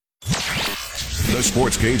The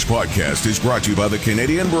Sports Cage podcast is brought to you by the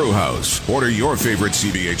Canadian Brew House. Order your favorite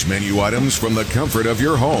CBH menu items from the comfort of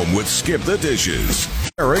your home with Skip the Dishes.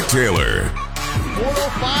 Eric Taylor.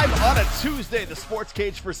 4:05 on a Tuesday. The Sports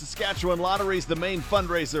Cage for Saskatchewan Lottery is the main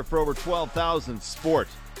fundraiser for over 12,000 sport,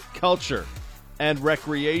 culture, and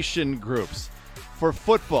recreation groups. For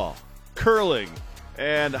football, curling,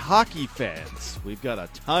 and hockey fans, we've got a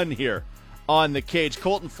ton here on the cage.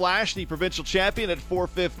 Colton Flash, the provincial champion at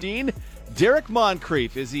 4:15. Derek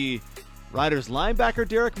Moncrief, is he Riders linebacker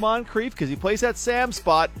Derek Moncrief because he plays that Sam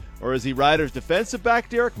spot, or is he Riders defensive back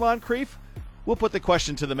Derek Moncrief? We'll put the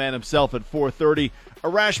question to the man himself at 4:30.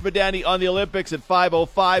 Arash Madani on the Olympics at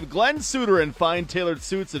 5:05. Glenn Suter in fine tailored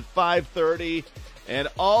suits at 5:30, and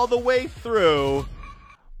all the way through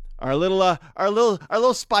our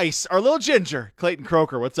little spice, our little ginger, Clayton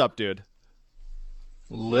Croker. What's up, dude?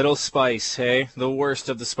 Little Spice, hey? The worst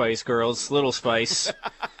of the Spice Girls. Little Spice.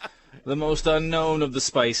 The most unknown of the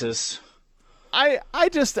spices. I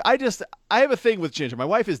have a thing with ginger. My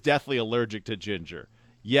wife is deathly allergic to ginger.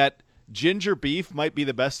 Yet ginger beef might be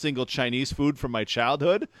the best single Chinese food from my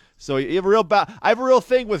childhood. So I have a real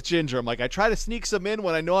thing with ginger. I'm like, I try to sneak some in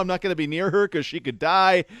when I know I'm not going to be near her because she could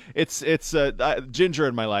die. It's ginger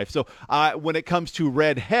in my life. So when it comes to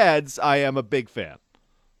redheads, I am a big fan.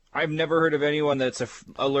 I've never heard of anyone that's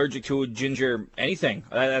allergic to ginger anything.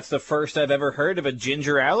 That's the first I've ever heard of a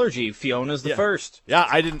ginger allergy. Fiona's the first. Yeah,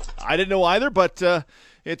 I didn't know either, but I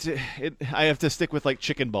have to stick with like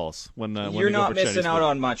chicken balls when you're not missing out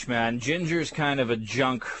on much, man. Ginger's kind of a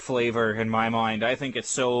junk flavor in my mind. I think it's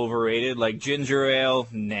so overrated. Like ginger ale,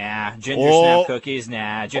 nah. Ginger snap cookies,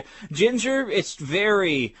 nah. Ginger,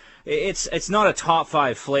 it's not a top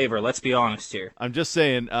 5 flavor. Let's be honest here. I'm just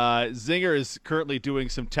saying, Zinger is currently doing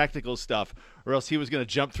some technical stuff, or else he was going to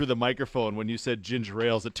jump through the microphone when you said ginger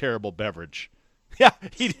ale is a terrible beverage. Yeah,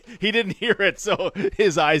 he didn't hear it, so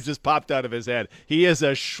his eyes just popped out of his head. He's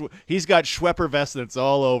got Schweppervescence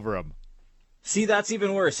all over him. See, that's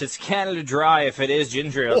even worse. It's Canada Dry if it is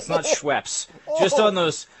ginger ale. It's not Schweppes. Just on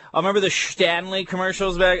those, I remember the Stanley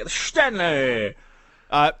commercials back. Stanley.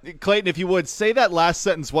 Clayton, if you would, say that last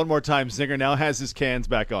sentence one more time. Zinger now has his cans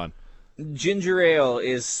back on. Ginger ale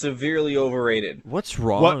is severely overrated. What's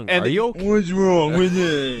wrong? Are you okay? What's wrong with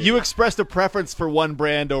it? You expressed a preference for one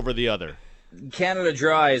brand over the other. Canada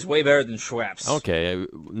Dry is way better than Schweppes. Okay,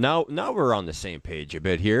 now we're on the same page a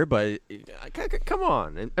bit here, but come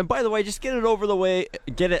on. And by the way, just get it out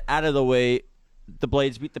of the way. The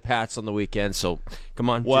Blades beat the Pats on the weekend, so come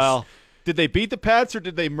on. Well, did they beat the Pats or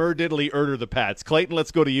did they murdiddly the Pats? Clayton,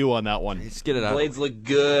 let's go to you on that one. Let's get it out. Blades look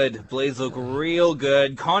good. Blades look real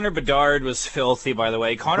good. Connor Bedard was filthy, by the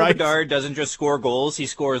way. Connor Bedard doesn't just score goals. He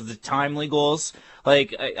scores the timely goals.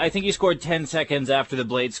 Like, I think he scored 10 seconds after the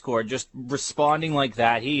Blades scored. Just responding like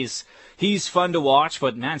that. He's fun to watch.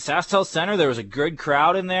 But, man, SaskTel Center, there was a good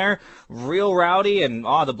crowd in there. Real rowdy. And,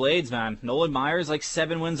 the Blades, man. Nolan Myers, like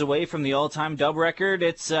 7 wins away from the all-time dub record.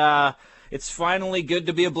 It's finally good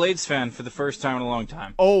to be a Blades fan for the first time in a long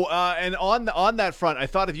time. Oh, and on that front, I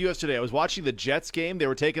thought of you yesterday. I was watching the Jets game. They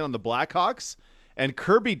were taking on the Blackhawks, and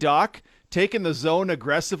Kirby Dach taking the zone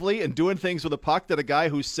aggressively and doing things with a puck that a guy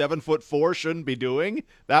who's 7'4" shouldn't be doing.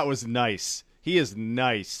 That was nice. He is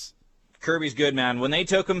nice. Kirby's good, man. When they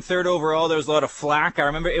took him 3rd overall, there was a lot of flack. I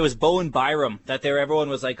remember it was Bowen Byram that everyone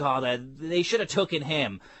was like, they should have taken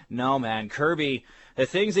him. No, man, Kirby. The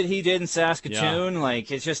things that he did in Saskatoon,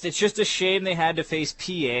 it's just a shame they had to face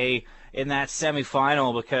PA in that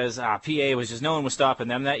semifinal because PA was just, no one was stopping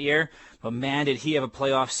them that year. But man, did he have a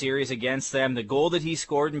playoff series against them. The goal that he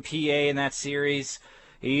scored in PA in that series,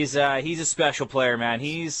 he's a special player, man.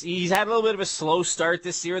 He's had a little bit of a slow start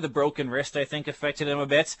this year. The broken wrist, I think, affected him a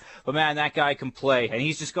bit. But man, that guy can play, and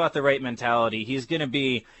he's just got the right mentality. He's gonna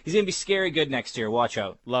be scary good next year. Watch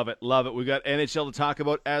out. Love it. We've got NHL to talk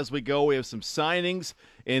about as we go. We have some signings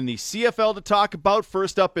in the CFL to talk about.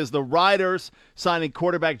 First up is the Riders signing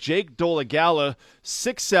quarterback Jake Dolegala,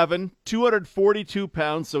 6'7", 242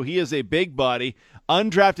 pounds, so he is a big body.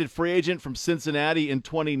 Undrafted free agent from Cincinnati in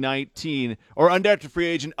 2019, or undrafted free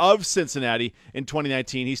agent of Cincinnati in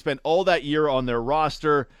 2019. He spent all that year on their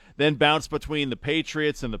roster, then bounced between the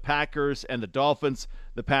Patriots and the Packers and the Dolphins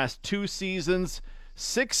the past 2 seasons.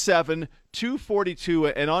 6'7", 242,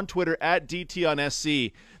 and on Twitter at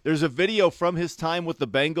DTOnSC. There's a video from his time with the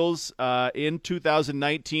Bengals in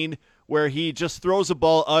 2019 where he just throws a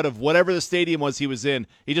ball out of whatever the stadium was he was in.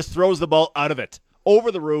 He just throws the ball out of it, over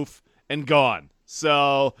the roof, and gone.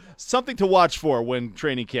 So something to watch for when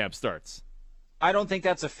training camp starts. I don't think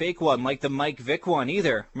that's a fake one, like the Mike Vick one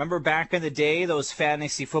either. Remember back in the day, those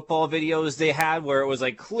fantasy football videos they had where it was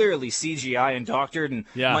like clearly CGI and doctored, and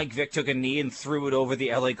Mike Vick took a knee and threw it over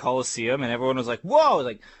the LA Coliseum, and everyone was like, whoa,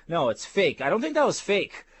 like, no, it's fake. I don't think that was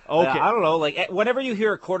fake. Okay. I don't know, like, whenever you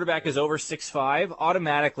hear a quarterback is over 6'5",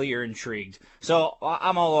 automatically you're intrigued. So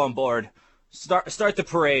I'm all on board. Start the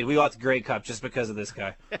parade. We got the Grey Cup just because of this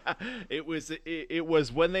guy. It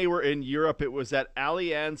was when they were in Europe. It was at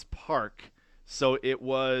Allianz Park. So it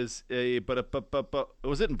was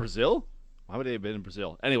was it in Brazil? Why would they have been in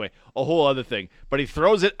Brazil? Anyway, a whole other thing. But he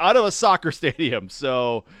throws it out of a soccer stadium.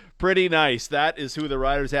 So pretty nice. That is who the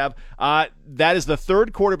Riders have. That is the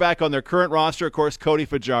third quarterback on their current roster. Of course, Cody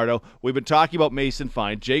Fajardo. We've been talking about Mason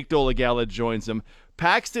Fine. Jake Dolegala joins him.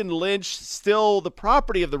 Paxton Lynch, still the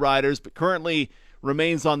property of the Riders, but currently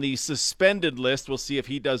remains on the suspended list. We'll see if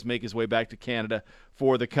he does make his way back to Canada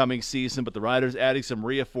for the coming season. But the Riders adding some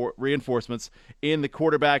reinforcements in the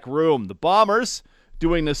quarterback room. The Bombers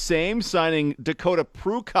doing the same, signing Dakota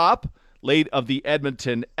Prukop, late of the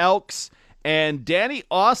Edmonton Elks. And Danny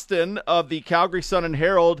Austin of the Calgary Sun and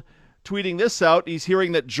Herald tweeting this out. He's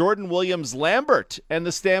hearing that Jordan Williams-Lambert and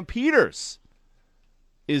the Stampeders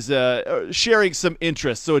is sharing some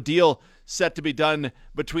interest. So a deal set to be done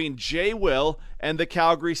between Jay Will and the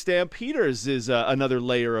Calgary Stampeders is another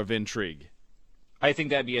layer of intrigue. I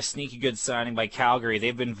think that'd be a sneaky good signing by Calgary.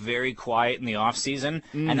 They've been very quiet in the offseason,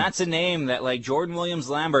 and that's a name that, like Jordan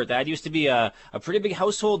Williams-Lambert, that used to be a pretty big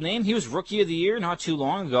household name. He was Rookie of the Year not too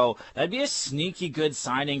long ago. That'd be a sneaky good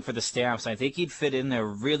signing for the Stamps. I think he'd fit in there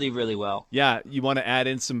really, really well. Yeah, you want to add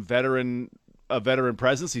in some veteran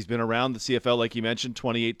presence. He's been around the CFL, like you mentioned,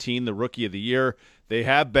 2018, the Rookie of the Year. They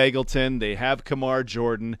have Bagleton. They have Kamar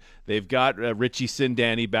Jordan. They've got Richie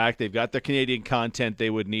Sindani back. They've got the Canadian content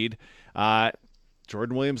they would need.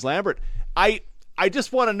 Jordan Williams-Lambert. I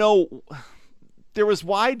just want to know, there was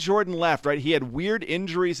why Jordan left, right? He had weird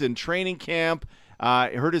injuries in training camp. He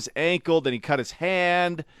hurt his ankle, then he cut his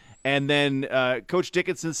hand, and then Coach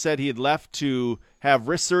Dickinson said he had left to have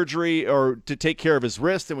wrist surgery or to take care of his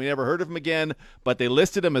wrist, and we never heard of him again, but they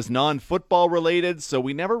listed him as non-football related, so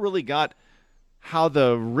we never really got how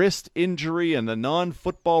the wrist injury and the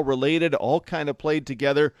non-football related all kind of played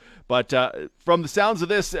together. But from the sounds of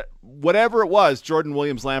this, whatever it was, Jordan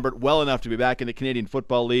Williams-Lambert well enough to be back in the Canadian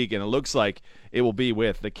Football League, and it looks like it will be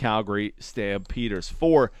with the Calgary Stampeders.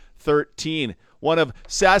 4-13. One of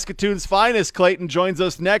Saskatoon's finest, Clayton, joins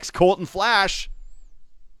us next. Colton Flash.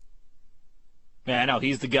 Yeah, I know.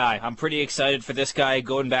 He's the guy. I'm pretty excited for this guy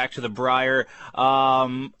going back to the Briar.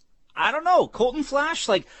 I don't know. Colton Flash,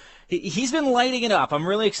 like, he's been lighting it up. I'm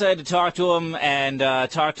really excited to talk to him and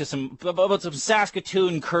talk to about some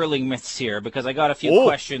Saskatoon curling myths here, because I got a few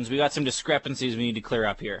questions. We got some discrepancies we need to clear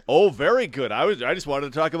up here. Oh, very good. I just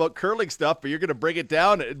wanted to talk about curling stuff, but you're going to bring it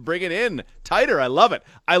down and bring it in tighter. I love it.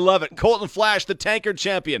 I love it. Colton Flash, the tankard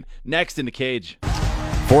champion, next in the cage.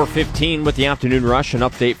 4:15 with the afternoon rush. An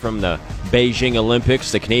update from the Beijing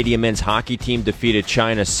Olympics. The Canadian men's hockey team defeated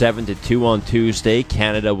China 7-2 on Tuesday.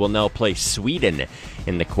 Canada will now play Sweden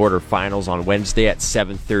in the quarterfinals on Wednesday at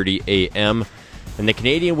 7:30 a.m. And the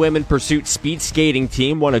Canadian women pursuit speed skating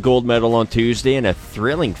team won a gold medal on Tuesday in a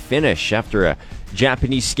thrilling finish after a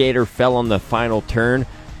Japanese skater fell on the final turn.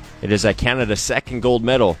 It is Canada's second gold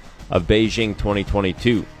medal of Beijing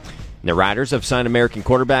 2022. And the Riders have signed American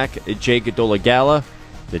quarterback Jake Dolegala.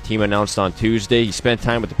 The team announced on Tuesday he spent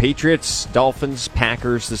time with the Patriots, Dolphins,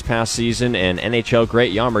 Packers this past season, and NHL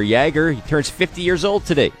great Jaromir Jagr. He turns 50 years old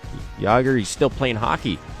today. Jagr, he's still playing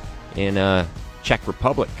hockey in Czech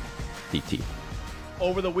Republic, DT.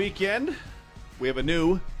 Over the weekend, we have a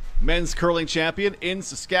new men's curling champion in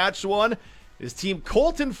Saskatchewan. His team,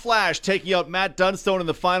 Colton Flash, taking out Matt Dunstone in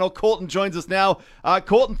the final. Colton joins us now.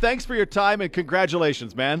 Colton, thanks for your time and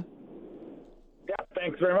congratulations, man. Yeah,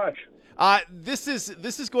 thanks very much. This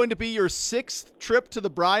is going to be your 6th trip to the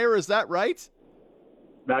Briar, is that right?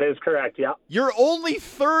 That is correct, yeah. You're only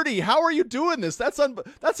 30. How are you doing this? That's an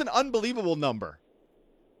unbelievable number.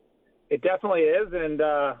 It definitely is, and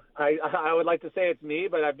I would like to say it's me,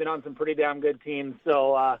 but I've been on some pretty damn good teams,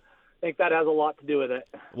 so I think that has a lot to do with it.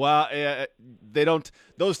 Well, they don't.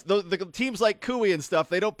 The teams like Cooey and stuff,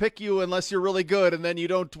 they don't pick you unless you're really good, and then you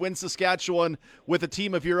don't win Saskatchewan with a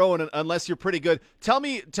team of your own unless you're pretty good. Tell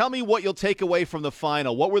me what you'll take away from the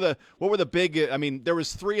final. What were the big? I mean, there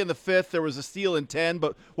was 3 in the 5th, there was a steal in 10,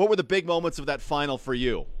 but what were the big moments of that final for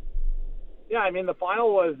you? Yeah, I mean, the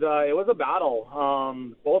final was it was a battle.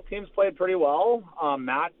 Both teams played pretty well.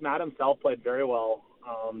 Matt himself played very well,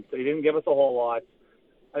 so he didn't give us a whole lot.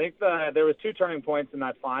 I think there was 2 turning points in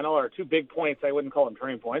that final, or 2 big points. I wouldn't call them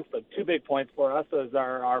turning points, but 2 big points for us. Was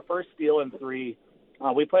our first steal in 3.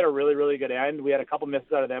 We played a really, really good end. We had a couple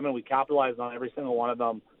misses out of them, and we capitalized on every single one of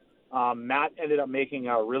them. Matt ended up making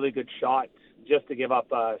a really good shot just to give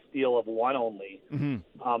up a steal of 1 only.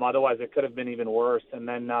 Otherwise, it could have been even worse. And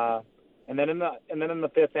then in the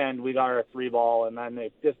 5th end, we got our 3 ball, and then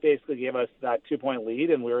it just basically gave us that 2-point lead,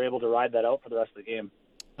 and we were able to ride that out for the rest of the game.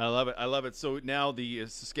 I love it. I love it. So now the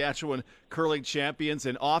Saskatchewan curling champions,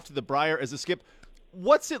 and off to the Brier as a skip.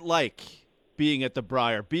 What's it like being at the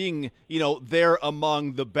Brier, being, there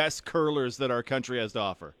among the best curlers that our country has to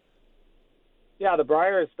offer? Yeah, the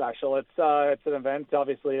Brier is special. It's an event,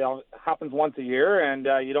 obviously, it happens once a year, and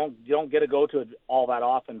you don't get to go to it all that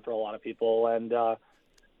often for a lot of people. And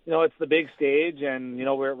it's the big stage, and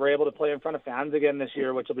we're able to play in front of fans again this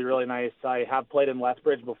year, which will be really nice. I have played in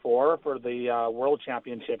Lethbridge before for the World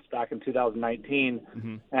Championships back in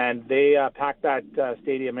 2019, and they packed that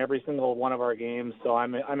stadium every single one of our games. So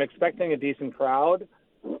I'm expecting a decent crowd,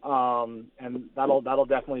 and that'll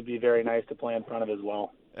definitely be very nice to play in front of as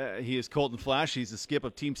well. He is Colton Flasch. He's the skip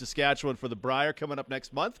of Team Saskatchewan for the Brier, coming up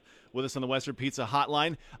next month with us on the Western Pizza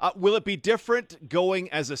Hotline. Will it be different going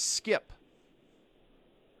as a skip?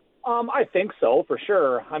 I think so, for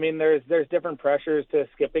sure. I mean, there's different pressures to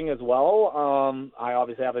skipping as well. I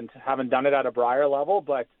obviously haven't done it at a Brier level,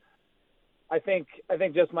 but I think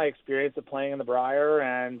just my experience of playing in the Brier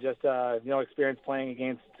and just experience playing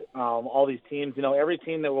against all these teams. Every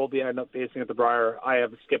team that we'll be end up facing at the Brier, I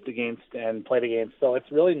have skipped against and played against. So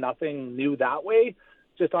it's really nothing new that way,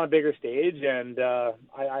 just on a bigger stage, and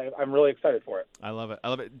I'm really excited for it. I love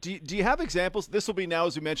it. Do you have examples? This will be now,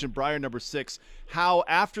 as we mentioned, Brier number 6. How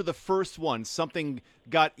after the first one, something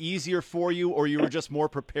got easier for you, or you were just more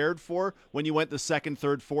prepared for when you went the second,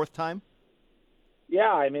 third, fourth time?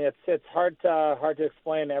 Yeah, I mean it's hard to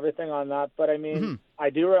explain everything on that, but I mean I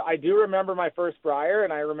do remember my first Brier,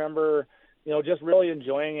 and I remember just really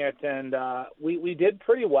enjoying it, and we did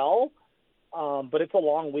pretty well. But it's a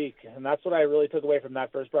long week, and that's what I really took away from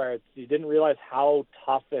that first Brier. You didn't realize how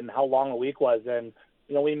tough and how long a week was, and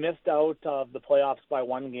we missed out of the playoffs by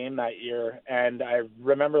 1 game that year. And I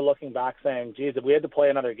remember looking back saying, "Geez, if we had to play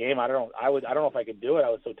another game, I don't know if I could do it. I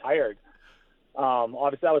was so tired."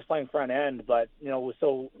 Obviously, I was playing front end, but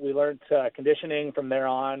so we learned conditioning from there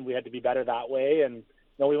on. We had to be better that way, and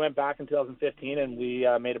we went back in 2015 and we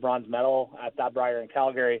made a bronze medal at that Brier in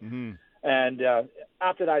Calgary. And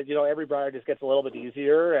after that, every Brier just gets a little bit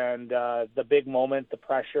easier, and the big moment, the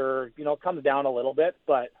pressure, comes down a little bit.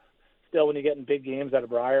 But still, when you get in big games at a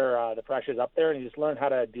Brier, the pressure's up there, and you just learn how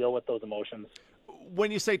to deal with those emotions.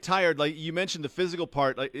 When you say tired, like you mentioned the physical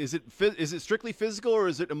part, like is it strictly physical, or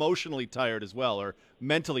is it emotionally tired as well, or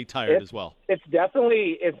mentally tired as well? It's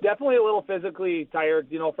definitely a little physically tired,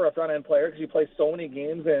 for a front end player, because you play so many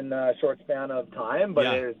games in a short span of time. But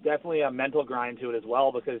there's definitely a mental grind to it as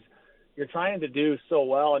well, because you're trying to do so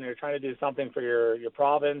well, and you're trying to do something for your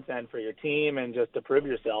province and for your team, and just to prove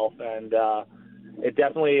yourself. And it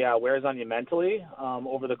definitely wears on you mentally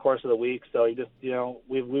over the course of the week. So you just,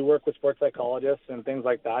 we work with sports psychologists and things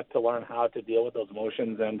like that to learn how to deal with those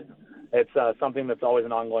emotions, and it's something that's always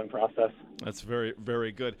an ongoing process. That's very,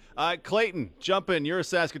 very good. Clayton, jump in. You're a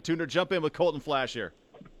Saskatooner. Jump in with Colton Flasch here.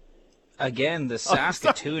 Again, the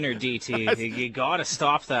Saskatooner DT. You got to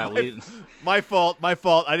stop that. My fault.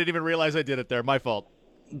 I didn't even realize I did it there. My fault.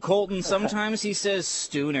 Colton, sometimes he says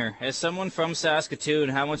Stooner. As someone from Saskatoon,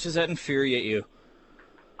 how much does that infuriate you?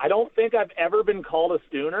 I don't think I've ever been called a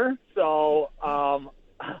Stooner, so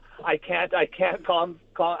I can't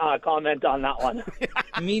comment on that one.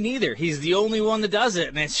 Me neither. He's the only one that does it,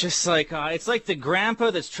 and it's just like it's like the grandpa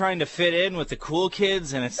that's trying to fit in with the cool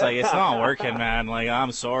kids, and it's like it's not working, man. Like,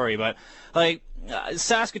 I'm sorry, but like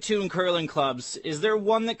Saskatoon curling clubs, is there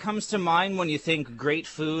one that comes to mind when you think great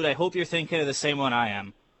food? I hope you're thinking of the same one I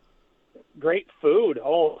am. Great food.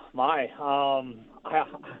 Oh my.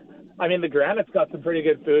 I mean, the Granite's got some pretty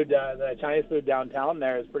good food. The Chinese food downtown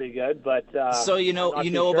there is pretty good, but so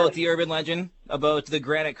about the urban legend about the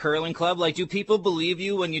Granite Curling Club. Like, do people believe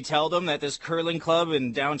you when you tell them that this curling club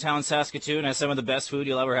in downtown Saskatoon has some of the best food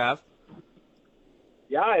you'll ever have?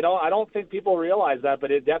 Yeah, I don't think people realize that,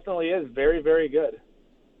 but it definitely is very, very good.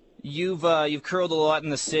 You've curled a lot in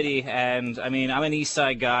the city, and I mean, I'm an East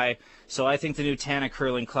Side guy, so I think the Nutana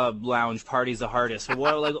Curling Club Lounge party's the hardest. But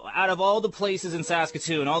out of all the places in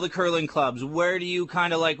Saskatoon, all the curling clubs, where do you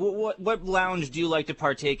kind of like? What lounge do you like to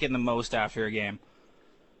partake in the most after a game?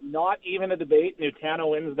 Not even a debate. Nutana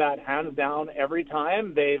wins that hands down every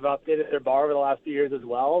time. They've updated their bar over the last few years as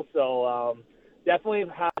well, so definitely have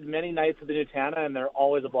had many nights at the Nutana, and they're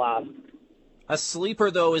always a blast. A sleeper,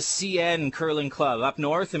 though, is CN Curling Club up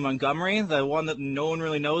north in Montgomery. The one that no one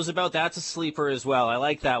really knows about, that's a sleeper as well. I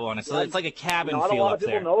like that one. It's like a cabin feel up there. Not a lot of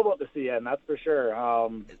people know about the CN, that's for sure.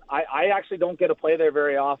 I actually don't get to play there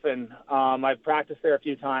very often. I've practiced there a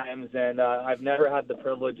few times, and I've never had the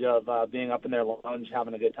privilege of being up in their lounge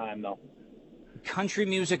having a good time, though. Country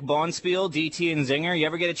Music Bonspiel, DT and Zinger. You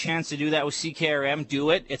ever get a chance to do that with CKRM,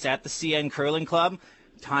 do it. It's at the CN Curling Club.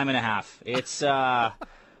 Time and a half. It's...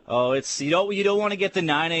 you don't want to get the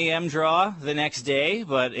 9 a.m. draw the next day,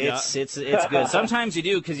 but it's good. Sometimes you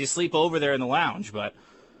do because you sleep over there in the lounge. But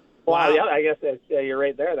wow, yeah, I guess you're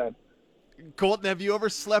right there then. Colton, have you ever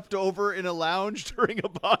slept over in a lounge during a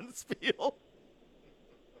Bonspiel?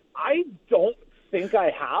 I don't think I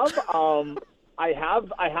have.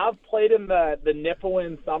 I have played in the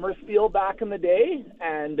Nipawin Summerspiel back in the day,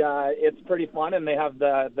 and it's pretty fun. And they have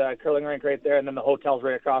the curling rink right there, and then the hotel's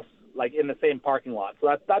right across, like in the same parking lot.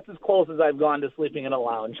 So that's as close as I've gone to sleeping in a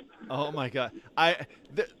lounge. Oh my God.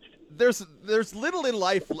 There's little in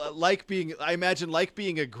life like being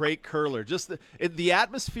a great curler. Just the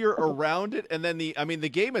atmosphere around it, and then the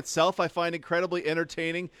game itself I find incredibly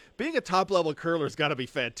entertaining. Being a top level curler's got to be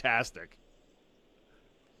fantastic.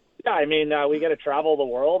 Yeah, I mean, we get to travel the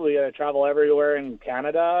world. We get to travel everywhere in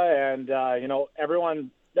Canada, and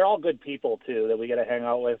everyone. They're all good people too that we get to hang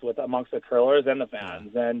out with amongst the curlers and the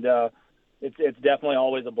fans, and it's definitely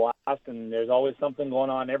always a blast. And there's always something going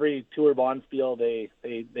on. Every tour Bonspiel, they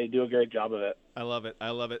do a great job of it. I love it.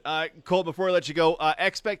 Cole, before I let you go,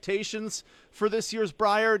 expectations for this year's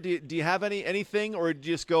Brier? Do you have anything, or do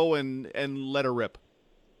you just go and let her rip?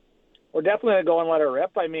 We're definitely going to go and let her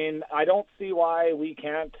rip. I mean, I don't see why we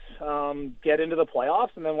can't get into the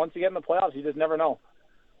playoffs, and then once you get in the playoffs, you just never know.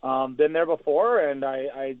 Been there before, and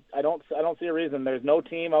I don't see a reason. There's no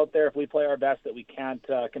team out there if we play our best that we can't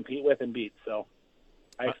compete with and beat. So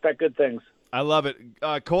I expect good things. I love it.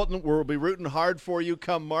 Colton, we'll be rooting hard for you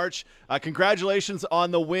come March. Congratulations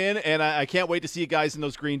on the win, and I can't wait to see you guys in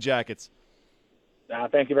those green jackets.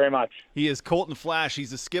 Thank you very much. He is Colton Flasch.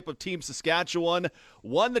 He's the skip of Team Saskatchewan.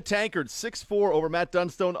 Won the Tankard 6-4 over Matt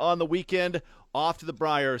Dunstone on the weekend. Off to the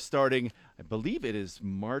Brier starting, I believe it is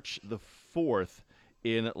March the 4th.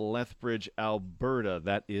 In Lethbridge, Alberta.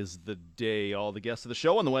 That is the day. All the guests of the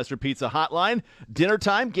show on the Western Pizza Hotline. Dinner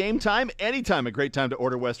time, game time, anytime. A great time to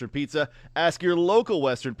order Western Pizza. Ask your local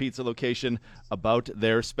Western Pizza location about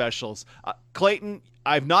their specials. Clayton,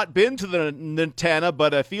 I've not been to the Nutana,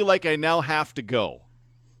 but I feel like I now have to go.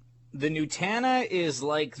 The Nutana is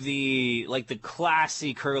like the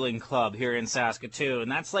classy curling club here in Saskatoon.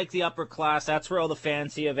 That's like the upper class. That's where all the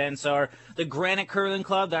fancy events are. The Granite Curling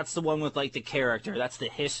Club, that's the one with like the character. That's the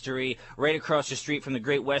history. Right across the street from the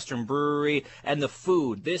Great Western Brewery and the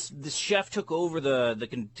food. This chef took over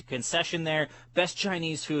the concession there. Best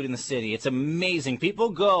Chinese food in the city. It's amazing.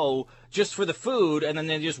 People go just for the food, and then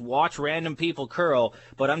they just watch random people curl.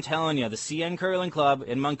 But I'm telling you, the CN Curling Club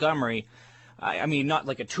in Montgomery. I mean, not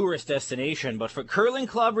like a tourist destination, but for curling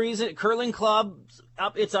club reason,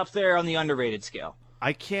 it's up there on the underrated scale.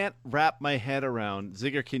 I can't wrap my head around,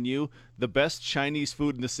 Zinger, can you? The best Chinese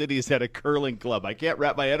food in the city is at a curling club. I can't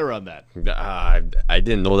wrap my head around that. I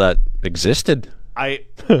didn't know that existed.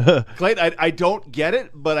 Clayton, I don't get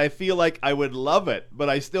it, but I feel like I would love it, but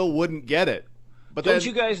I still wouldn't get it. But don't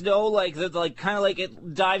you guys know, kind of like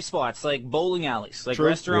dive spots, like bowling alleys, like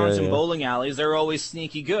restaurants and bowling alleys, they're always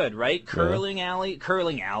sneaky good, right? Curling alleys,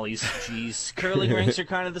 jeez. Curling rinks are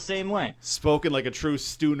kind of the same way. Spoken like a true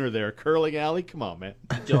stooner there. Curling alley? Come on, man.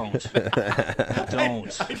 Don't.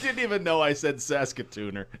 I didn't even know I said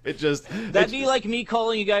Saskatooner. That'd be like me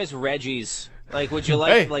calling you guys Reggies. Like, would you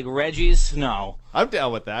like Reggies? No. I'm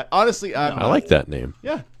down with that. Honestly, I like that name.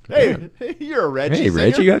 Yeah. Hey, you're a Reggie. Hey,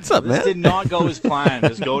 Reggie, what's up, man? This did not go as planned.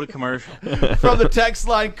 Just go to commercial. From the text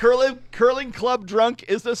line, curling club drunk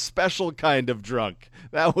is a special kind of drunk.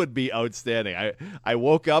 That would be outstanding. I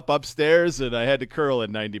woke up upstairs and I had to curl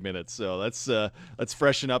in 90 minutes. So let's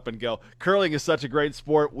freshen up and go. Curling is such a great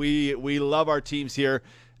sport. We love our teams here.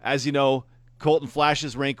 As you know, Colton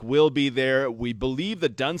Flasch's rink will be there. We believe the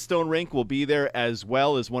Dunstone rink will be there as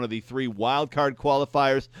well as one of the 3 wildcard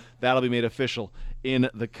qualifiers. That'll be made official in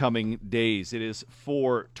the coming days. It is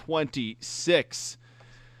 4:26.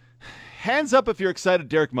 Hands up if you're excited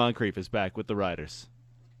Derek Moncrief is back with the Riders.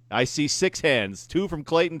 I see 6 hands, 2 from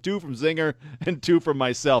Clayton, 2 from Zinger, and 2 from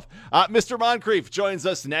myself. Mr. Moncrief joins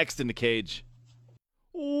us next in the cage.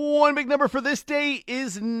 One big number for this day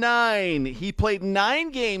is 9. He played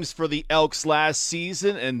 9 games for the Elks last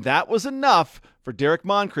season, and that was enough for Derek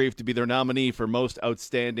Moncrief to be their nominee for Most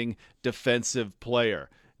Outstanding Defensive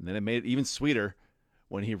Player. And then it made it even sweeter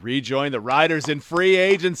when he rejoined the Riders in free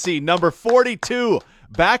agency. Number 42,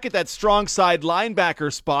 back at that strong side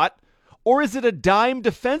linebacker spot. Or is it a dime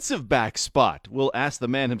defensive back spot? We'll ask the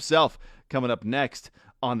man himself coming up next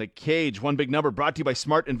on The Cage. One Big Number brought to you by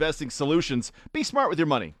Smart Investing Solutions. Be smart with your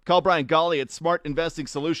money. Call Brian Golly at Smart Investing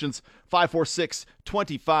Solutions,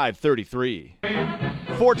 546-2533.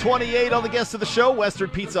 428 on the guest of the show, Western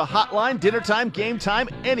Pizza Hotline. Dinner time, game time,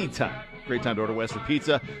 anytime. Great time to order Western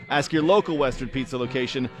Pizza. Ask your local Western Pizza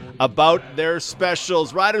location about their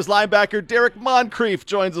specials. Riders linebacker Derek Moncrief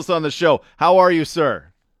joins us on the show. How are you, sir?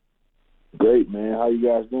 Great, man. How you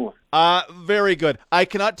guys doing? Very good. I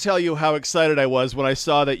cannot tell you how excited I was when I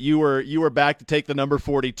saw that you were back to take the number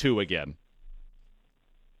 42 again.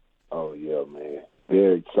 Oh, yeah, man.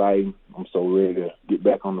 Very exciting. I'm so ready to get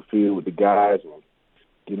back on the field with the guys and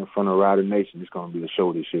get in front of Rider Nation. It's going to be a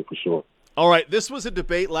show this year for sure. All right, this was a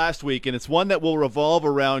debate last week, and it's one that will revolve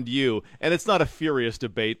around you. And it's not a furious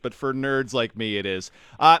debate, but for nerds like me, it is.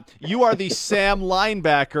 You are the Sam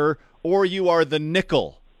linebacker, or you are the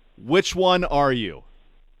nickel. Which one are you?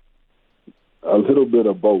 A little bit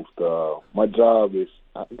of both. My job is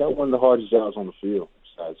 – I got one of the hardest jobs on the field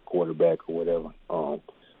besides quarterback or whatever. I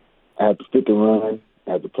have to fit the run.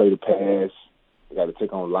 I have to play the pass. I got to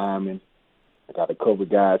take on linemen. I got to cover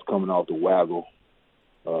guys coming off the waggle.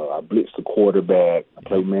 I blitz the quarterback. I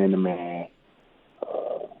play man-to-man.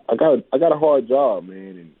 I got a hard job,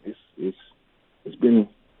 man, and it's been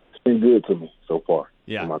good to me so far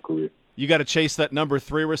in my career. You got to chase that number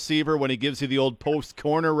 3 receiver when he gives you the old post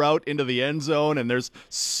corner route into the end zone, and there's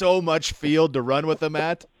so much field to run with him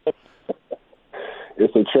at.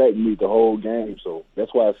 It's a track meet the whole game, so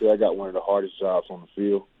that's why I say I got one of the hardest jobs on the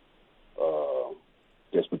field.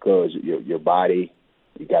 Just because your body,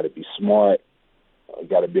 you got to be smart, you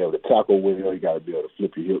got to be able to tackle well, you got to be able to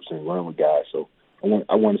flip your hips and run with guys. So I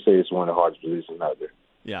want to say it's one of the hardest positions out there.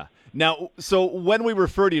 Yeah. Now, so when we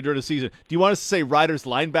refer to you during the season, do you want us to say Riders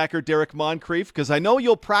linebacker Derek Moncrief? Because I know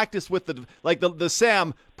you'll practice with the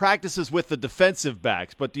Sam practices with the defensive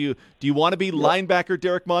backs, but do you want to be linebacker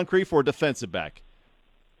Derek Moncrief or defensive back?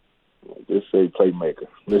 Just say playmaker.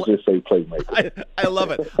 Let's just say playmaker. I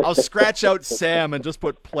love it. I'll scratch out Sam and just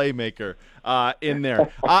put playmaker in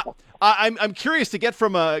there. I'm curious to get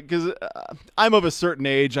from because I'm of a certain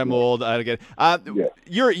age. I'm old.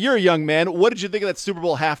 You're a young man. What did you think of that Super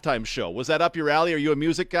Bowl halftime show? Was that up your alley? Are you a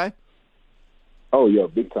music guy? Oh yeah,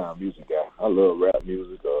 big time music guy. I love rap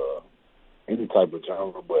music, any type of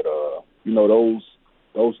genre. But those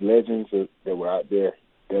legends that were out there,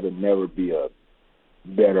 there'll never be a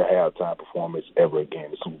better halftime performance ever again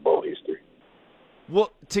in Super Bowl history.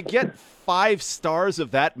 Well, to get 5 stars of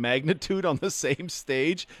that magnitude on the same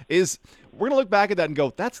stage we're going to look back at that and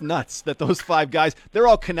go, that's nuts that those 5 guys, they're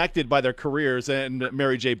all connected by their careers and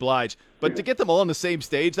Mary J. Blige. But to get them all on the same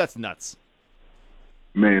stage, that's nuts.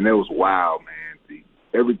 Man, that was wild, man.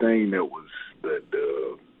 Everything that was the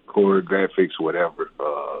choreographics, whatever,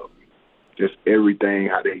 just everything,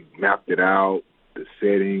 how they mapped it out, the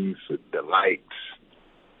settings, the lights.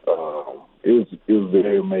 It was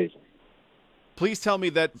very amazing. Please tell me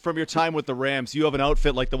that from your time with the Rams, you have an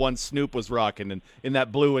outfit like the one Snoop was rocking in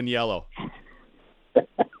that blue and yellow. I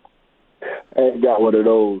ain't got one of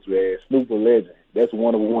those, man. Snoop a legend. That's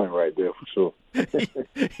one of one right there for sure.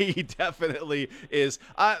 He definitely is.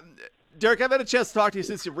 Derek, I've had a chance to talk to you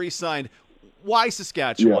since you re-signed. Why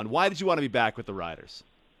Saskatchewan? Yeah. Why did you want to be back with the Riders?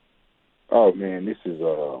 Oh man, this is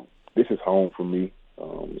home for me.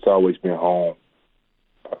 It's always been home.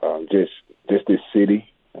 Just this city,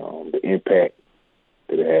 the impact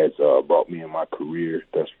that it has brought me in my career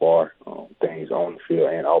thus far, things on the field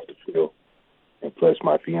and off the field, and plus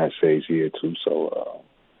my fiancée is here too. So,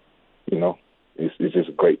 it's just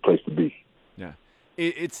a great place to be. Yeah,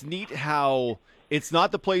 it's neat how it's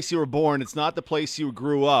not the place you were born, it's not the place you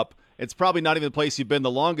grew up, it's probably not even the place you've been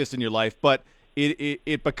the longest in your life, but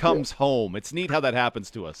it becomes home. It's neat how that happens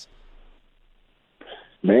to us.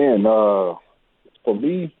 Man, for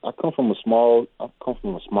me, I come from a small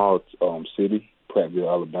city, Prattville,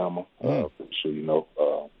 Alabama. I'm sure you know,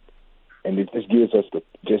 and it just gives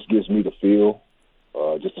me the feel.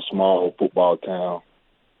 Just a small football town.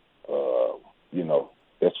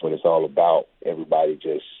 That's what it's all about. Everybody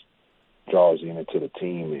just draws in into the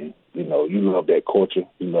team, and you love that culture.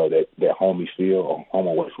 You love that homey feel, home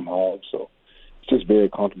away from home. So it's just very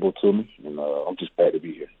comfortable to me, and I'm just glad to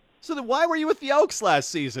be here. So then why were you with the Elks last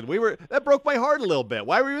season? That broke my heart a little bit.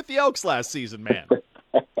 Why were you with the Elks last season, man?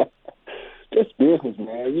 Just business,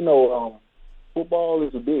 man. Football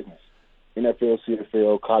is a business. NFL,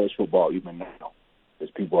 CFL, college football, even now,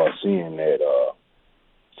 as people are seeing that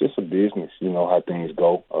it's just a business, how things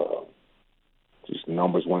go. just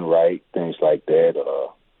numbers went right, things like that.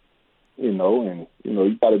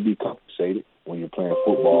 You got to be compensated when you're playing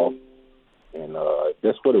football, and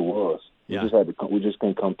that's what it was. Yeah. We just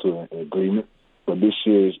couldn't come to an agreement. But this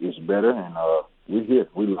year is better, and we're here.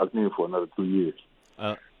 We're locked in for another 2 years.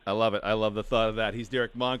 I love it. I love the thought of that. He's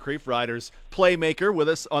Derek Moncrief, Riders playmaker, with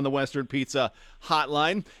us on the Western Pizza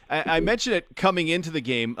Hotline. I mentioned it coming into the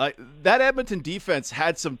game. That Edmonton defense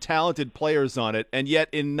had some talented players on it, and yet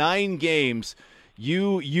in 9 games,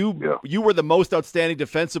 you were the most outstanding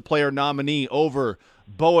defensive player nominee over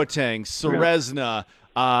Boateng, Serezna,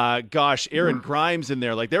 Aaron Grimes in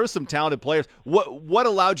there. Like, there were some talented players. What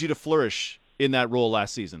allowed you to flourish in that role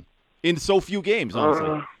last season in so few games,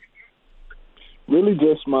 honestly? Really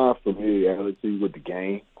just my familiarity with the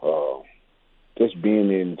game. Just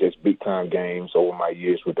being in just big-time games over my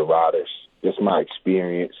years with the Riders. Just my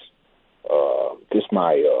experience. Just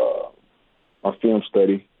my film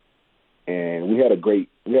study. And we had a great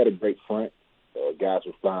front. Guys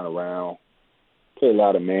were flying around. Played a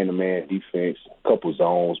lot of man-to-man defense, a couple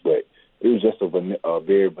zones, but it was just a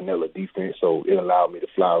very vanilla defense, so it allowed me to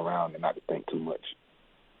fly around and not to think too much.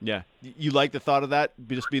 Yeah. You like the thought of that,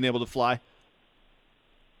 just being able to fly?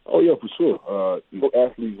 Oh, yeah, for sure. No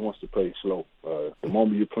athlete wants to play slow. The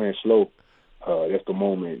moment you're playing slow, that's the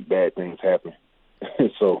moment bad things happen.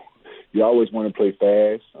 So you always want to play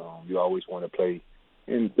fast. You always want to play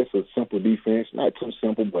in just a simple defense, not too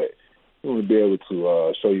simple, but you want to be able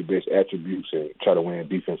to show your best attributes and try to win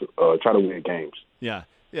games. Yeah.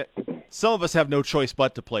 Yeah, some of us have no choice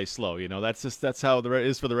but to play slow. That's how it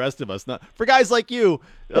is for the rest of us. Not for guys like you,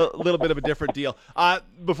 a little bit of a different deal.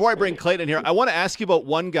 Before I bring Clayton in here, I want to ask you about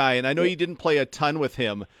one guy, and I know you didn't play a ton with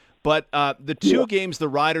him, but the 2 games the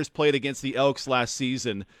Riders played against the Elks last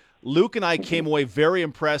season, Luke and I came away very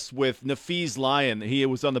impressed with Nafeez Lyon. He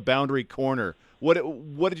was on the boundary corner. What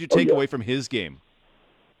did you take away from his game?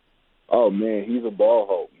 Oh man, he's a ball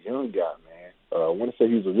hawk, young guy, man. I want to say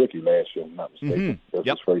he was a rookie last year, if I'm not mistaken. That's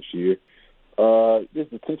his first year.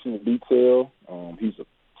 Just attention to detail. He's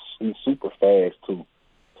super fast too.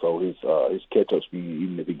 So his catch-up speed,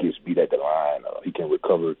 even if he gets beat at the line, he can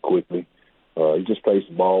recover quickly. He just plays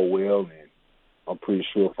the ball well, and I'm pretty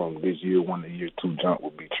sure from this year 1 to year 2 jump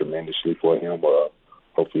will be tremendously for him.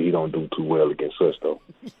 Hopefully he don't do too well against us, though.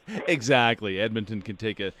 Exactly. Edmonton can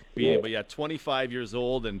take a beating. But, 25 years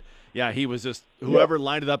old, and, he was just whoever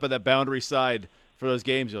lined it up at that boundary side for those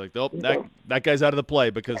games, you're like, oh, that guy's out of the play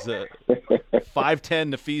because 5'10"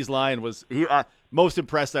 Nafeez Lyon was most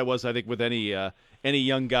impressed I was, I think, with any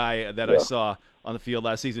young guy that I saw on the field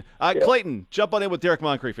last season. Clayton, jump on in with Derek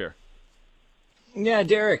Moncrief here. Yeah,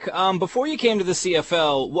 Derek, before you came to the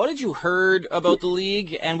CFL, what had you heard about the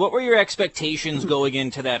league, and what were your expectations going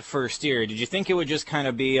into that first year? Did you think it would just kind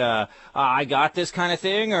of be I got this kind of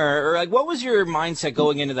thing, or like, what was your mindset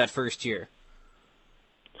going into that first year?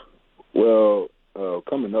 Well,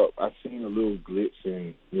 coming up, I've seen a little glitz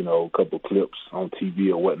and, a couple clips on TV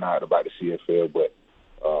or whatnot about the CFL, but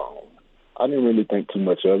I didn't really think too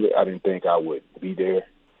much of it. I didn't think I would be there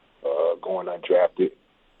going undrafted.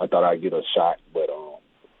 I thought I'd get a shot, but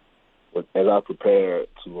as I prepared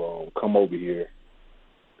to come over here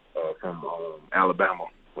from Alabama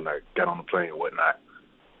when I got on the plane and whatnot,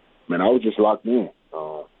 man, I was just locked in.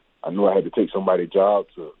 I knew I had to take somebody's job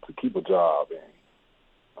to keep a job, and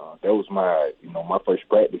that was my first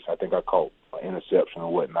practice. I think I caught an interception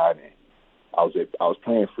or whatnot, and I was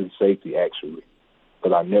playing free safety actually,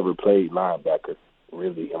 because I never played linebacker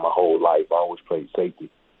really in my whole life. I always played safety.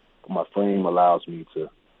 But my frame allows me to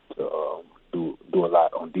do a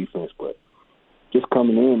lot on defense, but just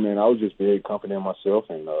coming in, man, I was just very confident in myself,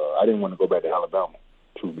 and I didn't want to go back to Alabama,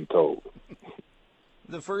 truth be told.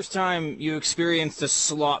 The first time you experienced a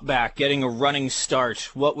slot back getting a running start,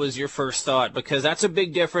 what was your first thought? Because that's a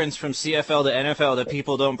big difference from CFL to NFL that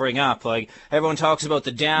people don't bring up. Like, everyone talks about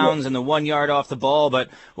the downs and the 1 yard off the ball, but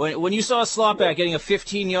when you saw a slot back getting a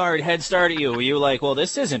 15-yard head start at you, were you like, well,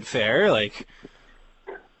 this isn't fair? Like,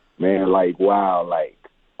 man, like, wow, like,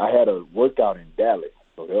 I had a workout in Dallas,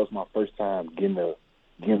 so that was my first time getting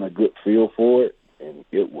a good feel for it, and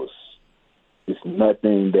it's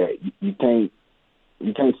nothing that you can't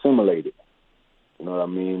simulate it. You know what I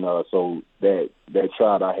mean? So that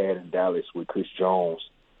trial I had in Dallas with Chris Jones,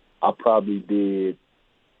 I probably did.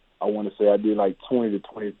 I want to say I did like 20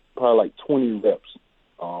 reps.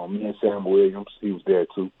 Me and Sam Williams, he was there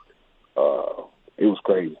too. It was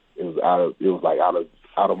crazy. It was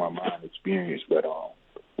out of my mind experience, but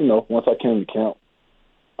once I came to camp,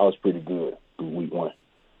 I was pretty good through week 1.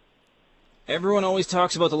 Everyone always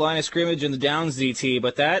talks about the line of scrimmage and the downs DT,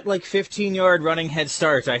 but that 15-yard running head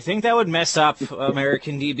start, I think that would mess up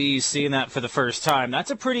American DBs seeing that for the first time.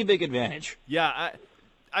 That's a pretty big advantage. Yeah,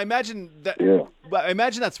 I imagine that. Yeah. I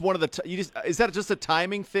imagine that's one of the. Is that just a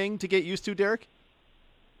timing thing to get used to, Derek?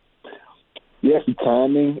 Yes, the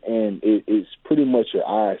timing, and it's pretty much your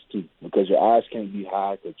eyes too, because your eyes can't be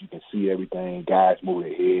high because you can see everything. Guys move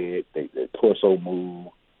their head, their torso move.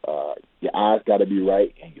 Your eyes got to be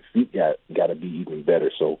right, and your feet got to be even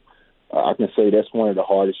better. So I can say that's one of the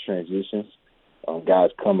hardest transitions.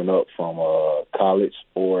 Guys coming up from college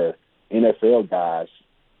or NFL guys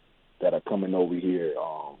that are coming over here,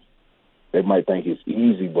 they might think it's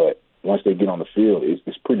easy, but once they get on the field,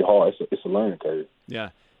 it's pretty hard. It's a learning curve. Yeah.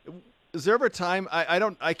 Is there ever a time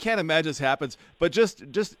I can't imagine this happens, but just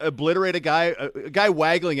obliterate a guy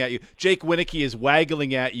waggling at you. Jake Winicki is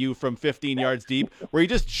waggling at you from 15 yards deep, where you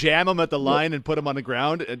just jam him at the line and put him on the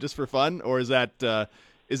ground just for fun, or is that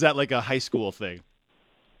like a high school thing?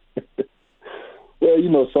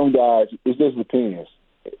 Well, some guys, it just depends.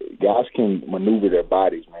 Guys can maneuver their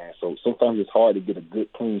bodies, man. So sometimes it's hard to get a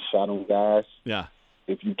good clean shot on guys. Yeah.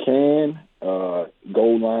 If you can,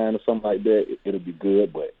 goal line or something like that, it'll be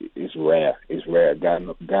good, but it's rare. It's rare. Guys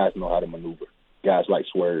know how to maneuver. Guys like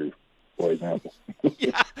Swerve, for example.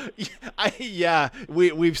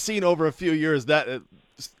 We've seen over a few years that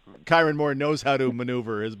Kyron Moore knows how to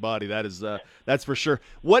maneuver his body. That's for sure.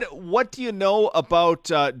 What do you know about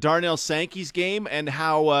Darnell Sankey's game and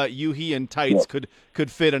how Uhe and Tights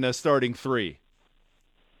could fit in a starting three?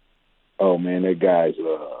 Oh man, that guy's.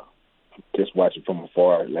 Just watching from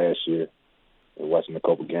afar last year and watching a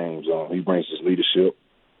couple games. He brings his leadership.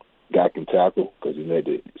 Guy can tackle because he led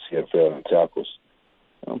the CFL in tackles.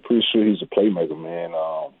 I'm pretty sure he's a playmaker, man.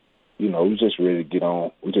 We just ready to get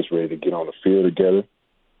on. We just ready to get on the field together.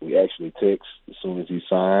 We actually text as soon as he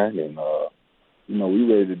signed, and we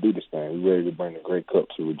ready to do this thing. We ready to bring the Grey Cup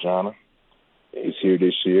to Regina. He's here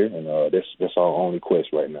this year, and that's our only quest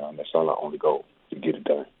right now, and that's our only goal to get it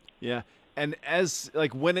done. Yeah. And as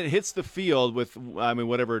when it hits the field with,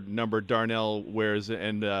 whatever number Darnell wears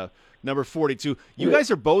and number 42, you guys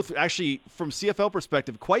are both actually, from CFL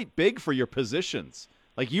perspective, quite big for your positions.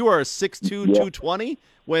 Like you are 6'2", 220,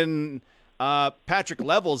 when Patrick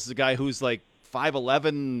Levels is a guy who's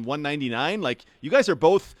 5'11", 199. Like you guys are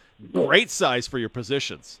both great size for your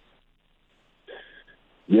positions.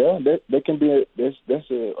 Yeah, that can be that's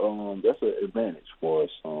an advantage for us.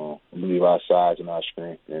 I believe our size and our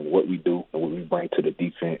strength and what we do and what we bring to the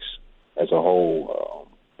defense as a whole.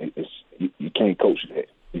 You can't coach that.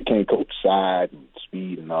 You can't coach size and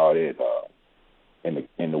speed and all that, and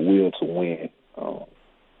the will to win,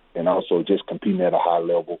 and also just competing at a high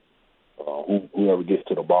level. Whoever gets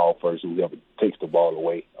to the ball first, whoever takes the ball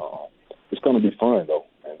away, it's going to be fun though,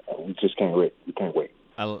 and we just can't wait. We can't wait.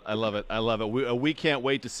 I love it. I love it. We can't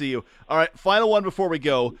wait to see you. All right, final one before we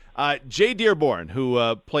go. Jay Dearborn,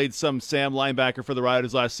 who played some Sam linebacker for the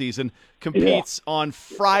Riders last season, competes on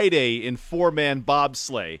Friday in 4-man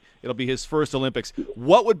bobsleigh. It'll be his first Olympics.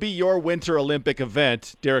 What would be your Winter Olympic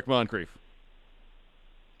event, Derek Moncrief?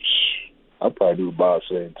 I'll probably do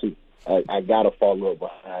bobsleigh too. I got to follow up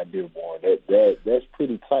behind Dearborn. That's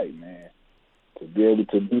pretty tight, man. To be able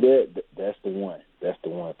to do that, that's the one. That's the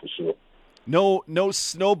one for sure. No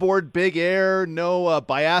snowboard, big air, no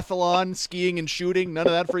biathlon, skiing and shooting, none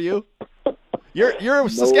of that for you? You're a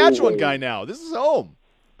Saskatchewan guy now. This is home.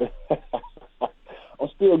 I'm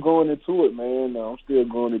still going into it, man. I'm still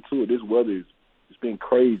going into it. This weather it's been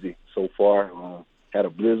crazy so far. Had a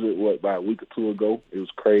blizzard about a week or two ago. It was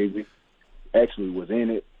crazy. Actually was in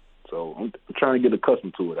it. So I'm trying to get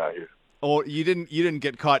accustomed to it out here. Oh, you didn't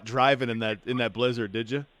get caught driving in that blizzard, did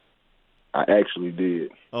you? I actually did.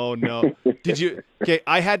 Oh, no. Did you? Okay,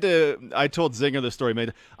 I told Zinger the story,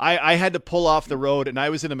 man. I had to pull off the road, and I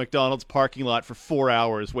was in a McDonald's parking lot for 4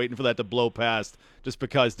 hours waiting for that to blow past just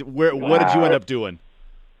because. What did you end up doing?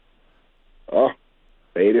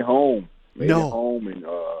 Stayed at home. And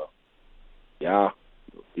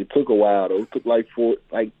it took a while, though. It took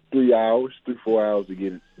 3 hours, 4 hours to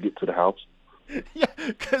get to the house. Yeah,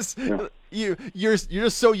 because you're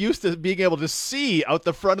just so used to being able to see out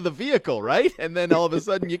the front of the vehicle, right? And then all of a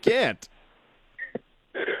sudden you can't.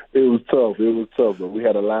 It was tough, but we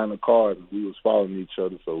had a line of cars and we was following each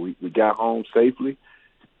other, so we got home safely,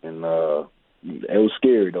 and it was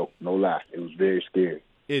scary though, no lie. It was very scary.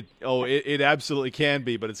 It absolutely can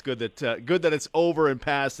be, but it's good that it's over and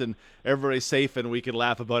past and everybody's safe and we can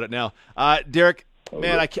laugh about it now. Derek,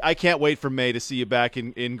 man, I can't wait for May to see you back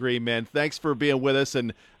in Green, man. Thanks for being with us,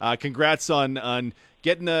 and congrats on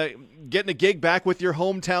getting a gig back with your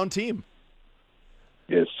hometown team.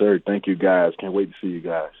 Yes, sir. Thank you, guys. Can't wait to see you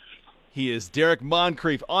guys. He is Derek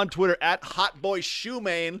Moncrief on Twitter at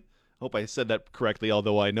HotBoyShoemane. Hope I said that correctly,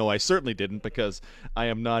 although I know I certainly didn't because I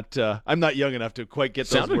am not. I'm not young enough to quite get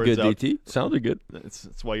those words out. Sounded good, DT. Sounded good.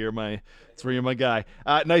 That's why you're my. That's why you're my guy.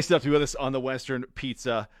 Nice enough to be with us on the Western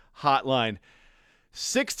Pizza Hotline.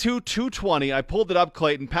 6'2", 220. I pulled it up,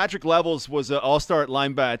 Clayton. Patrick Levels was an all-star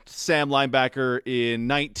at Sam linebacker in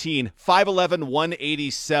 19. 5'11",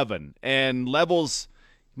 187. And Levels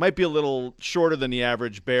might be a little shorter than the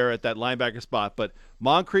average Bear at that linebacker spot, but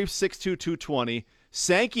Moncrief 6'2", 220.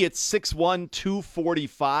 Sankey at 6'1",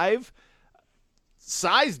 245.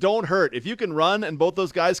 Size don't hurt. If you can run and both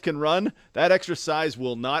those guys can run, that extra size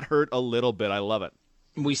will not hurt a little bit. I love it.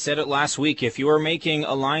 We said it last week. If you were making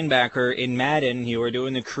a linebacker in Madden, you were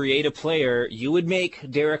doing the create a player, you would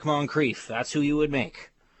make Derek Moncrief. That's who you would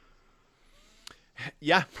make.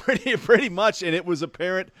 Yeah, pretty much. And it was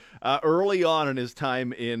apparent early on in his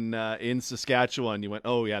time in Saskatchewan. You went,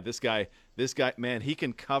 oh, yeah, this guy, man, he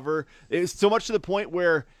can cover. It was so much to the point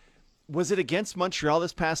where, was it against Montreal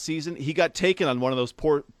this past season? He got taken on one of those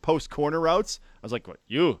post corner routes. I was like, what,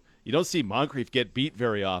 you don't see Moncrief get beat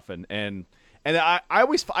very often. And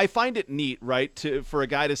I find it neat, right, for a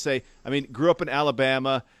guy to say, I mean, grew up in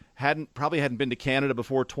Alabama, probably hadn't been to Canada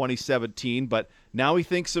before 2017, but now he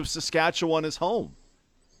thinks of Saskatchewan as home.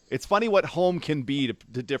 It's funny what home can be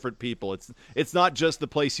to different people. It's not just the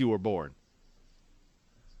place you were born.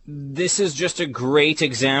 This is just a great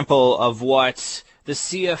example of what the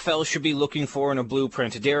CFL should be looking for in a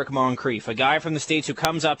blueprint. Derek Moncrief, a guy from the States who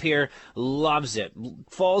comes up here, loves it,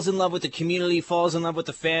 falls in love with the community, falls in love with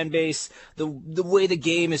the fan base, the way the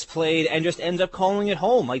game is played, and just ends up calling it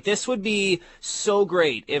home. Like, this would be so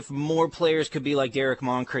great if more players could be like Derek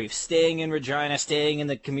Moncrief, staying in Regina, staying in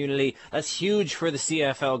the community. That's huge for the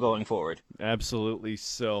CFL going forward. Absolutely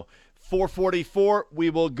so. 4:44, we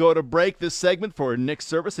will go to break this segment for Nick's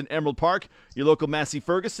Service in Emerald Park, your local Massey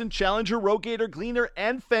Ferguson, Challenger, Rogator, Gleaner,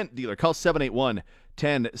 and Fendt dealer. Call 781-1077.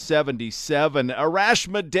 Arash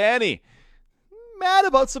Madani, mad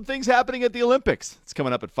about some things happening at the Olympics. It's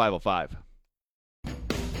coming up at 5:05.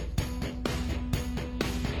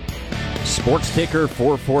 Sports Ticker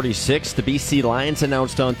 446. The BC Lions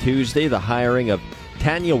announced on Tuesday the hiring of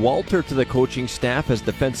Tanya Walter to the coaching staff as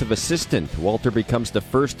defensive assistant. Walter becomes the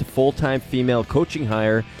first full-time female coaching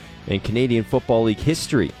hire in Canadian Football League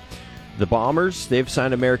history. The Bombers, they've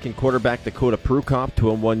signed American quarterback Dakota Prukop to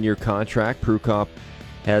a one-year contract. Prukop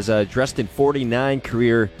has dressed in 49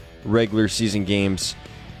 career regular season games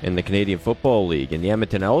in the Canadian Football League. In the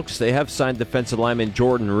Edmonton Elks, they have signed defensive lineman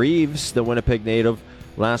Jordan Reeves, the Winnipeg native,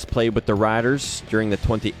 last played with the Riders during the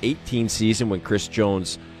 2018 season when Chris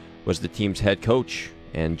Jones was the team's head coach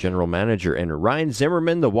and general manager. And Ryan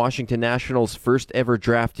Zimmerman, the Washington Nationals' first ever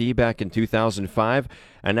draftee back in 2005,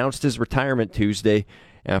 announced his retirement Tuesday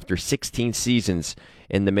after 16 seasons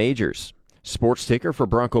in the majors. Sports Ticker for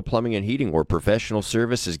Bronco Plumbing and Heating, where professional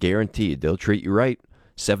service is guaranteed. They'll treat you right.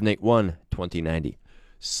 781-2090.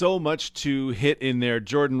 So much to hit in there.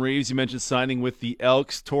 Jordan Reeves, you mentioned signing with the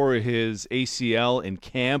Elks, tore his ACL in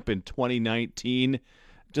camp in 2019.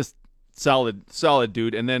 Just solid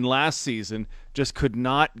dude. And then last season, just could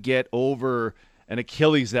not get over an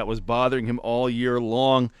Achilles that was bothering him all year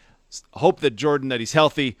long. Hope that he's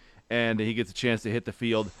healthy and he gets a chance to hit the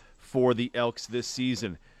field for the Elks this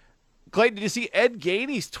season. Clayton, did you see Ed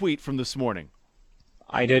Gainey's tweet from this morning?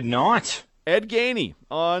 I did not. Ed Gainey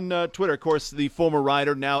on Twitter, of course, the former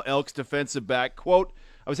Rider, now Elks defensive back. Quote,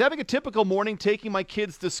 I was having a typical morning taking my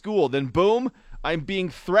kids to school. Then boom, I'm being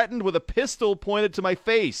threatened with a pistol pointed to my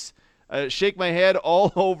face. Shake my head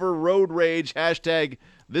all over road rage. Hashtag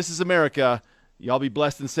this is America. Y'all be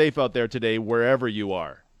blessed and safe out there today, wherever you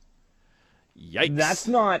are. Yikes. That's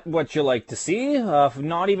not what you like to see.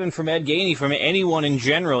 Not even from Ed Gainey, from anyone in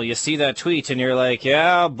general. You see that tweet and you're like,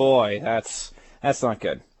 yeah, boy, that's not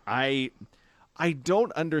good. I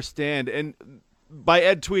don't understand. And by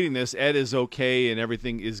Ed tweeting this, Ed is okay and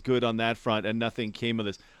everything is good on that front and nothing came of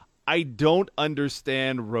this. I don't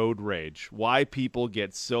understand road rage. Why people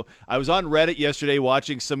get so... I was on Reddit yesterday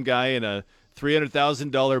watching some guy in a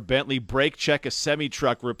 $300,000 Bentley brake check a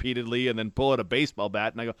semi-truck repeatedly and then pull out a baseball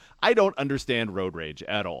bat. And I go, I don't understand road rage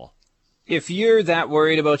at all. If you're that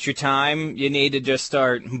worried about your time, you need to just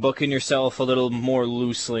start booking yourself a little more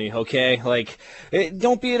loosely, okay? Like,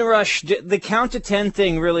 don't be in a rush. The count to 10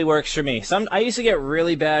 thing really works for me. I used to get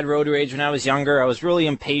really bad road rage when I was younger. I was really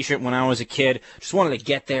impatient when I was a kid. Just wanted to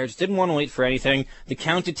get there. Just didn't want to wait for anything. The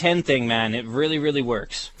count to 10 thing, man, it really, really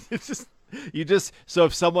works. It's just, so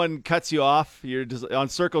if someone cuts you off, you're just on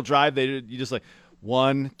Circle Drive, you just like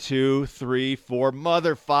 1, 2, 3, 4,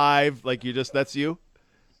 mother 5, like that's you?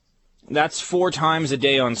 That's 4 times a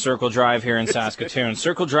day on Circle Drive here in Saskatoon.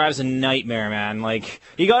 Circle Drive's a nightmare, man. Like,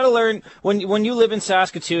 you got to learn when you live in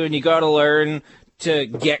Saskatoon, you got to learn to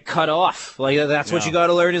get cut off. Like, that's what you got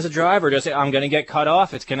to learn as a driver. Just say, I'm going to get cut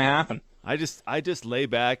off. It's going to happen. I just lay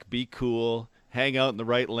back, be cool, hang out in the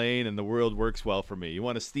right lane, and the world works well for me. You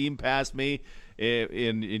want to steam past me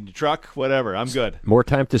in your truck, whatever, I'm good. More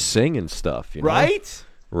time to sing and stuff, you know? Right?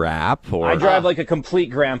 Rap or I drive like a complete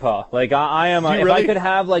grandpa. Like I am. If really? I could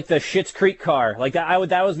have like the Schitt's Creek car, like that,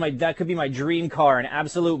 that could be my dream car, an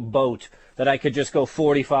absolute boat that I could just go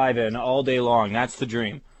 45 in all day long. That's the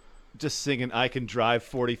dream. Just singing I Can Drive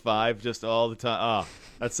 45 just all the time. Oh,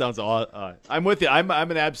 that sounds awesome. I'm with you. I'm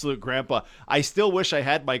an absolute grandpa. I still wish I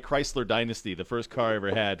had my Chrysler Dynasty, the first car I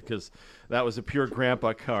ever had, because that was a pure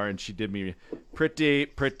grandpa car, and she did me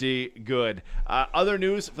pretty good. Other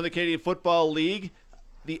news for the Canadian Football League,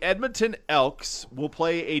 the Edmonton Elks will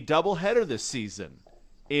play a doubleheader this season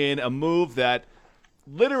in a move that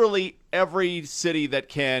literally every city that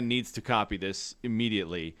can needs to copy this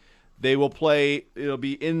immediately. They will play, it'll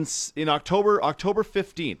be in October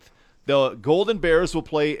 15th. The Golden Bears will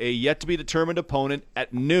play a yet-to-be-determined opponent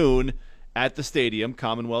at noon at the stadium,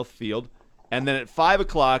 Commonwealth Field. And then at 5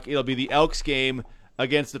 o'clock, it'll be the Elks game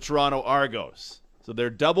against the Toronto Argos. So they're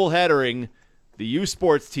double-headering the U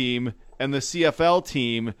Sports team and the CFL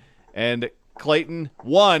team. And Clayton,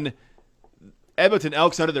 one, Edmonton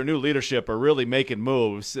Elks under their new leadership are really making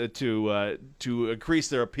moves to increase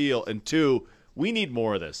their appeal. And two, we need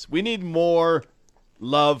more of this. We need more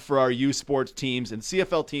love for our U Sports teams, and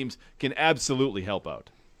CFL teams can absolutely help out.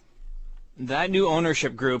 That new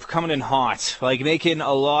ownership group coming in hot, like making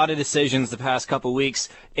a lot of decisions the past couple weeks.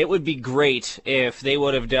 It would be great if they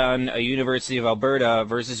would have done a University of Alberta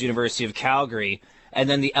versus University of Calgary, and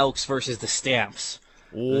then the Elks versus the Stamps.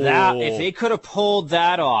 That, if they could have pulled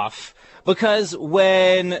that off, because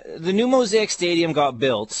when the new Mosaic Stadium got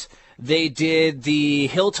built, they did the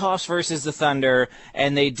Hilltops versus the Thunder,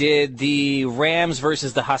 and they did the Rams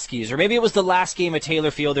versus the Huskies. Or maybe it was the last game at Taylor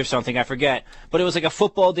Field or something, I forget. But it was like a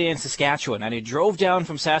football day in Saskatchewan, and I drove down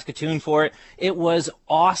from Saskatoon for it. It was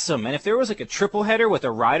awesome. And if there was like a triple header with a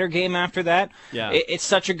Rider game after that, it's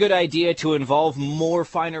such a good idea to involve more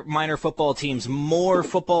minor football teams, more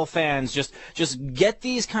football fans. Just get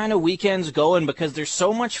these kind of weekends going, because there's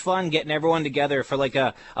so much fun getting everyone together for like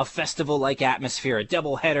a festival-like atmosphere, a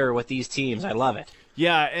double header with these teams. I love it.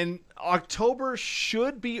 Yeah, and October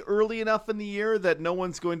should be early enough in the year that no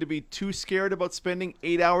one's going to be too scared about spending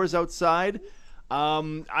 8 hours outside.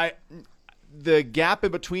 The gap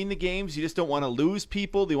in between the games, you just don't want to lose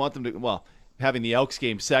people. You want them to, well, having the Elks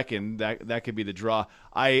game second, that could be the draw.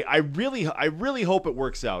 I really hope it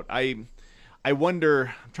works out. I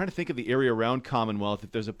wonder, I'm trying to think of the area around Commonwealth,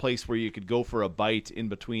 if there's a place where you could go for a bite in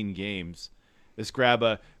between games. Just grab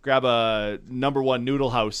a number one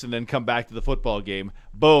noodle house and then come back to the football game.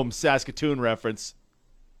 Boom, Saskatoon reference.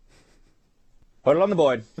 Put it on the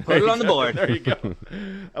board. Put it on the board. There you go.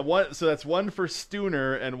 So that's one for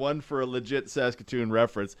Stooner and one for a legit Saskatoon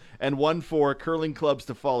reference, and one for curling clubs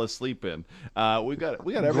to fall asleep in. We got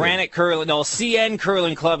everything. Granite Curling. No, CN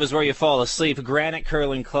Curling Club is where you fall asleep. Granite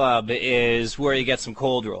Curling Club is where you get some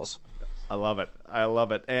cold rolls. I love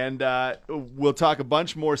it. And we'll talk a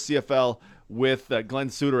bunch more CFL with Glenn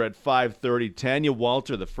Suter at 5:30. Tanya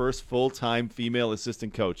Walter, the first full-time female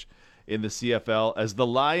assistant coach in the CFL, as the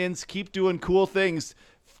Lions keep doing cool things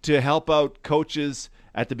to help out coaches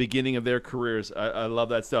at the beginning of their careers. I love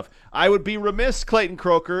that stuff. I would be remiss, Clayton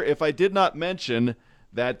Croker, if I did not mention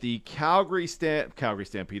that the Calgary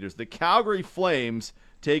Stampeders, the Calgary Flames,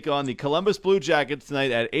 take on the Columbus Blue Jackets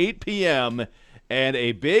tonight at 8 p.m., and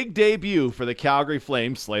a big debut for the Calgary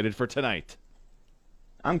Flames slated for tonight.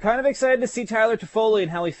 I'm kind of excited to see Tyler Toffoli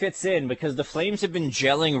and how he fits in, because the Flames have been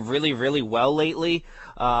gelling really, really well lately.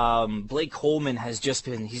 Blake Coleman he's just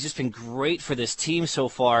been great for this team so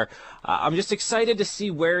far. I'm just excited to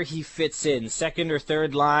see where he fits in, second or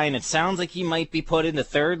third line. It sounds like he might be put in the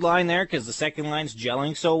third line there because the second line's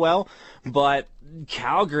gelling so well. But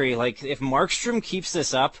Calgary, like, if Markstrom keeps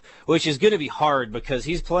this up, which is going to be hard because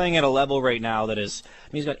he's playing at a level right now that is,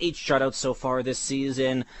 he's got 8 shutouts so far this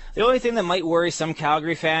season. The only thing that might worry some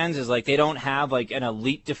Calgary fans is, like, they don't have, like, an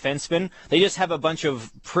elite defenseman. They just have a bunch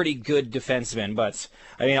of pretty good defensemen. But,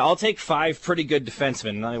 I mean, I'll take 5 pretty good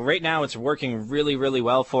defensemen. Like, right now it's working really, really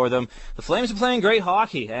well for them. The Flames are playing great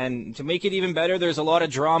hockey, and to make it even better, there's a lot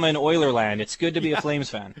of drama in Oilerland. It's good to be a Flames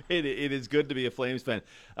fan. It is good to be a Flames fan.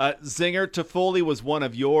 Zinger, Toffoli was one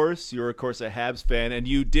of yours. You're, of course, a Habs fan, and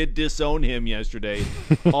you did disown him yesterday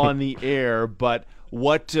on the air. But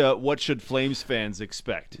What should Flames fans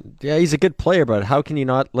expect? Yeah, he's a good player, but how can you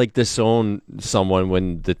not disown someone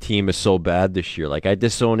when the team is so bad this year? I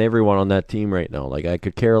disown everyone on that team right now. I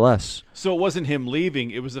could care less. So it wasn't him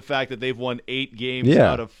leaving; it was the fact that they've won 8 games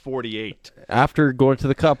out of 48 after going to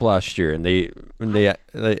the Cup last year, and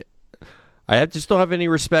I just don't have any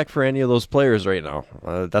respect for any of those players right now.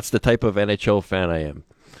 That's the type of NHL fan I am.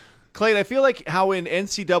 Clayton, I feel like how in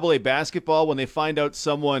NCAA basketball, when they find out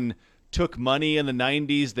someone took money in the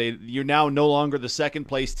 90s, you're now no longer the second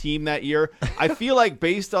place team that year. I feel like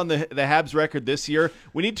based on the Habs record this year,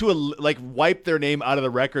 we need to wipe their name out of the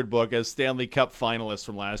record book as Stanley Cup finalists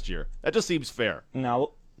from last year. That just seems fair.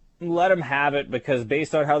 No, let them have it, because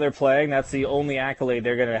based on how they're playing, that's the only accolade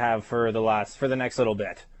they're going to have for the next little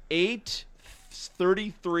bit.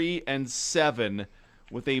 8-33-7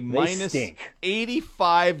 with a minus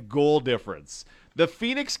 85 goal difference. The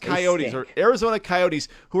Phoenix Coyotes, or Arizona Coyotes,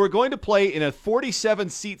 who are going to play in a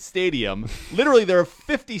 47-seat stadium, literally there are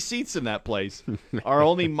 50 seats in that place, are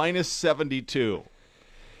only minus 72.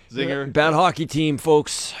 Zinger. Bad hockey team,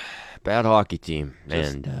 folks. Bad hockey team.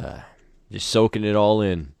 And just soaking it all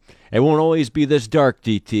in. It won't always be this dark,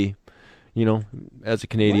 DT, as a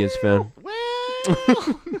Canadiens fan.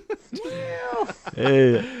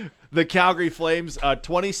 Hey. The Calgary Flames,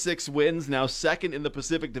 26 wins, now second in the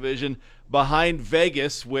Pacific Division, behind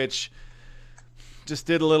Vegas, which just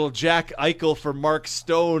did a little Jack Eichel for Mark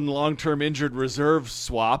Stone long-term injured reserve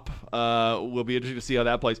swap. Will be interesting to see how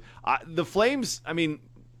that plays. The Flames,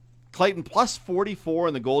 Clayton, plus 44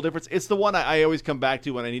 in the goal difference. It's the one I always come back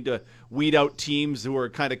to when I need to weed out teams who are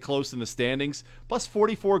kind of close in the standings. Plus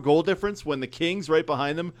 44 goal difference when the Kings right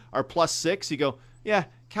behind them are plus 6. You go, yeah,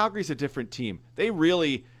 Calgary's a different team. You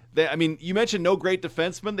mentioned no great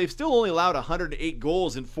defensemen. They've still only allowed 108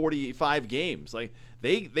 goals in 45 games.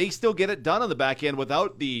 They still get it done on the back end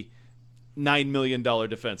without the $9 million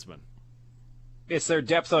defenseman. It's their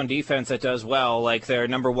depth on defense that does well. Their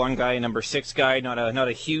number 1 guy, number 6 guy, not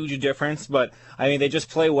a huge difference, but they just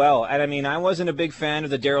play well. And I wasn't a big fan of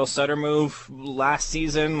the Daryl Sutter move last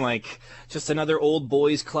season. Just another old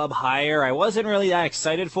boys club hire. I wasn't really that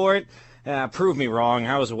excited for it. Prove me wrong.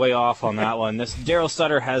 I was way off on that one. This Daryl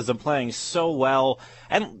Sutter has them playing so well.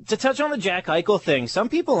 And to touch on the Jack Eichel thing, some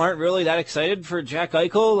people aren't really that excited for Jack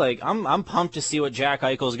Eichel. I'm pumped to see what Jack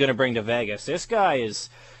Eichel is going to bring to Vegas. This guy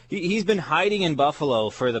he's been hiding in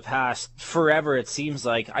Buffalo for the past forever, it seems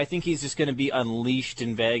like. I think he's just going to be unleashed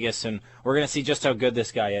in Vegas, and we're going to see just how good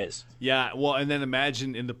this guy is. Yeah, well, and then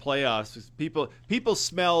imagine in the playoffs, people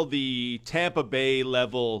smell the Tampa Bay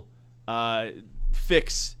level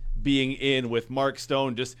fix being in with Mark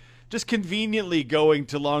Stone just conveniently going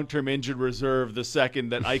to long-term injured reserve the second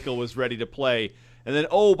that Eichel was ready to play. And then,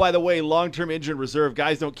 by the way, long-term injured reserve,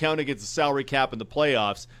 guys don't count against the salary cap in the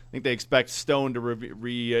playoffs. I think they expect Stone to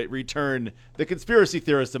return. The conspiracy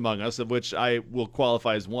theorist among us, of which I will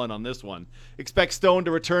qualify as one on this one, expect Stone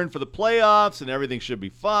to return for the playoffs, and everything should be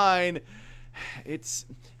fine. It's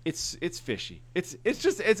fishy. It's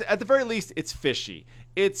at the very least it's fishy.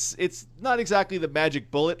 It's not exactly the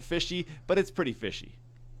magic bullet fishy, but it's pretty fishy.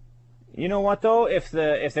 You know what though? If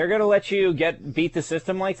they're gonna let you beat the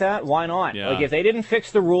system like that, why not? Yeah. If they didn't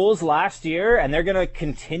fix the rules last year and they're gonna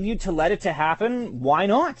continue to let it happen, why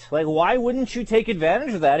not? Why wouldn't you take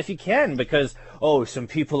advantage of that if you can? Because some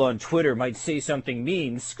people on Twitter might say something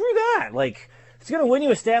mean. Screw that. It's gonna win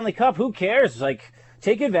you a Stanley Cup. Who cares?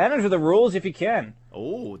 Take advantage of the rules if you can.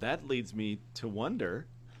 Oh, that leads me to wonder,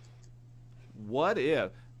 what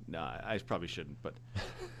if... No, I probably shouldn't, but...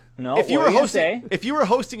 No, if you were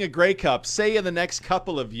hosting a Grey Cup, say in the next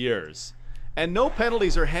couple of years, and no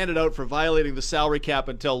penalties are handed out for violating the salary cap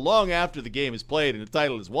until long after the game is played and the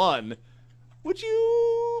title is won, would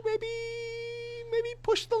you maybe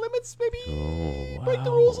push the limits? Break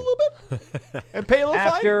the rules a little bit and pay a little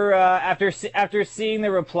fine? After seeing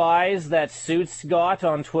the replies that Suits got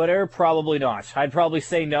on Twitter, probably not. I'd probably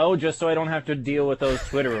say no, just so I don't have to deal with those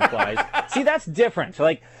Twitter replies. See, that's different.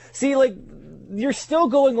 You're still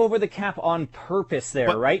going over the cap on purpose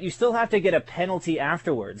there, right? You still have to get a penalty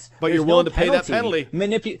afterwards. But you're willing to pay that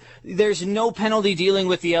penalty. There's no penalty dealing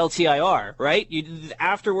with the LTIR, right?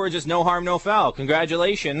 Afterwards, it's no harm, no foul.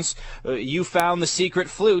 Congratulations. You found the secret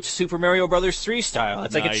flute, Super Mario Brothers 3 style.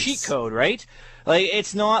 It's like a cheat code, right?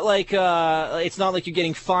 It's not like you're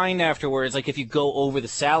getting fined afterwards. If you go over the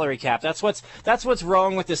salary cap, that's what's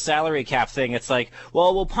wrong with the salary cap thing. It's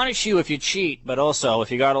we'll punish you if you cheat, but also if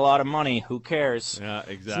you got a lot of money, who cares? Yeah,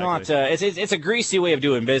 exactly. It's not. It's a greasy way of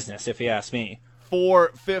doing business, if you ask me.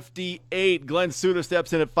 4:58. Glenn Suter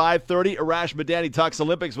steps in at 5:30. Arash Madani talks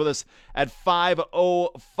Olympics with us at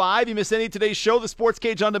 5:05. You miss any of today's show, the Sports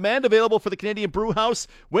Cage On Demand, available for the Canadian Brew House.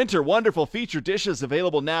 Winter Wonderful feature dishes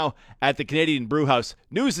available now at the Canadian Brew House.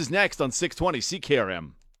 News is next on 620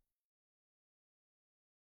 CKRM.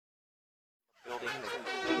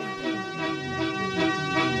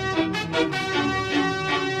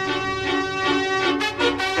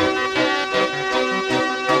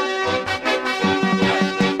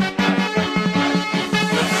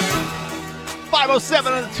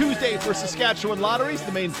 .07 on a Tuesday for Saskatchewan Lotteries,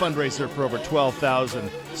 the main fundraiser for over 12,000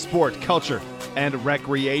 sport, culture, and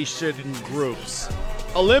recreation groups.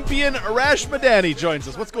 Olympian Arash Madani joins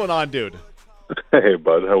us. What's going on, dude? Hey,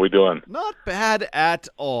 bud. How we doing? Not bad at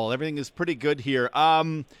all. Everything is pretty good here.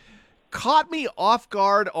 Caught me off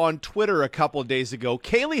guard on Twitter a couple of days ago.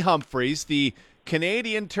 Kaylee Humphries, the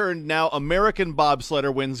Canadian turned now American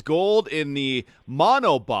bobsledder, wins gold in the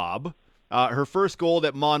monobob. Her first gold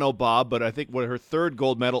at monobob, but I think her third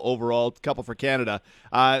gold medal overall, couple for Canada.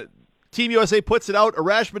 Team USA puts it out.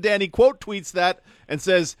 Arash Madani quote tweets that and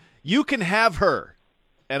says, "You can have her."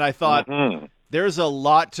 And I thought, there's a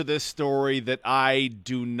lot to this story that I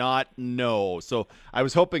do not know. So I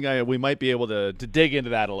was hoping we might be able to dig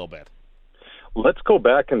into that a little bit. Let's go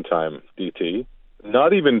back in time, DT.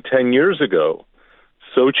 Not even 10 years ago,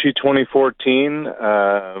 Sochi 2014,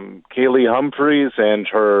 Kaylee Humphries and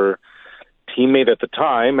her teammate at the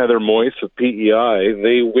time, Heather Moyse of PEI,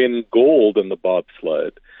 they win gold in the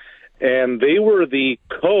bobsled. And they were the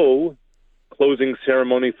co-closing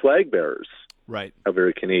ceremony flag bearers. Right. How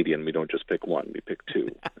very Canadian. We don't just pick one, we pick two.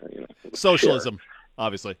 Socialism,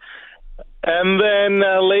 obviously. And then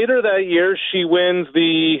later that year, she wins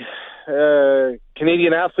the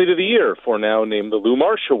Canadian Athlete of the Year, for now named the Lou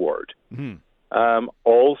Marsh Award. Mm-hmm.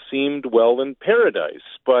 All seemed well in paradise.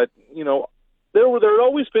 But, there had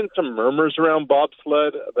always been some murmurs around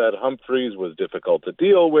bobsled that Humphries was difficult to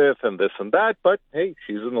deal with and this and that, but hey,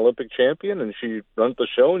 she's an Olympic champion and she runs the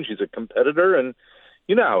show and she's a competitor, and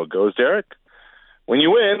you know how it goes, Derek. When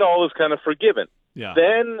you win, all is kind of forgiven. Yeah.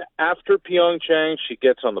 Then after Pyeongchang, she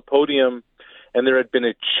gets on the podium, and there had been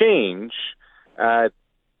a change at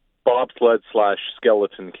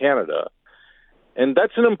bobsled/skeleton Canada. And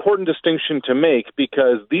that's an important distinction to make,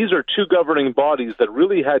 because these are two governing bodies that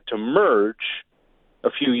really had to merge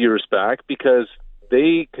a few years back, because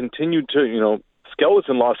they continued to,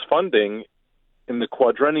 skeleton lost funding in the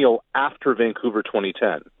quadrennial after Vancouver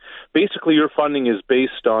 2010. Basically, your funding is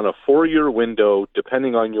based on a 4-year window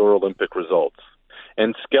depending on your Olympic results.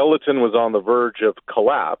 And skeleton was on the verge of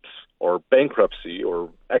collapse or bankruptcy or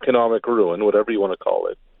economic ruin, whatever you want to call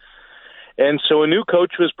it. And so a new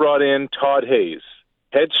coach was brought in, Todd Hayes,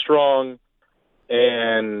 headstrong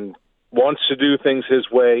and wants to do things his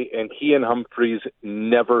way, and he and Humphries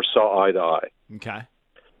never saw eye to eye. Okay.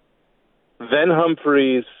 Then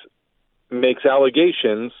Humphries makes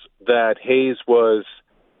allegations that Hayes was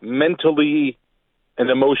mentally and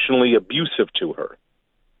emotionally abusive to her.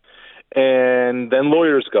 And then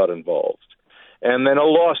lawyers got involved. And then a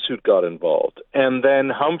lawsuit got involved. And then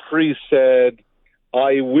Humphries said,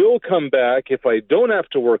 I will come back if I don't have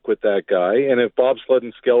to work with that guy, and if Bobsled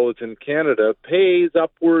and Skeleton Canada pays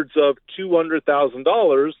upwards of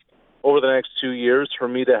 $200,000 over the next 2 years for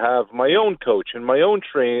me to have my own coach and my own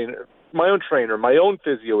trainer, my own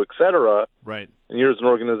physio, etc. Right. And here's an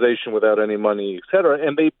organization without any money, etc.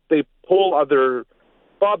 And they pull other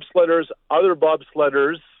bobsledders. Other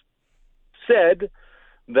bobsledders said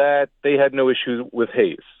that they had no issue with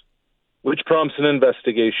Hayes, which prompts an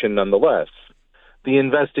investigation nonetheless. The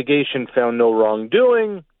investigation found no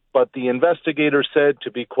wrongdoing, but the investigator said,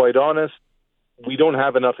 to be quite honest, we don't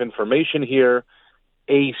have enough information here.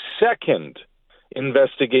 A second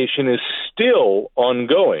investigation is still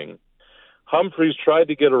ongoing. Humphries tried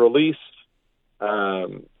to get a release.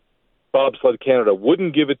 Bobsled Canada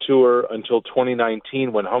wouldn't give it to her until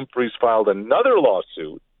 2019, when Humphries filed another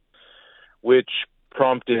lawsuit, which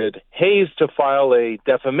prompted Hayes to file a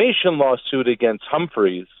defamation lawsuit against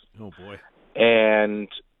Humphries. Oh, boy. And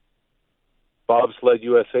Bobsled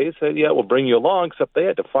USA said, yeah, we'll bring you along, except they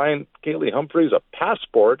had to find Kaylee Humphries a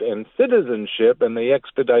passport and citizenship, and they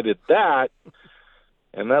expedited that.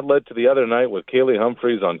 And that led to the other night with Kaylee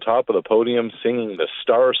Humphries on top of the podium singing the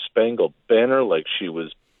Star-Spangled Banner like she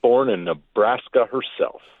was born in Nebraska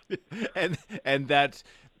herself. and that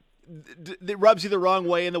rubs you the wrong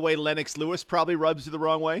way in the way Lennox Lewis probably rubs you the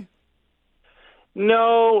wrong way?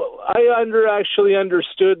 No, I actually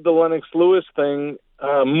understood the Lennox Lewis thing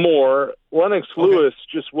more. Lennox Lewis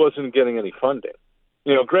just wasn't getting any funding.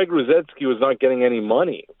 Greg Ruzetsky was not getting any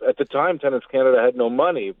money. At the time, Tennis Canada had no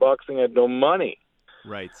money. Boxing had no money.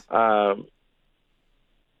 Right. I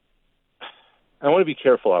want to be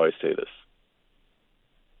careful how I say this.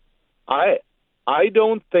 I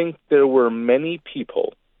don't think there were many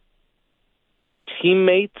people,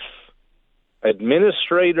 teammates,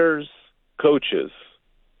 administrators, coaches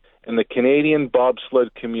in the Canadian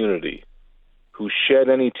bobsled community who shed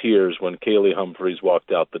any tears when Kaylee Humphries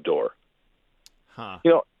walked out the door. Huh.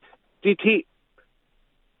 You know, DT,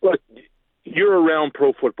 look, you're around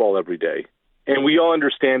pro football every day, and we all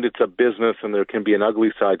understand it's a business and there can be an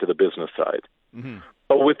ugly side to the business side. Mm-hmm.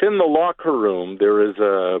 But within the locker room, there is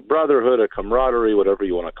a brotherhood, a camaraderie, whatever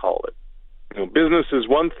you want to call it. You know, business is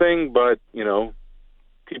one thing, but, you know,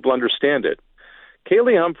 people understand it.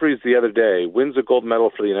 Kaylee Humphries the other day wins a gold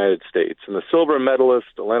medal for the United States, and the silver medalist,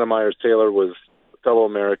 Elena Myers-Taylor, was a fellow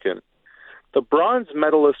American. The bronze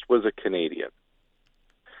medalist was a Canadian,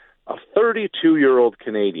 a 32-year-old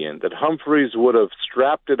Canadian that Humphries would have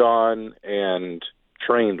strapped it on and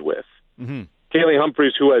trained with. Mm-hmm. Kaylee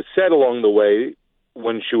Humphries, who has said along the way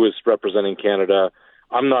when she was representing Canada,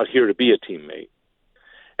 I'm not here to be a teammate.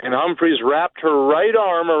 And Humphries wrapped her right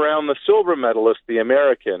arm around the silver medalist, the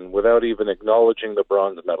American, without even acknowledging the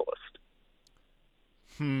bronze medalist.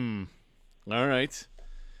 All right.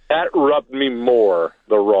 That rubbed me more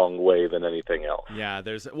the wrong way than anything else. Yeah, it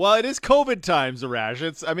is COVID times, Arash.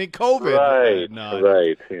 COVID. Right,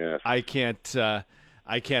 right. Yeah. I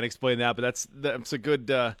can't explain that, but that's a good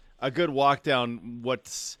walk down. We're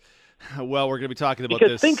going to be talking about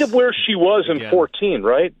because this. Think of where she was in 2014,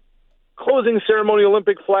 right? Closing ceremony,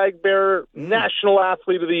 Olympic flag bearer, national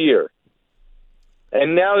athlete of the year.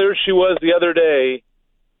 And now there she was the other day,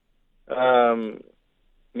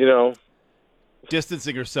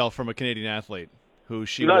 distancing herself from a Canadian athlete who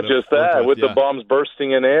she not just that, with the bombs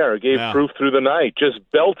bursting in air, gave proof through the night, just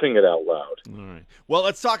belting it out loud. All right. Well,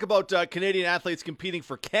 let's talk about Canadian athletes competing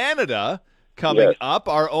for Canada coming up.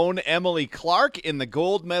 Our own Emily Clark in the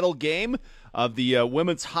gold medal game of the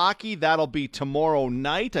women's hockey. That'll be tomorrow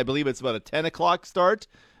night. I believe it's about a 10 o'clock start,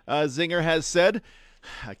 Zinger has said.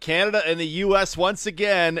 Canada and the U.S. once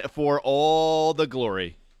again for all the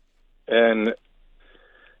glory. And,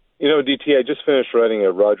 DT, I just finished writing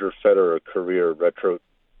a Roger Federer career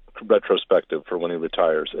retrospective for when he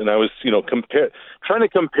retires. And I was, trying to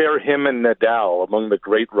compare him and Nadal among the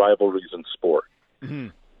great rivalries in sport. Mm-hmm.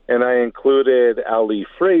 And I included Ali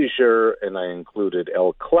Frazier, and I included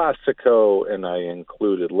El Clasico, and I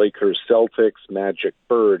included Lakers Celtics, Magic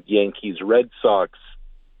Bird, Yankees Red Sox,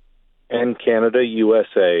 and Canada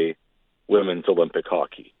USA women's Olympic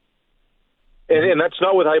hockey. And that's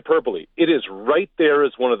not with hyperbole. It is right there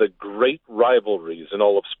as one of the great rivalries in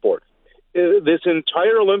all of sport. This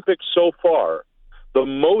entire Olympics so far, the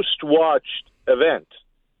most watched event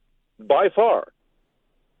by far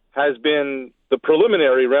has been the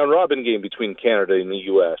preliminary round-robin game between Canada and the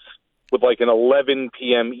U.S. with like an 11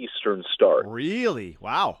 p.m. Eastern start. Really?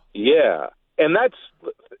 Wow. Yeah. And that's,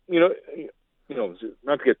 not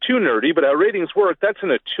to get too nerdy, but how ratings work, that's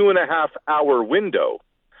in a 2.5-hour window.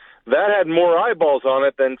 That had more eyeballs on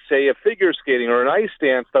it than, say, a figure skating or an ice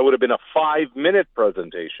dance that would have been a 5-minute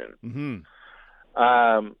presentation.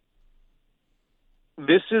 Mm-hmm.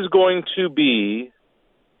 This is going to be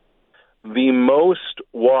the most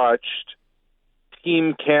watched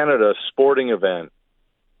Team Canada sporting event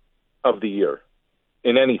of the year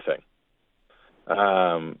in anything.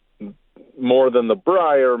 More than the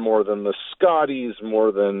Brier, more than the Scotties,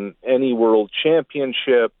 more than any world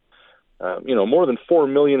championship. More than 4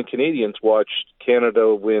 million Canadians watched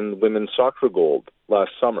Canada win women's soccer gold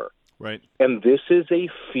last summer. Right. And this is a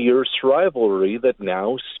fierce rivalry that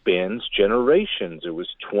now spans generations. It was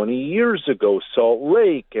 20 years ago, Salt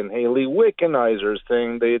Lake and Haley Wickenheiser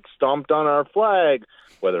saying they had stomped on our flag,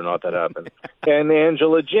 whether or not that happened. And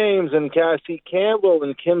Angela James and Cassie Campbell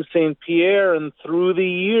and Kim St. Pierre. And through the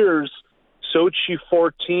years, Sochi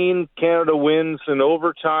 14, Canada wins in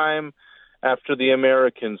overtime after the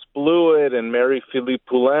Americans blew it, and Marie-Philippe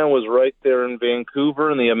Poulin was right there in Vancouver,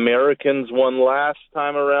 and the Americans won last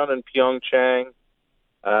time around in Pyeongchang.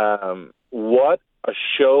 What a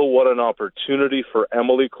show, what an opportunity for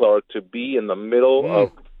Emily Clark to be in the middle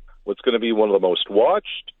of what's going to be one of the most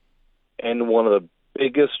watched and one of the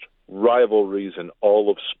biggest rivalries in all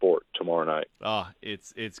of sport tomorrow night.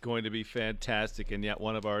 It's going to be fantastic, and yet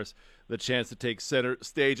one of ours, the chance to take center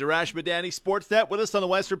stage. Arash Madani, Sportsnet, with us on the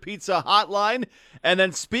Western Pizza Hotline. And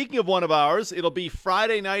then speaking of one of ours, it'll be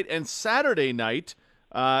Friday night and Saturday night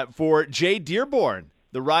for Jay Dearborn,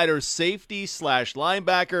 the rider's safety /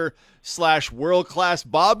 linebacker / world-class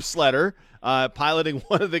bobsledder, piloting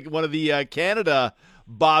one of the Canada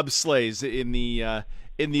bobsleighs in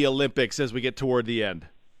the Olympics as we get toward the end.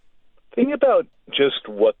 think about just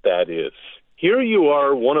what that is. Here you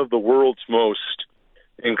are, one of the world's most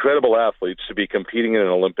incredible athletes to be competing in an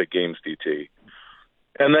Olympic Games, DT.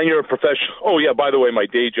 And then you're a professional. Oh, yeah, by the way, my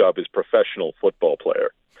day job is professional football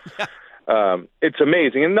player. It's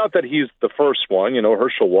amazing. And not that he's the first one. You know,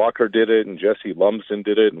 Herschel Walker did it, and Jesse Lumsden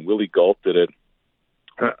did it, and Willie Gault did it,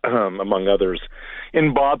 among others,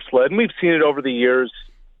 in bobsled. And we've seen it over the years,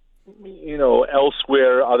 you know,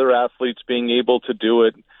 elsewhere, other athletes being able to do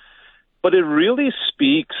it. But it really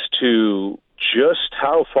speaks to just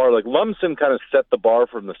how far, like Lumsden kind of set the bar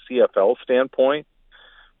from the CFL standpoint,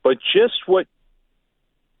 but just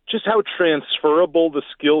how transferable the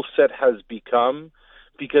skill set has become,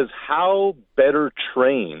 because how better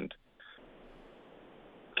trained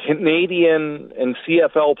Canadian and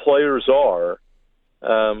CFL players are,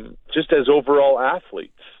 just as overall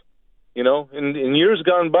athletes. You know, in years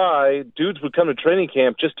gone by, dudes would come to training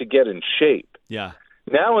camp just to get in shape. Yeah.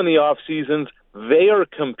 Now in the off seasons, they are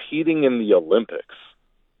competing in the Olympics.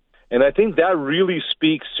 And I think that really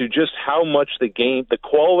speaks to just how much the game, the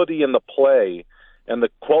quality in the play, and the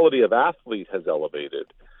quality of athlete has elevated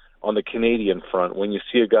on the Canadian front when you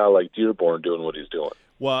see a guy like Dearborn doing what he's doing.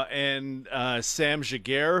 Well, and Sam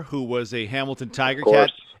Giguère, who was a Hamilton Tiger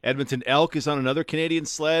Cat, Edmonton Elk, is on another Canadian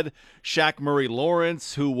sled. Shaq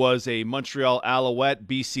Murray-Lawrence, who was a Montreal Alouette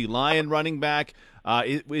BC Lion running back,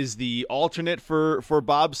 is the alternate for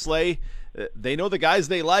bobsleigh. They know the guys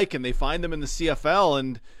they like, and they find them in the CFL.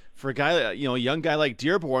 And for a guy, you know, a young guy like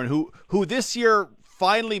Dearborn, who this year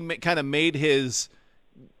finally kind of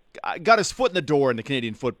got his foot in the door in the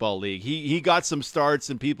Canadian Football League. He got some starts,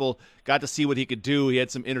 and people got to see what he could do. He had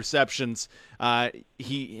some interceptions.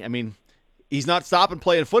 He's not stopping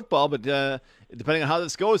playing football, but depending on how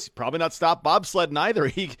this goes, he's probably not stop bobsledding either.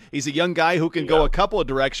 He's a young guy who can go a couple of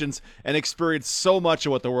directions and experience so much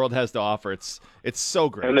of what the world has to offer. It's so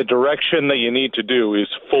great. And the direction that you need to do is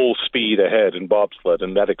full speed ahead in bobsled,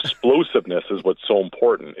 and that explosiveness is what's so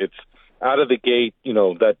important. It's out of the gate, you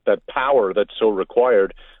know, that power that's so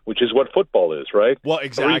required, which is what football is, right? Well,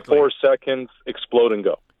 exactly. 3-4 seconds, explode and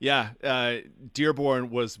go. Yeah, Dearborn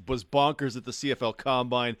was bonkers at the CFL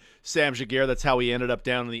Combine. Sam Giguère, that's how he ended up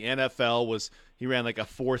down in the NFL. He ran like a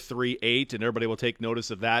 4.38, and everybody will take notice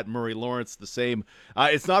of that. Murray Lawrence, the same.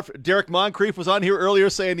 It's not. Derek Moncrief was on here earlier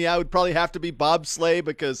saying, yeah, it would probably have to be bobsleigh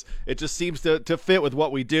because it just seems to fit with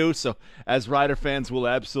what we do. So as Rider fans, we'll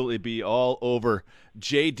absolutely be all over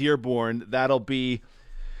Jay Dearborn. That'll be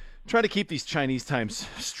trying to keep these Chinese times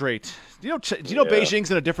straight. Do you know Beijing's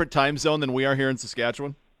in a different time zone than we are here in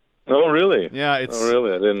Saskatchewan? Oh, really? Yeah, it's... Oh,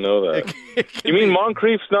 really? I didn't know that. You mean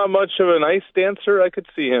Moncrief's not much of an ice dancer? I could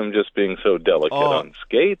see him just being so delicate on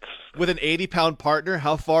skates. With an 80-pound partner,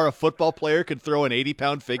 how far a football player could throw an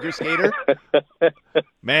 80-pound figure skater?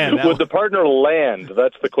 Man, would the partner land?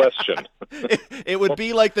 That's the question. It would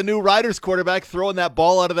be like the new Riders quarterback throwing that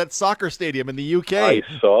ball out of that soccer stadium in the UK. I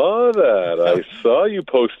saw that. I saw you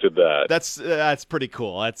posted that. That's pretty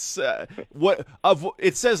cool. That's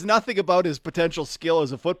it says nothing about his potential skill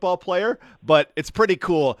as a football player, but it's pretty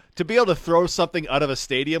cool to be able to throw something out of a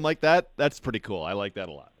stadium like that. That's pretty cool. I like that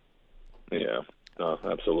a lot. Yeah,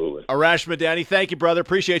 absolutely. Arash Madani, thank you, brother.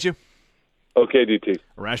 Appreciate you. Okay, DT.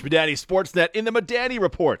 Arash Madani, Sportsnet in the Madani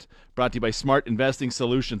Report, brought to you by Smart Investing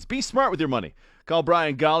Solutions. Be smart with your money. Call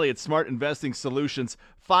Brian Golly at Smart Investing Solutions,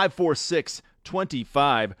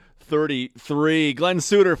 546-2533. Glenn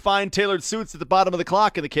Suter, fine tailored suits at the bottom of the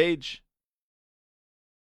clock in the cage.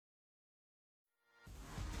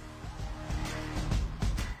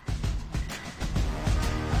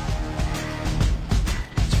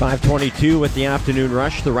 It's 5:22 with the afternoon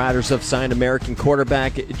rush. The Riders have signed American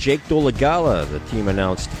quarterback Jake Dolegala. The team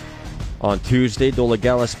announced on Tuesday.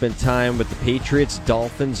 Dolegala spent time with the Patriots,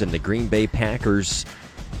 Dolphins, and the Green Bay Packers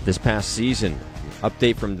this past season.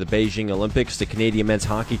 Update from the Beijing Olympics. The Canadian men's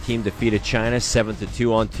hockey team defeated China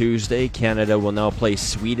 7-2 on Tuesday. Canada will now play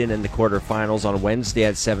Sweden in the quarterfinals on Wednesday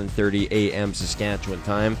at 7:30 a.m. Saskatchewan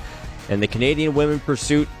time. And the Canadian women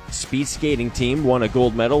pursuit speed skating team won a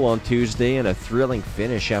gold medal on Tuesday in a thrilling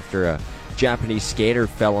finish after a Japanese skater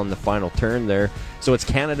fell on the final turn there. So it's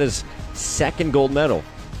Canada's second gold medal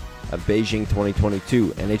of Beijing 2022.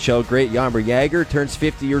 NHL great Jaromir Jagr turns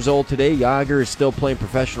 50 years old today. Jagr is still playing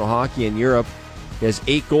professional hockey in Europe. He has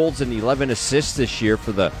 8 goals and 11 assists this year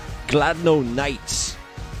for the Gladno Knights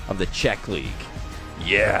of the Czech League.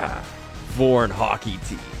 Yeah, foreign hockey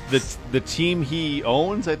team. The team he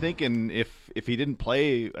owns, I think, and if he didn't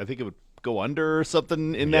play, I think it would go under or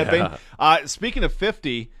something in that vein. Speaking of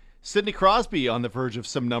 50, Sidney Crosby on the verge of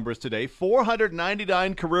some numbers today.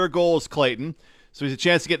 499 career goals, Clayton. So he's a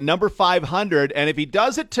chance to get number 500, and if he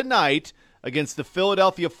does it tonight against the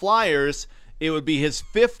Philadelphia Flyers, it would be his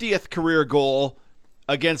 50th career goal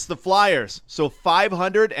against the Flyers. So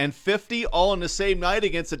 550 all in the same night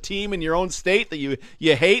against a team in your own state that you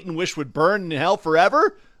hate and wish would burn in hell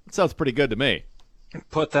forever? That sounds pretty good to me.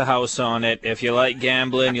 Put the house on it. If you like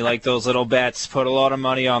gambling, you like those little bets, put a lot of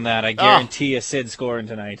money on that. I guarantee you Sid scoring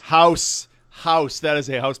tonight. House. That is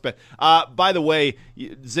a house bet. By the way,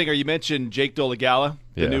 Zinger, you mentioned Jake Dolegala,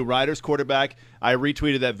 the new Riders quarterback. I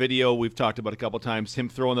retweeted that video we've talked about a couple times, him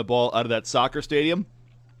throwing the ball out of that soccer stadium.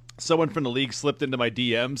 Someone from the league slipped into my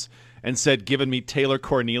DMs and said, giving me Taylor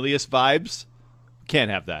Cornelius vibes.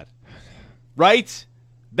 Can't have that. Right?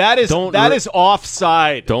 That is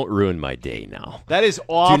offside. Don't ruin my day now. That is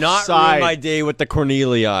offside. Do not ruin my day with the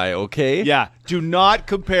Cornelii, okay? Yeah. Do not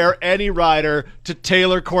compare any rider to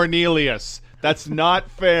Taylor Cornelius. That's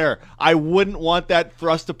not fair. I wouldn't want that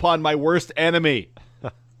thrust upon my worst enemy.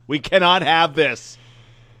 We cannot have this.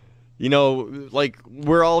 You know, like,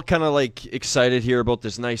 we're all kind of, like, excited here about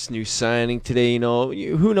this nice new signing today, you know.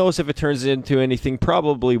 Who knows if it turns into anything?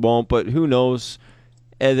 Probably won't, but who knows?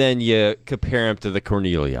 And then you compare him to the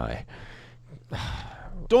Cornelii.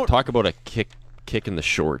 Don't talk about a kick in the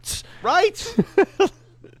shorts. Right?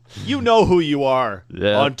 You know who you are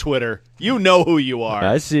on Twitter. You know who you are.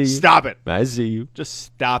 I see you. Stop it. I see you. Just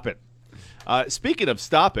stop it. Speaking of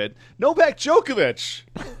stop it, Novak Djokovic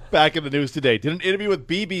back in the news today. Did an interview with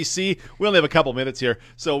BBC. We only have a couple minutes here,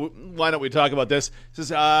 so why don't we talk about this? He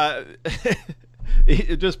says,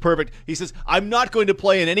 just perfect. He says, I'm not going to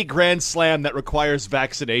play in any Grand Slam that requires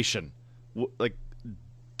vaccination. Like,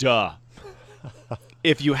 duh.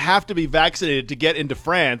 If you have to be vaccinated to get into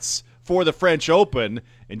France for the French Open,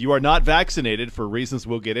 and you are not vaccinated for reasons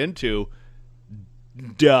we'll get into,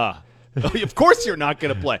 duh. Of course you're not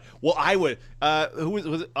going to play. Well, I would. Who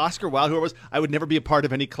was it? Oscar Wilde? Whoever it was. I would never be a part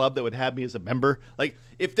of any club that would have me as a member. Like,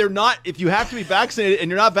 if you have to be vaccinated and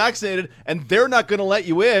you're not vaccinated, and they're not going to let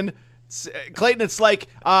you in, Clayton, it's like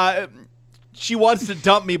she wants to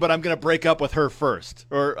dump me, but I'm going to break up with her first.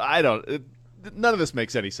 Or none of this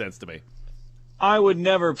makes any sense to me. I would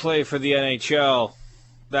never play for the NHL.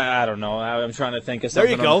 I don't know. I'm trying to think of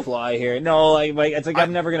something on the fly here. No, it's like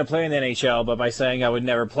I'm never going to play in the NHL, but by saying I would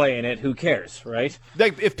never play in it, who cares, right?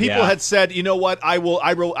 Like, if people had said, you know what,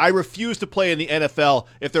 I refuse to play in the NFL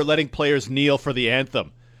if they're letting players kneel for the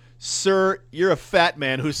anthem. Sir, you're a fat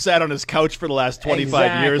man who sat on his couch for the last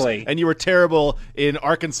 25 years, and you were terrible in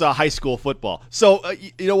Arkansas high school football. So,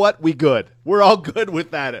 you know what? We good. We're all good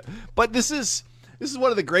with that. But this is one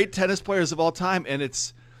of the great tennis players of all time, and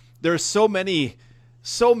there's so many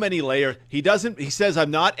layers. He says,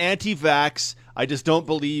 I'm not anti-vax. I just don't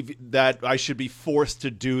believe that I should be forced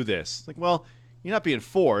to do this. It's like, well, you're not being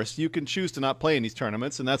forced. You can choose to not play in these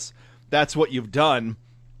tournaments, and that's what you've done.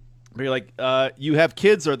 But you're like, you have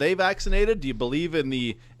kids. Are they vaccinated? Do you believe in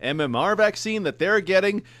the MMR vaccine that they're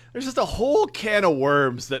getting? There's just a whole can of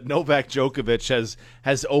worms that Novak Djokovic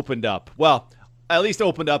has opened up. Well, at least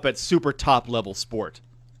opened up at super top level sport.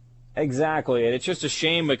 Exactly, and it's just a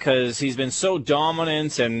shame because he's been so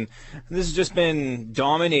dominant, and this has just been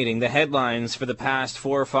dominating the headlines for the past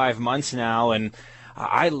 4 or 5 months now, and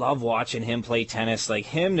I love watching him play tennis. Like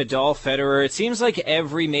him, Nadal, Federer, it seems like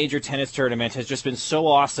every major tennis tournament has just been so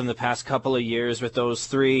awesome the past couple of years with those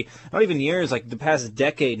three, not even years, like the past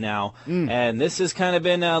decade now, and this has kind of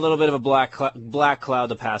been a little bit of a black cloud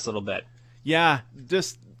the past little bit. Yeah,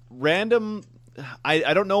 just random.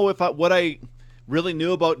 I don't know what I really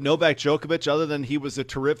knew about Novak Djokovic other than he was a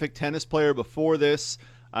terrific tennis player before this.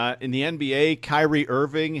 In the NBA, Kyrie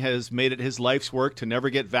Irving has made it his life's work to never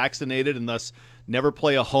get vaccinated and thus never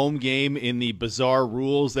play a home game in the bizarre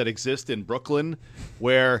rules that exist in Brooklyn,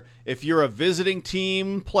 where if you're a visiting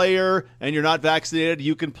team player and you're not vaccinated,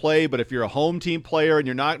 you can play, but if you're a home team player and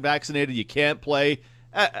you're not vaccinated, you can't play.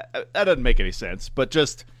 That doesn't make any sense, but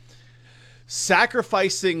just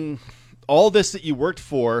sacrificing all this that you worked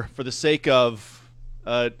for the sake of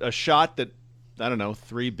a shot that, I don't know,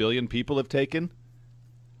 3 billion people have taken.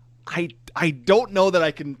 I don't know that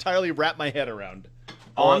I can entirely wrap my head around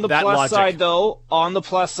on the that plus logic. On the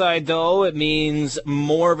plus side, though, it means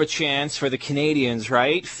more of a chance for the Canadians,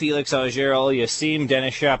 right? Felix Auger-Aliassime,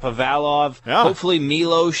 Denis Shapovalov. Yeah. Hopefully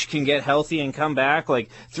Milos can get healthy and come back. Like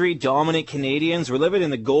 3 dominant Canadians. We're living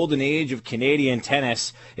in the golden age of Canadian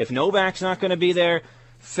tennis. If Novak's not going to be there,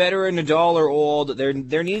 Federer and Nadal are old.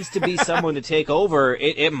 There needs to be someone to take over.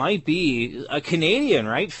 It might be a Canadian,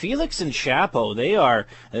 right? Felix and Chapo.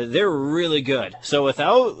 They're really good. So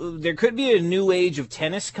there could be a new age of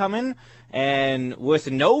tennis coming. And with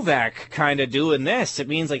Novak kind of doing this, it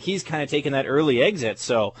means like he's kind of taking that early exit.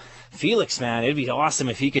 So Felix, man, it'd be awesome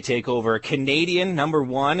if he could take over. Canadian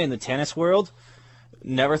 #1 in the tennis world.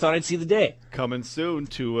 Never thought I'd see the day. Coming soon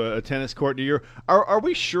to a tennis court near you. Are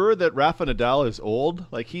we sure that Rafa Nadal is old?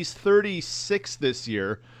 Like, he's 36 this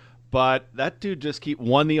year, but that dude just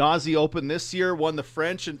won the Aussie Open this year, won the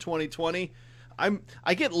French in 2020.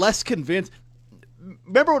 I get less convinced.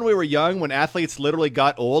 Remember when we were young, when athletes literally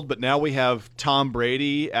got old, but now we have Tom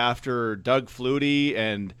Brady after Doug Flutie,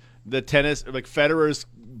 and the tennis, like Federer's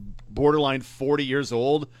borderline 40 years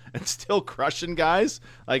old and still crushing guys?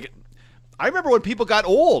 Like, I remember when people got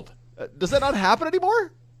old. Does that not happen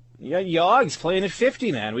anymore? Yeah, Yogg's playing at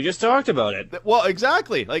 50, man. We just talked about it. Well,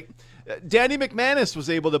 exactly. Like, Danny McManus was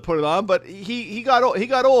able to put it on, but he got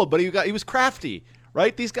old, but he was crafty,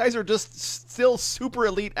 right? These guys are just still super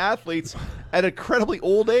elite athletes at an incredibly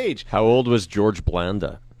old age. How old was George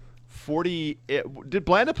Blanda? 40. Did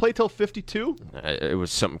Blanda play till 52? It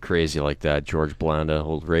was something crazy like that. George Blanda,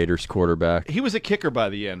 old Raiders quarterback. He was a kicker by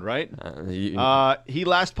the end, right? He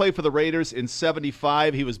last played for the Raiders in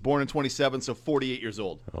 75. He was born in 27, so 48 years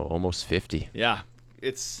old. Oh, almost 50. Yeah,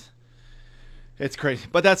 it's crazy.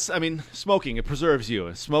 But that's, smoking, it preserves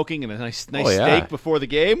you. Smoking and a nice steak before the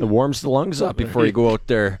game. It warms the lungs up before you go out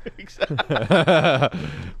there.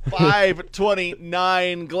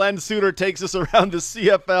 5:29. Glenn Suter takes us around the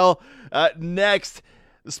CFL. Next,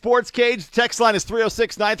 the Sports Cage. Text line is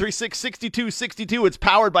 306-936-6262. It's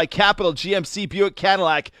powered by Capital GMC Buick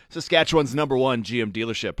Cadillac, Saskatchewan's #1 GM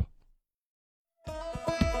dealership.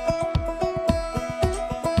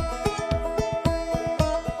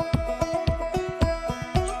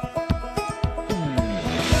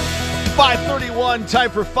 .531,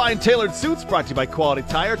 time for Fine Tailored Suits, brought to you by Quality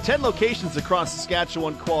Tire. 10 locations across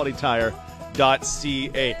Saskatchewan,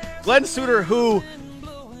 qualitytire.ca. Glenn Suter, who,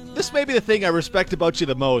 this may be the thing I respect about you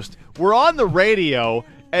the most. We're on the radio,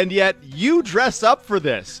 and yet you dress up for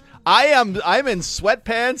this. I'm in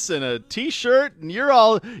sweatpants and a t-shirt, and you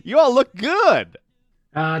all look good.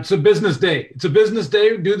 It's a business day. It's a business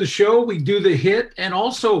day. We do the show, we do the hit, and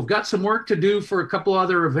also we've got some work to do for a couple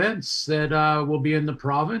other events that will be in the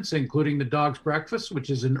province, including the Dog's Breakfast, which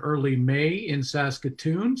is in early May in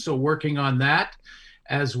Saskatoon. So working on that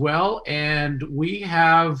as well. And we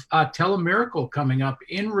have Tell a Miracle coming up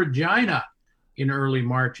in Regina in early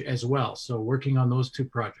March as well. So working on those two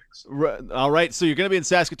projects. All right. So you're going to be in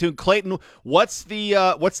Saskatoon. Clayton, what's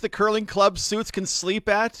the curling club Suits can sleep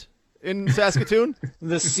at in Saskatoon?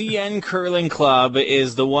 The CN Curling Club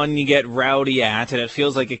is the one you get rowdy at, and it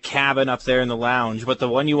feels like a cabin up there in the lounge. But the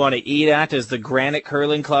one you want to eat at is the Granite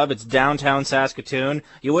Curling Club. It's downtown Saskatoon.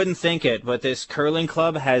 You wouldn't think it, but this curling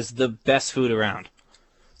club has the best food around.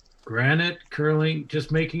 Granite Curling,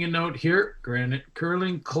 just making a note here. Granite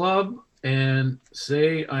Curling Club, and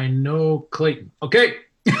say I know Clayton. Okay.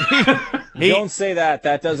 Don't say that.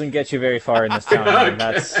 That doesn't get you very far in this town.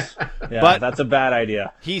 That's a bad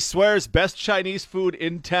idea. He swears best Chinese food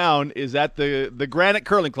in town is at the Granite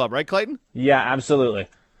Curling Club, right, Clayton? Yeah, absolutely.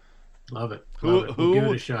 Love it. We'll give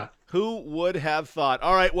it a shot. Who would have thought?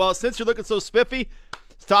 All right, well, since you're looking so spiffy,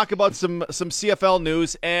 let's talk about some CFL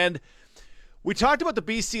news. And we talked about the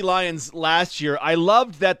BC Lions last year. I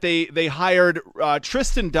loved that they hired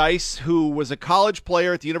Tristan Dice, who was a college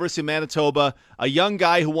player at the University of Manitoba, a young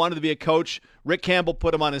guy who wanted to be a coach. Rick Campbell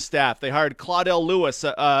put him on his staff. They hired Claudel Lewis,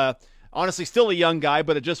 honestly still a young guy,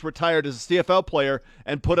 but had just retired as a CFL player,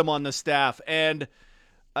 and put him on the staff. And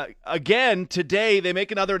again, today they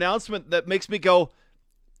make another announcement that makes me go,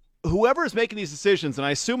 whoever is making these decisions, and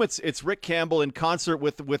I assume it's Rick Campbell in concert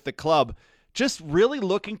with the club, just really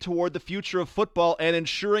looking toward the future of football and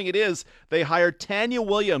ensuring it is. They hired Tanya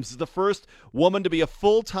Williams as the first woman to be a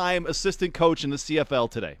full-time assistant coach in the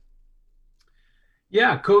CFL today.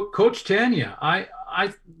 Yeah, Coach Tanya.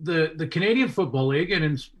 The Canadian Football League,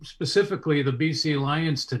 and specifically the BC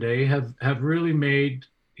Lions today, have really made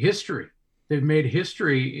history. They've made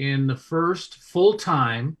history in the first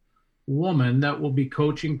full-time woman that will be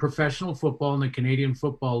coaching professional football in the Canadian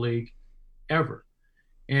Football League ever.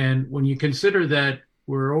 And when you consider that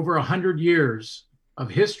we're over 100 years of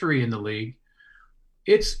history in the league,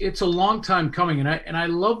 it's a long time coming. And I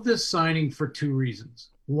love this signing for two reasons.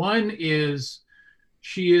 One is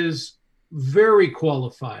she is very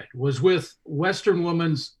qualified, was with Western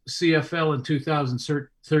Women's CFL in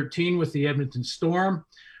 2013 with the Edmonton Storm,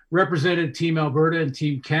 represented Team Alberta and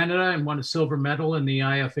Team Canada and won a silver medal in the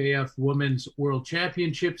IFAF Women's World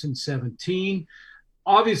Championships in 2017.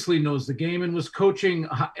 Obviously knows the game and was coaching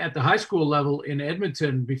at the high school level in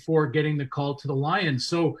Edmonton before getting the call to the Lions.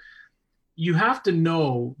 So you have to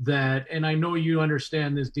know that, and I know you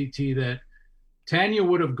understand this, DT, that Tanya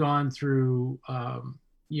would have gone through, a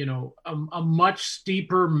much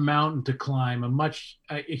steeper mountain to climb,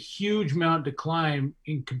 a huge mountain to climb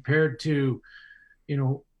in compared to,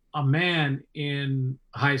 a man in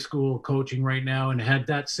high school coaching right now and had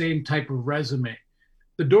that same type of resume.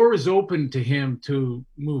 The door is open to him to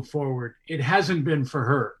move forward. It hasn't been for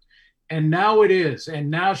her. And now it is.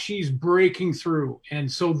 And now she's breaking through.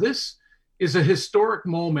 And so this is a historic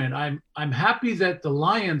moment. I'm happy that the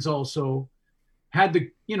Lions also had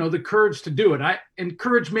the courage to do it. And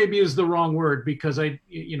courage maybe is the wrong word because they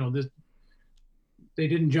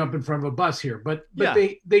didn't jump in front of a bus here, but Yeah.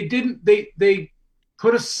 they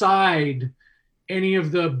put aside any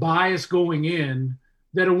of the bias going in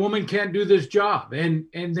that a woman can't do this job. And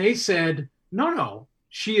they said, no,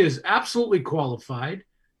 she is absolutely qualified.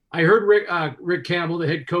 I heard Rick Campbell, the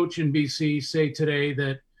head coach in BC, say today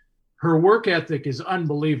that her work ethic is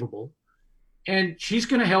unbelievable. And she's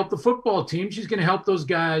going to help the football team. She's going to help those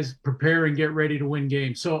guys prepare and get ready to win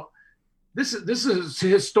games. So this is a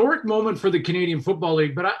historic moment for the Canadian Football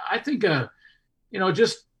League. But I think,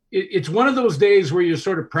 it's one of those days where you're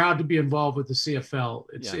sort of proud to be involved with the CFL.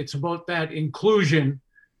 It's about that inclusion.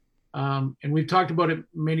 And we've talked about it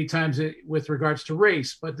many times with regards to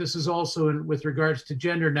race, but this is also with regards to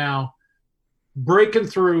gender now. Breaking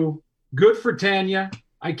through. Good for Tanya.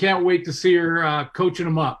 I can't wait to see her coaching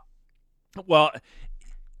them up. Well,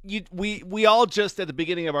 we all just at the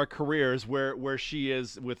beginning of our careers where she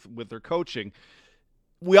is with her coaching,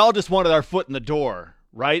 we all just wanted our foot in the door,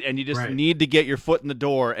 right? And you just need to get your foot in the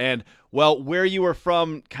door. And well, where you were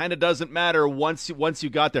from kind of doesn't matter once you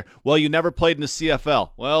got there. Well, you never played in the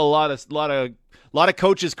CFL. Well, a lot of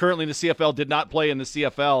coaches currently in the CFL did not play in the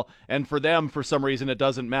CFL, and for them, for some reason, it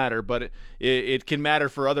doesn't matter. But it can matter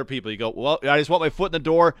for other people. You go, well, I just want my foot in the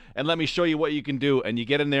door, and let me show you what you can do. And you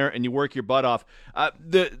get in there and you work your butt off.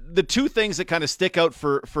 The two things that kind of stick out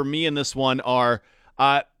for me in this one are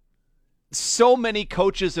so many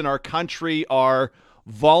coaches in our country are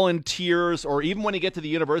volunteers, or even when you get to the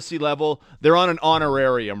university level, they're on an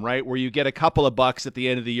honorarium, right? Where you get a couple of bucks at the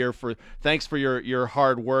end of the year for thanks for your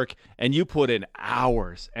hard work, and you put in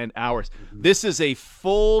hours and hours. Mm-hmm. This is a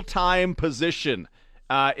full-time position.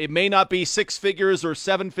 It may not be 6 figures or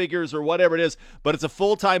 7 figures or whatever it is, but it's a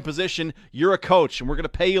full-time position. You're a coach, and we're going to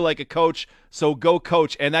pay you like a coach, so go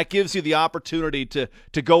coach. And that gives you the opportunity to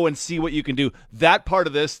go and see what you can do. That part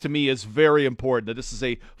of this, to me, is very important, that this is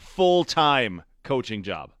a full-time coaching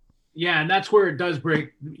job. Yeah, and that's where it does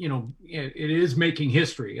break, it is making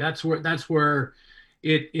history. That's where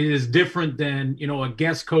it is different than, a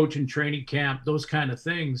guest coach in training camp, those kind of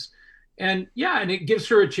things. And it gives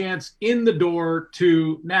her a chance in the door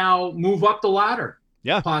to now move up the ladder.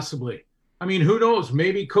 Yeah, possibly. I mean, who knows?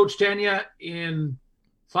 Maybe Coach Tanya in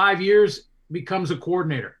 5 years becomes a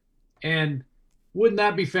coordinator. And wouldn't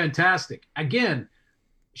that be fantastic? Again,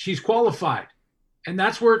 she's qualified. And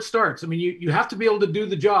that's where it starts. I mean, you have to be able to do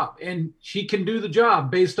the job. And she can do the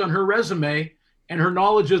job based on her resume and her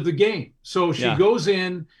knowledge of the game. So she goes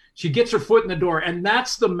in, she gets her foot in the door, and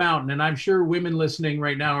that's the mountain. And I'm sure women listening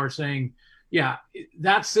right now are saying, yeah,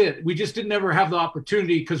 that's it. We just didn't ever have the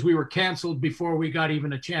opportunity because we were canceled before we got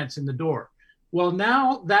even a chance in the door. Well,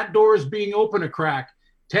 now that door is being open a crack.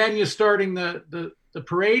 Tanya's starting the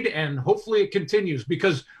parade, and hopefully it continues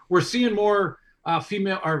because we're seeing more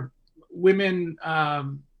women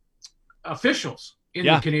officials in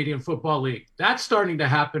the Canadian Football League. That's starting to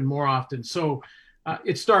happen more often. So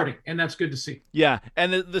it's starting, and that's good to see. Yeah,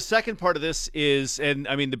 and the second part of this is, and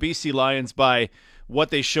I mean, the BC Lions, by what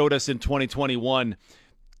they showed us in 2021,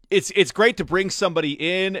 it's great to bring somebody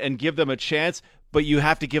in and give them a chance, but you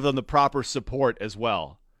have to give them the proper support as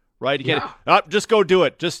well, right? You can't just go do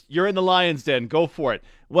it. Just, you're in the Lions Den, go for it.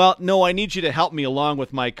 Well, no, I need you to help me along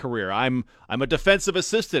with my career. I'm a defensive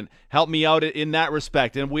assistant. Help me out in that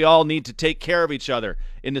respect. And we all need to take care of each other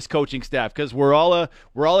in this coaching staff because we're all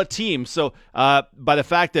a team. So by the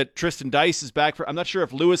fact that Tristan Dice is back I'm not sure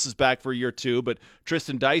if Lewis is back for year 2, but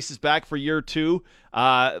Tristan Dice is back for year 2.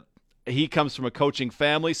 He comes from a coaching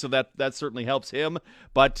family, so that certainly helps him.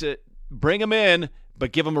 But bring him in,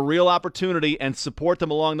 but give them a real opportunity and support them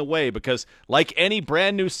along the way, because like any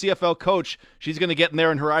brand new CFL coach, she's going to get in there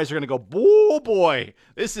and her eyes are going to go, oh boy,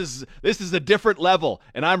 this is a different level,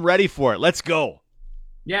 and I'm ready for it. Let's go.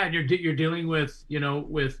 Yeah, and you're dealing with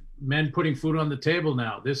with men putting food on the table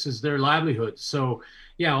now. This is their livelihood. So,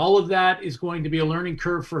 yeah, all of that is going to be a learning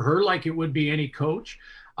curve for her, like it would be any coach.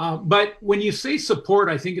 But when you say support,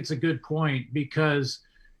 I think it's a good point, because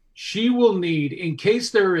she will need, in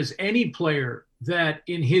case there is any player that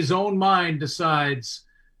in his own mind decides,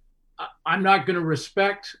 I'm not going to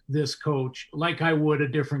respect this coach like I would a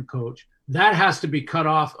different coach, that has to be cut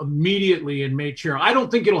off immediately and made sure. I don't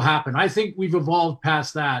think it'll happen. I think we've evolved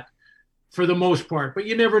past that for the most part, but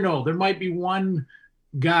you never know. There might be one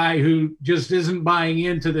guy who just isn't buying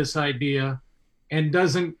into this idea and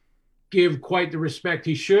doesn't give quite the respect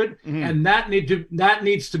he should. And that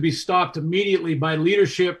needs to be stopped immediately by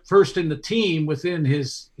leadership, first in the team, within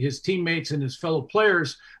his teammates and his fellow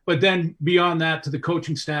players, but then beyond that to the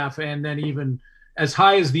coaching staff, and then even as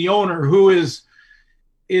high as the owner, who is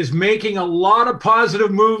making a lot of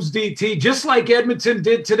positive moves, DT, just like Edmonton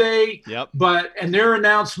did today. Yep. And their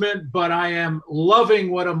announcement, but I am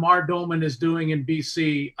loving what Amar Doman is doing in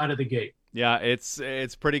BC out of the gate. Yeah, it's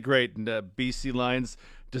pretty great. And BC Lions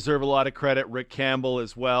deserve a lot of credit. Rick Campbell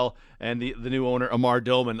as well, and the new owner, Amar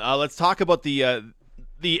Doman. Let's talk about the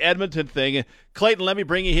Edmonton thing. Clayton, let me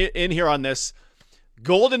bring you in here on this.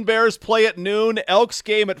 Golden Bears play at noon, Elks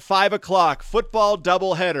game at 5 o'clock, football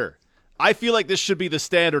doubleheader. I feel like this should be the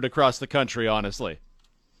standard across the country, honestly.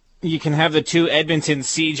 You can have the two Edmonton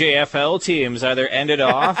CJFL teams either end it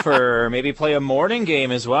off or maybe play a morning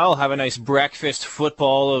game as well, have a nice breakfast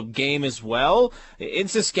football game as well. In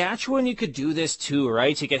Saskatchewan, you could do this too,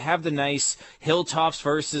 right? You could have the nice Hilltops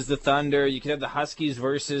versus the Thunder. You could have the Huskies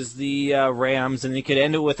versus the Rams, and you could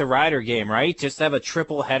end it with a Rider game, right? Just have a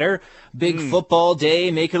triple header, big football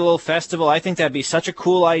day, make it a little festival. I think that'd be such a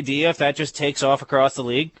cool idea if that just takes off across the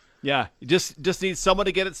league. Yeah, you just need someone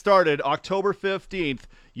to get it started. October 15th.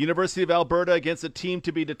 University of Alberta against a team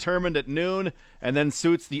to be determined at noon, and then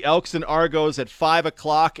suits the Elks and Argos at 5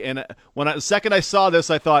 o'clock. And the second I saw this,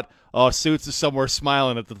 I thought, oh, Suits is somewhere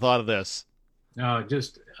smiling at the thought of this. No,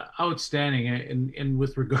 just outstanding. And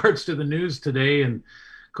with regards to the news today and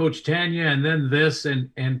Coach Tanya, and then this,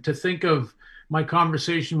 and to think of my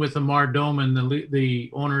conversation with Amar Doman, the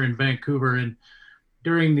owner in Vancouver, and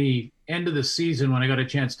during the end of the season when I got a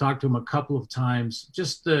chance to talk to him a couple of times,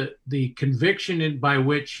 just the conviction by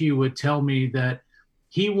which he would tell me that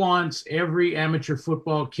he wants every amateur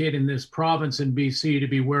football kid in this province in BC to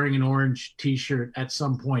be wearing an orange T-shirt at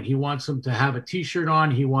some point. He wants them to have a T-shirt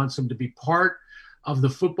on. He wants them to be part of the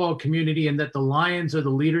football community, and that the Lions are the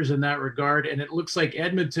leaders in that regard. And it looks like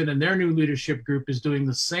Edmonton and their new leadership group is doing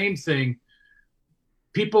the same thing.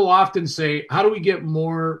 People often say, how do we get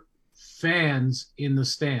more fans in the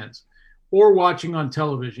stands or watching on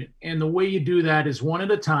television? And the way you do that is one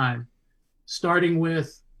at a time, starting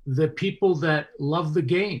with the people that love the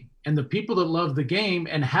game. And the people that love the game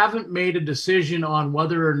and haven't made a decision on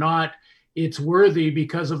whether or not it's worthy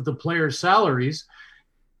because of the players' salaries,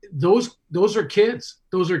 those are kids.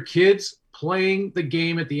 Those are kids playing the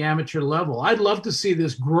game at the amateur level. I'd love to see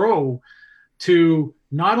this grow to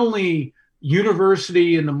not only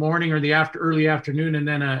university in the morning or the early afternoon and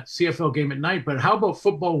then a CFL game at night, but how about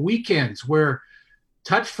football weekends where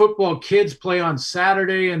touch football kids play on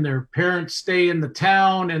Saturday and their parents stay in the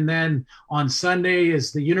town, and then on Sunday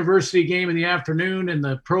is the university game in the afternoon and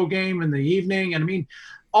the pro game in the evening. And I mean,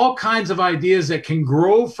 all kinds of ideas that can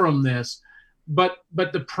grow from this. But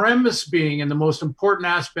the premise being, and the most important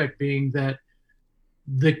aspect being, that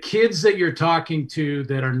the kids that you're talking to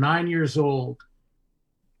that are 9 years old,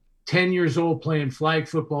 10 years old playing flag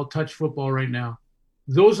football, touch football right now,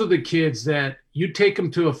 those are the kids that you take them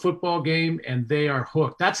to a football game and they are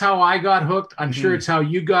hooked. That's how I got hooked. I'm sure it's how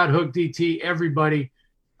you got hooked, DT, everybody.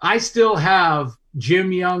 I still have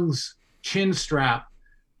Jim Young's chin strap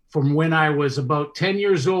from when I was about 10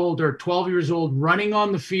 years old or 12 years old, running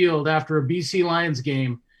on the field after a BC Lions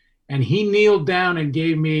game. And he kneeled down and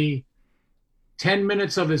gave me 10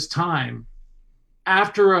 minutes of his time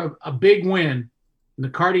after a big win. And the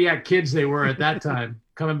cardiac kids they were at that time,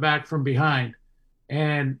 coming back from behind.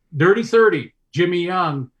 And Dirty 30, Jimmy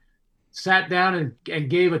Young, sat down and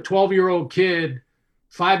gave a 12-year-old kid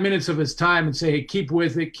 5 minutes of his time and say, hey, keep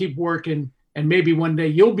with it, keep working, and maybe one day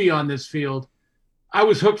you'll be on this field. I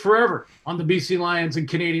was hooked forever on the BC Lions and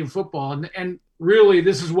Canadian football. And really,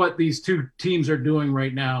 this is what these two teams are doing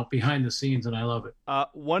right now behind the scenes, and I love it.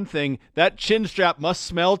 One thing, that chin strap must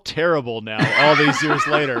smell terrible now, all these years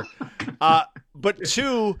later. But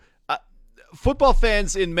two, football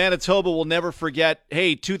fans in Manitoba will never forget,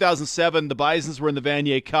 hey, 2007, the Bisons were in the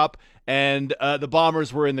Vanier Cup, and the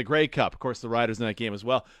Bombers were in the Grey Cup. Of course, the Riders in that game as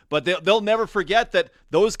well. But they'll never forget that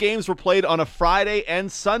those games were played on a Friday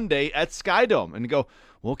and Sunday at Skydome. And go,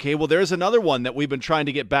 Okay, well, there's another one that we've been trying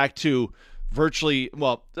to get back to virtually,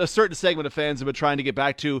 well, a certain segment of fans have been trying to get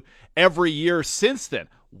back to every year since then.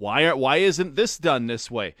 Why isn't this done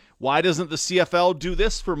this way? Why doesn't the CFL do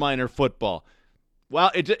this for minor football?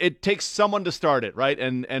 Well, it takes someone to start it, right?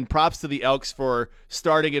 And props to the Elks for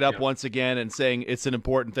starting it up once again and saying it's an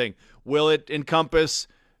important thing. Will it encompass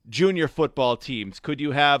junior football teams? Could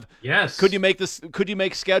you have could you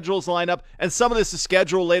make schedules line up? And some of this is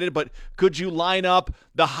schedule related, but could you line up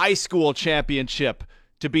the high school championship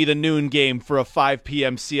to be the noon game for a 5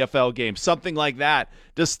 p.m. CFL game? Something like that.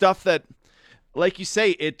 Just stuff that, like you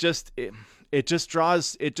say, it just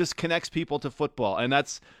connects people to football, and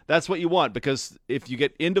that's what you want, because if you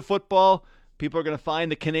get into football, people are going to find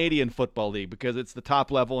the Canadian Football League because it's the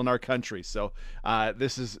top level in our country. So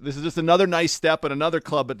this is just another nice step and another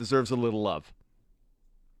club that deserves a little love.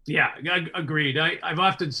 Yeah, agreed. I've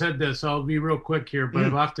often said this. I'll be real quick here, but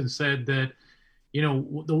I've often said that, you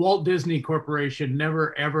know, the Walt Disney Corporation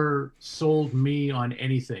never, ever sold me on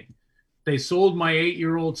anything. They sold my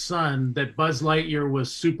 8-year-old son that Buzz Lightyear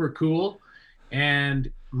was super cool,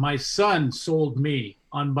 and my son sold me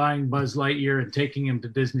on buying Buzz Lightyear and taking him to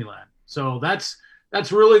Disneyland. So that's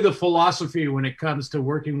really the philosophy when it comes to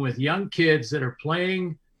working with young kids that are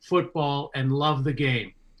playing football and love the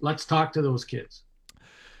game. Let's talk to those kids.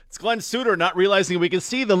 It's Glenn Suter, not realizing we can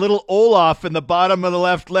see the little Olaf in the bottom of the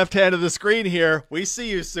left hand of the screen here. We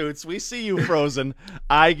see you, Suits. We see you, Frozen.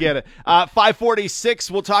 I get it.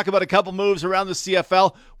 5:46, we'll talk about a couple moves around the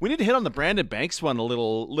CFL. We need to hit on the Brandon Banks one a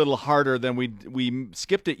little harder than we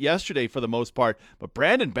skipped it yesterday for the most part. But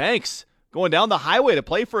Brandon Banks going down the highway to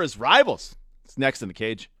play for his rivals. It's next in the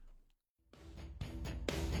cage.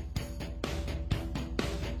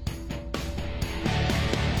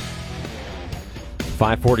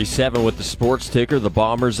 .547 with the sports ticker. The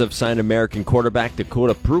Bombers have signed American quarterback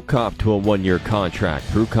Dakota Prukop to a 1-year contract.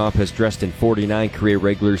 Prukop has dressed in 49 career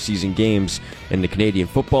regular season games in the Canadian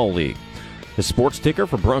Football League. The sports ticker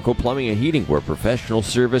for Bronco Plumbing and Heating, where professional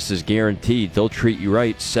service is guaranteed. They'll treat you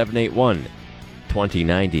right.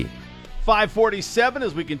 781-2090. 5:47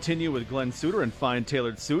 as we continue with Glenn Suter and fine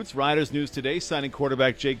tailored suits. Riders news today, signing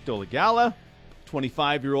quarterback Jake Dolegala.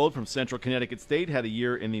 25-year-old from Central Connecticut State, had a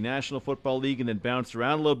year in the National Football League and then bounced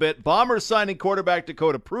around a little bit. Bombers signing quarterback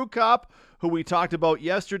Dakota Prukop, who we talked about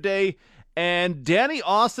yesterday. And Danny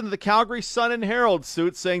Austin of the Calgary Sun and Herald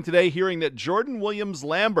suit saying today, hearing that Jordan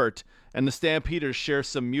Williams-Lambert and the Stampeders share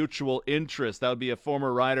some mutual interest. That would be a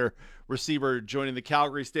former Rider receiver joining the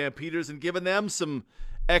Calgary Stampeders and giving them some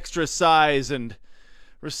extra size and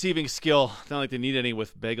receiving skill. Not like they need any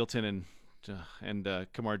with Bagleton and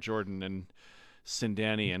Kamar Jordan and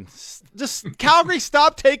Sindani, and just Calgary,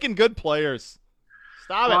 stop taking good players.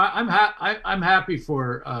 Stop it. I'm happy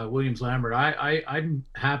for Williams-Lambert. I'm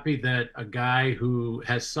happy that a guy who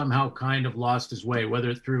has somehow kind of lost his way,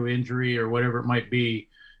 whether through injury or whatever it might be,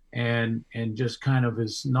 and just kind of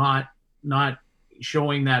is not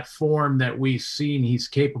showing that form that we've seen he's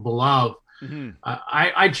capable of. Mm-hmm.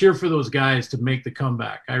 I cheer for those guys to make the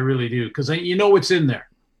comeback. I really do, because you know what's in there.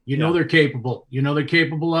 You know they're capable. You know they're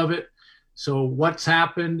capable of it. So what's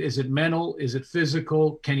happened? Is it mental? Is it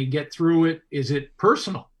physical? Can he get through it? Is it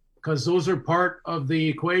personal? Because those are part of the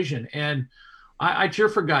equation. And I cheer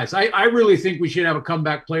for guys. I really think we should have a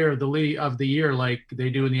comeback player of the year like they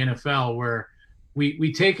do in the NFL, where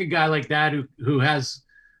we take a guy like that who has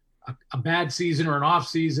a bad season or an off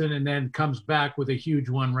season and then comes back with a huge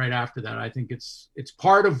one right after that. I think it's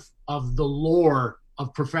part of the lore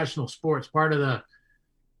of professional sports, part of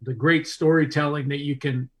the great storytelling that you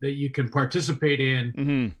can participate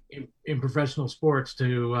in professional sports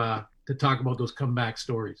to talk about those comeback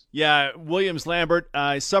stories. Yeah, Williams-Lambert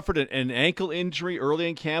suffered an ankle injury early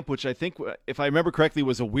in camp, which I think, if I remember correctly,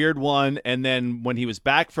 was a weird one. And then when he was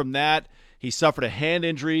back from that, he suffered a hand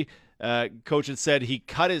injury. Coach had said he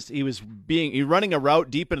was running a route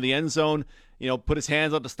deep into the end zone, put his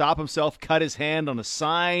hands out to stop himself, cut his hand on a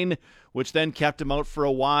sign, which then kept him out for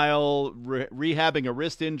a while, rehabbing a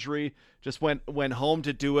wrist injury, just went home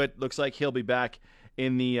to do it. Looks like he'll be back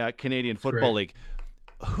in the Canadian Football League.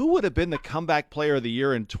 Who would have been the comeback player of the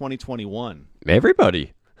year in 2021?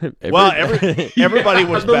 Everybody. Well, everybody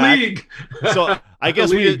was the back. League. So I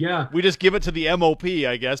guess we just give it to the MOP,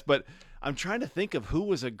 I guess. But I'm trying to think of who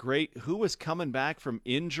was coming back from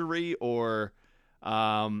injury or,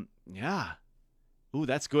 Ooh,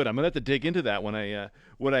 that's good. I'm gonna have to dig into that when I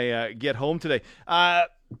get home today.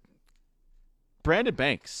 Brandon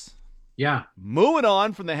Banks. Yeah. Moving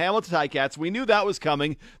on from the Hamilton Ticats. We knew that was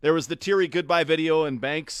coming. There was the teary goodbye video and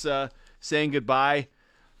Banks saying goodbye.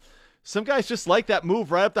 some guys just like that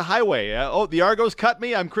move right up the highway. The Argos cut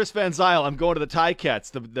me, I'm Chris Van Zyl, I'm going to the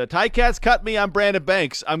Ticats. The Ticats cut me, I'm Brandon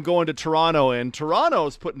Banks, I'm going to Toronto. And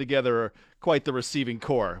Toronto's putting together quite the receiving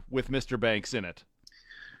core with Mr. Banks in it.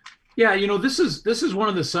 Yeah, this is one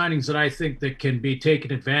of the signings that I think that can be taken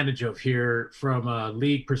advantage of here from a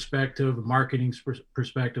league perspective, a marketing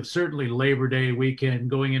perspective. Certainly Labor Day weekend,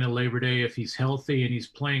 going into Labor Day, if he's healthy and he's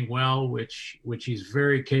playing well, which he's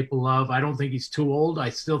very capable of. I don't think he's too old. I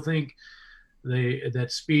still think that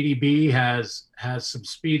Speedy B has some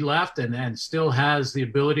speed left and still has the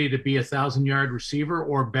ability to be 1,000-yard receiver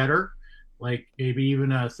or better, like maybe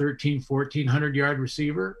even a 1,100-1,400-yard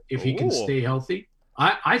receiver if he can stay healthy.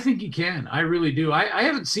 I think he can. I really do. I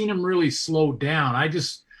haven't seen him really slow down.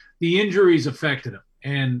 The injuries affected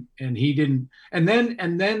him, and he didn't. And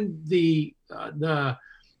then the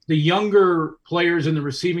younger players in the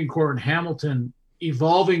receiving corps in Hamilton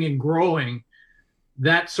evolving and growing,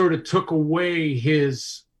 that sort of took away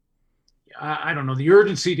his, the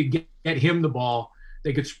urgency to get him the ball.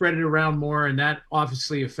 They could spread it around more, and that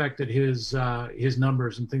obviously affected his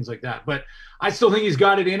numbers and things like that. But I still think he's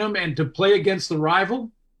got it in him, and to play against the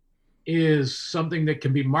rival is something that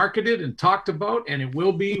can be marketed and talked about, and it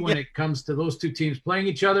will be when it comes to those two teams playing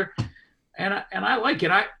each other. And I like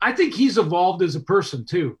it. I think he's evolved as a person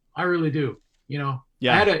too. I really do. Yeah.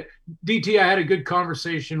 I had a good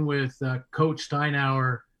conversation with Coach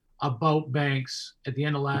Steinauer about Banks at the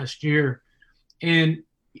end of last year, and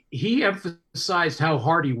he emphasized how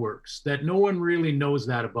hard he works, that no one really knows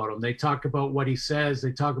that about him. They talk about what he says.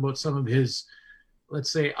 They talk about some of his,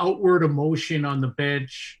 let's say, outward emotion on the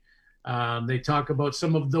bench. They talk about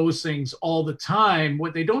some of those things all the time.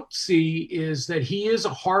 What they don't see is that he is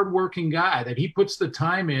a hardworking guy, that he puts the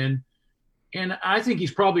time in. And I think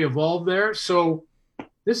he's probably evolved there. So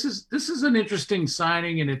this is an interesting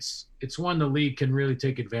signing, and it's one the league can really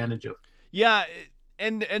take advantage of. Yeah.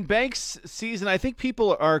 And Banks' season, I think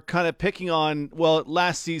people are kind of picking on,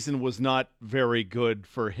 last season was not very good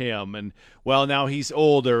for him. And, now he's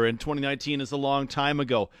older, and 2019 is a long time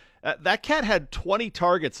ago. That cat had 20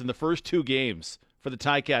 targets in the first 2 games for the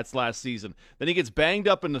Ticats last season. Then he gets banged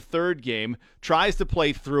up in the third game, tries to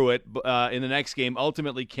play through it in the next game,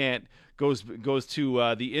 ultimately can't, goes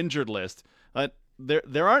to the injured list.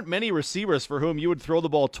 There aren't many receivers for whom you would throw the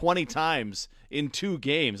ball 20 times in 2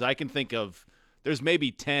 games. I can think of, there's maybe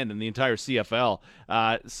 10 in the entire CFL.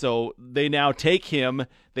 So they now take him.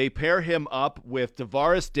 They pair him up with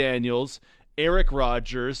Tavares Daniels, Eric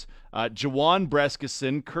Rogers, Jawan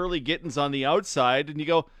Brescison, Curly Gittins on the outside. And you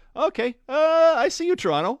go, okay, I see you,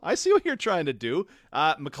 Toronto. I see what you're trying to do.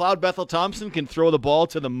 McLeod Bethel Thompson can throw the ball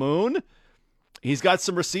to the moon. He's got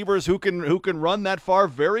some receivers who can run that far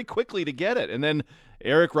very quickly to get it. And then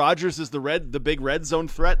Eric Rogers is the big red zone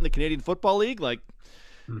threat in the Canadian Football League.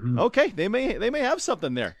 Okay, they may have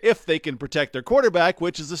something there if they can protect their quarterback,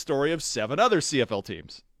 which is the story of 7 other CFL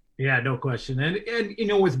teams. Yeah, no question.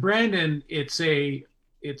 And with Brandon, it's an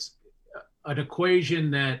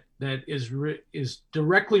equation that is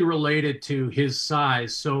directly related to his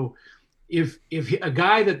size. So if a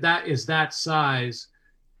guy that is that size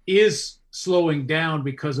is slowing down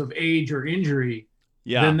because of age or injury,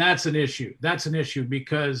 then that's an issue. That's an issue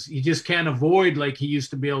because he just can't avoid like he used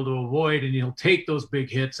to be able to avoid, and he'll take those big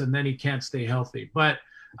hits, and then he can't stay healthy. But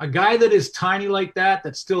a guy that is tiny like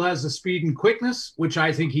that still has the speed and quickness, which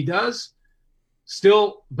I think he does,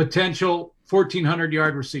 still potential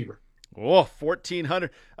 1,400-yard receiver. Oh, 1,400.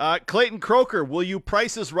 Clayton Croker, will you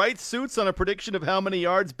Price is Right suits on a prediction of how many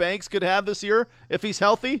yards Banks could have this year if he's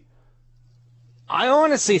healthy? I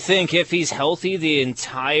honestly think if he's healthy the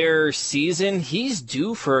entire season, he's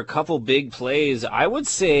due for a couple big plays. I'd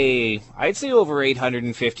say over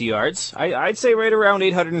 850 yards. I'd say right around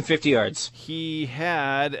 850 yards. He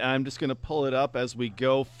had, I'm just going to pull it up as we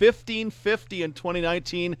go, 1,550 in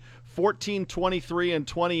 2019, 1,423 in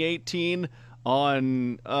 2018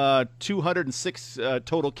 on 206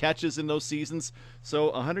 total catches in those seasons.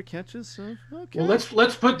 So 100 catches. Okay. Well,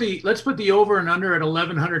 let's put the over and under at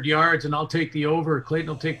 1,100 yards, and I'll take the over. Clayton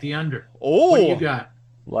will take the under. Oh, what do you got?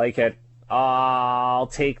 Like it. I'll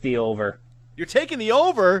take the over. You're taking the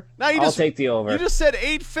over? Now I'll take the over. You just said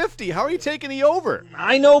 850. How are you taking the over?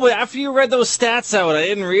 I know, but after you read those stats out, I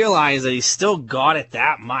didn't realize that he still got it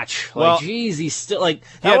that much. Geez, he's still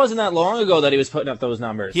wasn't that long ago that he was putting up those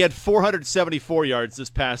numbers. He had 474 yards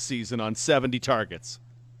this past season on 70 targets.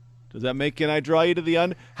 Does that make, can I draw you to the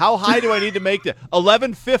under? How high do I need to make that?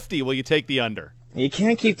 1,150, will you take the under? You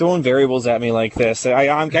can't keep throwing variables at me like this. I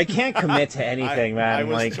can't commit to anything, man. I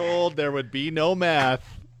was told there would be no math.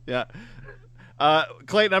 Yeah.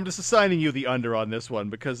 Clayton, I'm just assigning you the under on this one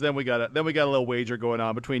because then we got a little wager going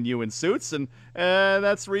on between you and Suits, and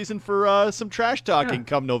that's reason for some trash talking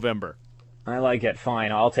come November. I like it.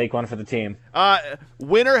 Fine, I'll take one for the team.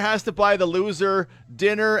 Winner has to buy the loser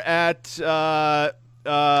dinner at the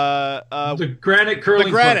Granite Curling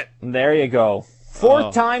the Granite. Club. There you go.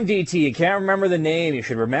 Fourth time, DT. You can't remember the name. You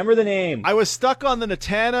should remember the name. I was stuck on the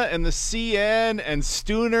Natana and the CN and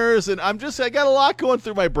Stooners, and I got a lot going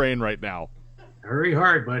through my brain right now. Hurry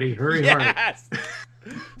hard, buddy. Hurry hard. Yes.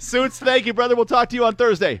 Suits, thank you, brother. We'll talk to you on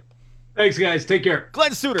Thursday. Thanks, guys. Take care.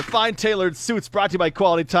 Glenn Suter, fine tailored suits, brought to you by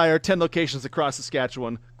Quality Tire. 10 locations across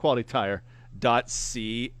Saskatchewan.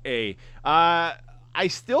 QualityTire.ca. I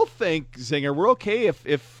still think, Zinger, we're okay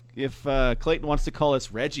if Clayton wants to call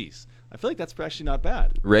us Reggie's. I feel like that's actually not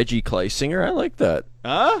bad. Reggie Kleisinger, I like that.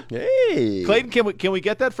 Huh? Hey, Clayton, can we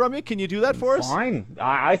get that from you? Can you do that for us? Fine.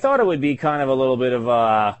 I thought it would be kind of a little bit of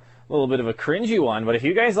a cringy one, but if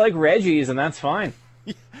you guys like Reggie's, then that's fine.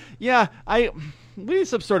 Yeah, we need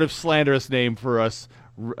some sort of slanderous name for us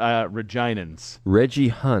Reginans. Reggie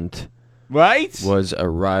Hunt, right? Was a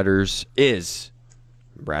Riders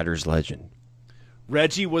legend.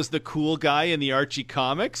 Reggie was the cool guy in the Archie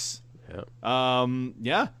comics.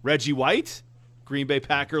 Yeah. Reggie White, Green Bay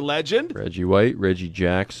Packer legend. Reggie White, Reggie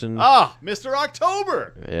Jackson. Mr.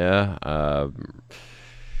 October. Yeah.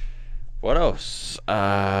 What else?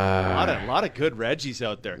 A lot of good Reggies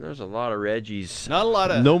out there. There's a lot of Reggies. Not a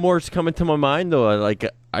lot of. No more's coming to my mind though.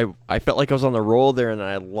 I felt like I was on the roll there and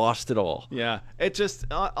I lost it all. Yeah. It just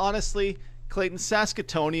honestly, Clayton,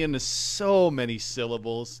 Saskatoonian is so many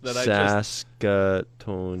syllables that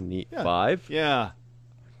Saskatoonian. Yeah. 5. Yeah.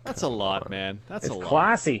 That's a lot, man. That's a lot.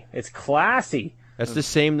 Classy. It's classy. That's the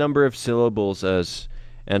same number of syllables as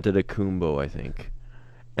Antetokounmpo, I think.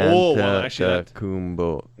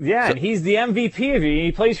 Antetokounmpo. Yeah, and he's the MVP of you.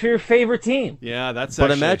 He plays for your favorite team. Yeah, that's. But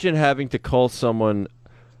imagine having to call someone,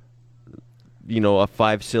 a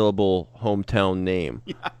 5-syllable hometown name.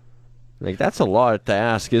 Yeah. Like that's a lot to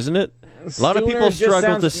ask, isn't it? A lot of people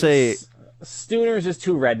struggle to say. Stooner's just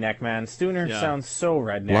too redneck, man. Stooner sounds so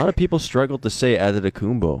redneck. A lot of people struggle to say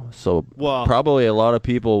Antetokounmpo, so probably a lot of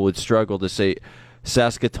people would struggle to say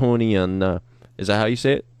Saskatoonian. Is that how you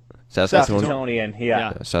say it? Saskatoonian,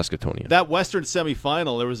 yeah. Saskatoonian. That Western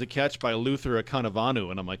semifinal, there was a catch by Luther Akanavanu,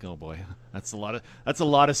 and I'm like, oh boy, that's a lot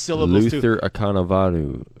of syllables. Luther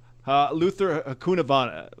Akanavanu. Luther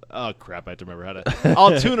Hakunavanu. Oh crap, I have to remember how to.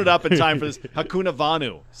 I'll tune it up in time for this.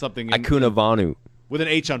 Hakunavanu, something. Hakunavanu with an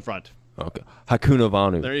H on front. Okay.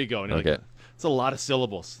 Hakunavanu. There you go. Okay. It's a lot of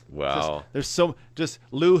syllables. Wow. There's just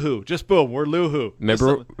Luhu. Just boom. We're Luhu.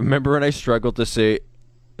 Remember when I struggled to say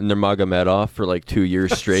Nurmagomedov for like 2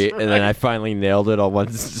 years straight, and then I finally nailed it on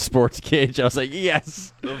one sports cage. I was like,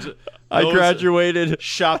 yes, I graduated.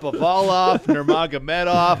 Shapovalov,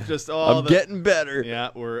 Nurmagomedov, just all. I'm getting better.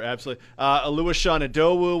 Yeah, we're absolutely. Oluwaseun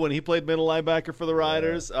Adowu when he played middle linebacker for the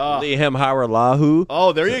Riders. Liam Howard-Lahu.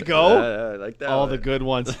 Oh, there you go. I like that. All the good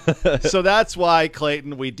ones. So that's why,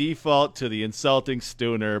 Clayton, we default to the insulting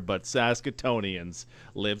Stooner, but Saskatoonians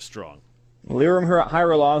live strong. Liam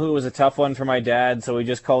Howard-Lahu was a tough one for my dad, so we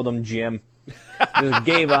just called him Jim. Just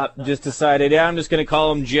gave up. Just decided, I'm just going to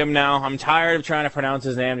call him Jim now. I'm tired of trying to pronounce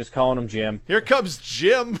his name. Just calling him Jim. Here comes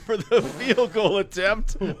Jim for the field goal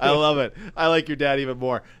attempt. I love it. I like your dad even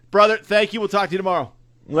more. Brother, thank you. We'll talk to you tomorrow.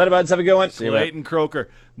 Later, buds. Have a good one. Clayton Croker.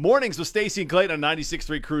 Mornings with Stacey and Clayton on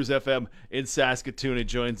 96.3 Cruise FM in Saskatoon. It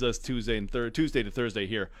joins us Tuesday to Thursday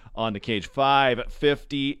here on the Cage.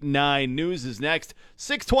 5:59 news is next.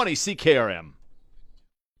 6:20 CKRM.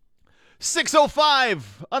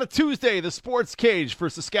 6:05 on a Tuesday, the Sports Cage for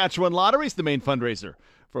Saskatchewan Lotteries, the main fundraiser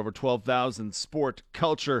for over 12,000 sport,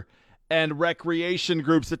 culture, and recreation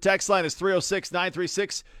groups. The text line is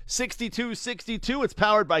 306-936-6262. It's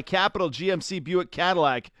powered by Capital GMC Buick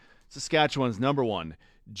Cadillac, Saskatchewan's #1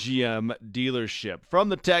 GM dealership. From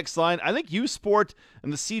the text line, I think U Sport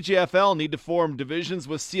and the CJFL need to form divisions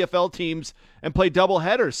with CFL teams and play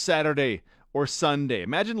doubleheaders Saturday or Sunday.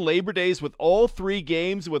 Imagine Labor Days with all 3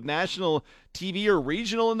 games with national TV or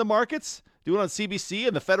regional in the markets. Do it on CBC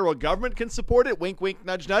and the federal government can support it. Wink, wink,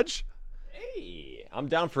 nudge, nudge. Hey, I'm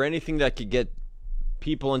down for anything that could get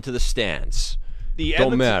people into the stands.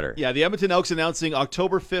 Don't matter. Yeah, the Edmonton Elks announcing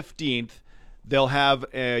October 15th. They'll have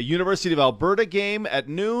a University of Alberta game at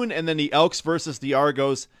noon, and then the Elks versus the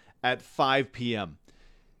Argos at 5 p.m.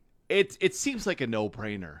 It seems like a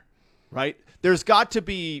no-brainer, right? There's got to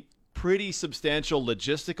be pretty substantial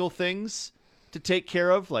logistical things to take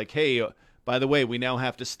care of. Like, hey, by the way, we now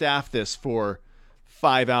have to staff this for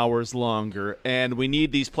 5 hours longer, and we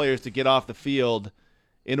need these players to get off the field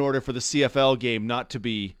in order for the CFL game not to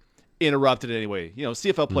be interrupted anyway.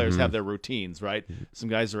 CFL players have their routines, right? Some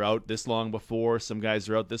guys are out this long before, some guys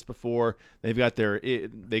are out this before. They've got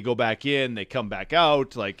they go back in, they come back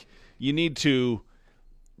out. Like, you need to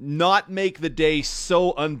not make the day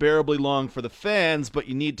so unbearably long for the fans, but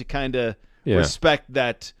you need to kind of respect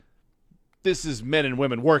that this is men and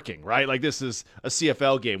women working, right? Like, this is a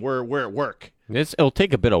CFL game. We're at work. It'll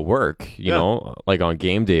take a bit of work, you know, like on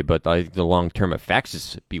game day, but I think the long-term effects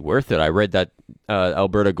is be worth it. I read that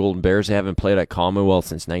Alberta Golden Bears haven't played at Commonwealth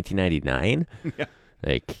since 1999.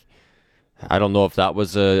 Like, I don't know if that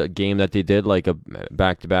was a game that they did, like a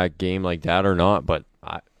back-to-back game like that or not, but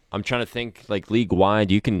I'm trying to think, like, league-wide,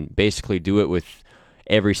 you can basically do it with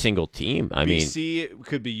every single team. BC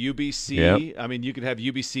could be UBC. Yep. I mean, you could have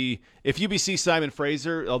UBC. If UBC Simon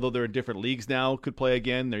Fraser, although they're in different leagues now, could play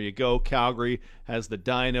again. There you go. Calgary has the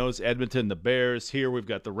Dinos, Edmonton the Bears. Here we've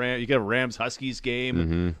got the Rams. You got a Rams Huskies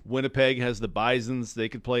game. Winnipeg has the Bisons. They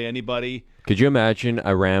could play anybody. Could you imagine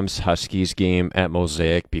a Rams Huskies game at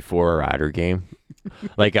Mosaic before a Rider game?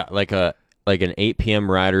 like an 8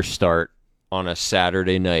 p.m. Rider start on a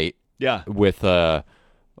Saturday night. Yeah. With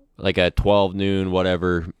like a 12 noon,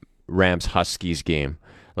 whatever, Rams Huskies game.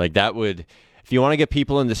 Like, that would, if you want to get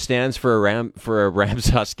people in the stands for a Rams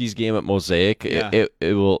Huskies game at Mosaic, it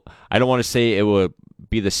will, I don't want to say it will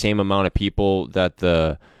be the same amount of people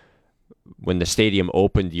that when the stadium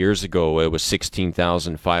opened years ago, it was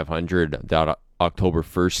 16,500, that October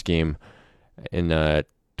 1st game in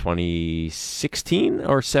 2016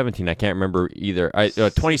 or 17. I can't remember either.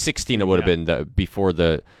 2016 it would have been before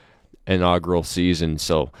the inaugural season,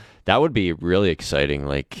 so that would be really exciting.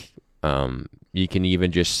 Like, you can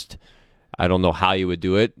even just, I don't know how you would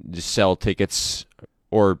do it, just sell tickets,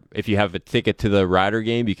 or if you have a ticket to the Rider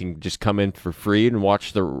game, you can just come in for free and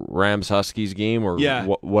watch the Rams Huskies game or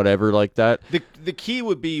whatever like that. The key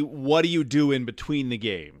would be, what do you do in between the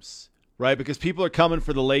games, right? Because people are coming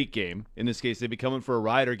for the late game. In this case, they'd be coming for a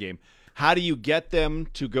Rider game. How do you get them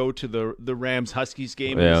to go to the Rams Huskies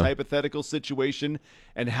game in this hypothetical situation?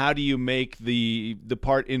 And how do you make the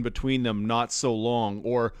part in between them not so long?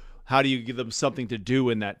 Or how do you give them something to do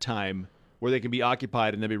in that time where they can be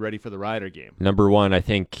occupied and then be ready for the Rider game? Number one, I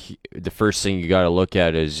think the first thing you got to look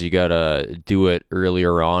at is you got to do it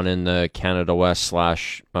earlier on in the Canada West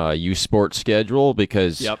 / U Sport schedule,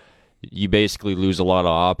 because you basically lose a lot of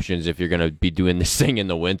options if you're going to be doing this thing in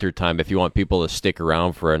the wintertime if you want people to stick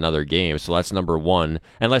around for another game. So that's number one,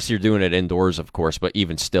 unless you're doing it indoors, of course, but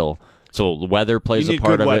even still. So the weather plays a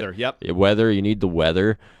part of it. Weather, you need the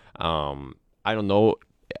weather. I don't know.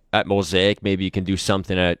 At Mosaic, maybe you can do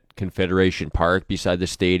something at Confederation Park beside the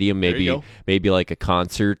stadium. Maybe like a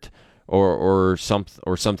concert or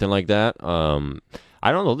something like that.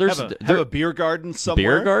 I don't know. There's have a beer garden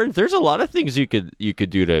somewhere. Beer garden. There's a lot of things you could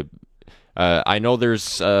do to. I know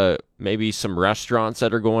there's maybe some restaurants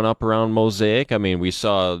that are going up around Mosaic. I mean, we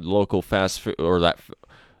saw local fast food or that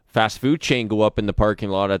fast food chain go up in the parking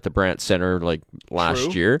lot at the Brandt Center like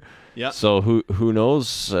last year. Yeah. So who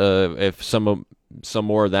knows if some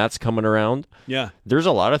more of that's coming around. Yeah. There's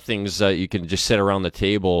a lot of things that you can just sit around the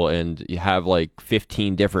table and you have like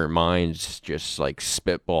 15 different minds just like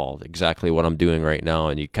spitball exactly what I'm doing right now,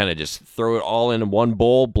 and you kind of just throw it all in one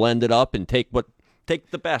bowl, blend it up, and take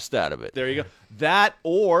the best out of it. There you go. That,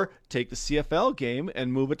 or take the CFL game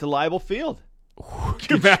and move it to Leibel Field. Can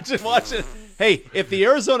you imagine watching? Hey, if the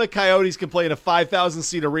Arizona Coyotes can play in a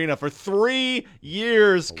 5,000-seat arena for 3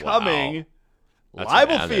 years coming,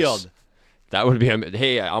 Leibel Field. That would be.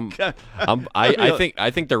 Hey,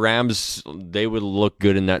 I think the Rams, they would look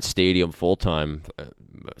good in that stadium full time.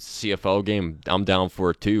 CFL game, I'm down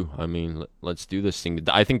for it too. I mean, let's do this thing.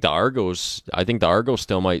 I think the Argos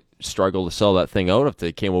still might struggle to sell that thing out if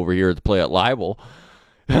they came over here to play at Leibel.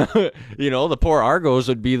 The poor Argos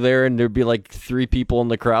would be there, and there'd be like 3 people in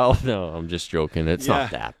the crowd. No, I'm just joking. It's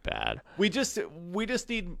not that bad. We just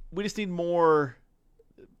need more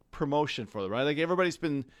promotion for it, right? Like everybody's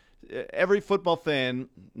been. Every football fan,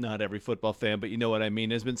 not every football fan, but you know what I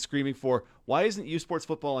mean, has been screaming for, why isn't U Sports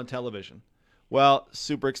football on television? Well,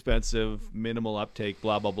 super expensive, minimal uptake,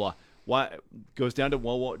 blah, blah, blah. Why goes down to,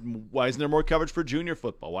 well, why isn't there more coverage for junior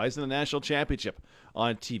football? Why isn't the national championship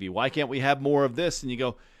on TV? Why can't we have more of this? And you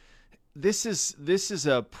go, this is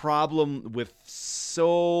a problem with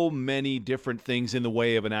so many different things in the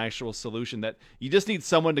way of an actual solution that you just need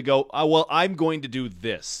someone to go, oh, well, I'm going to do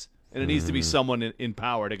this. And it needs to be someone in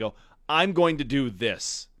power to go, I'm going to do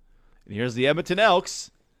this. And here's the Edmonton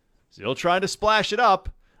Elks, still trying to splash it up.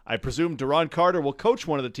 I presume Duron Carter will coach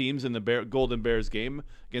one of the teams in the Golden Bears game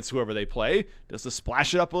against whoever they play, just to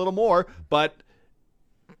splash it up a little more. But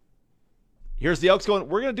here's the Elks going,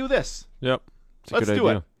 we're going to do this. Yep. Let's do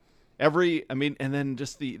it. And then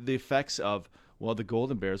just the effects of, well, the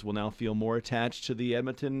Golden Bears will now feel more attached to the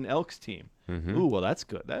Edmonton Elks team. Ooh, well, that's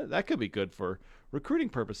good. That could be good for recruiting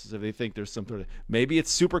purposes if they think there's some sort of, maybe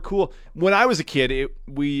it's super cool. When I was a kid,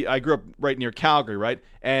 I grew up right near Calgary, right?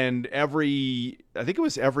 And every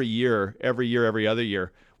other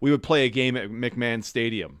year, we would play a game at McMahon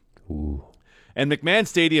Stadium. Ooh. And McMahon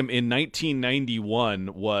Stadium in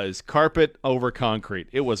 1991 was carpet over concrete.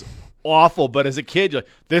 It was awful, but as a kid, you're like,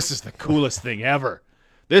 this is the coolest thing ever.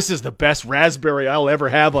 This is the best raspberry I'll ever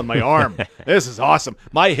have on my arm. This is awesome.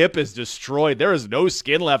 My hip is destroyed. There is no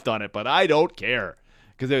skin left on it, but I don't care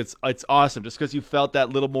because it's awesome just because you felt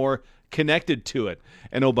that little more connected to it.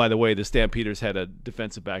 And oh, by the way, the Stampeders had a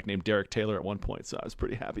defensive back named Derek Taylor at one point, so I was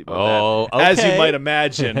pretty happy about that, as you might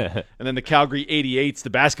imagine. And then the Calgary 88s, the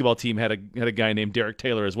basketball team, had a guy named Derek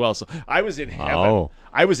Taylor as well. So I was in heaven. Oh.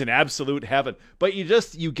 I was in absolute heaven. But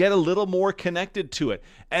you get a little more connected to it,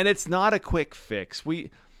 and it's not a quick fix.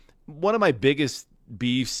 One of my biggest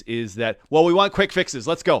beefs is that, well, we want quick fixes.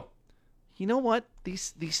 Let's go. You know what?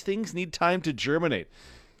 These things need time to germinate.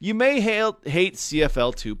 You may hate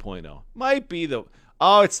CFL 2.0. Might be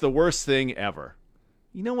it's the worst thing ever.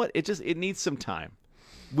 You know what? It needs some time.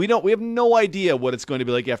 We have no idea what it's going to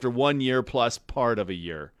be like after 1 year plus part of a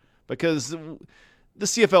year, because the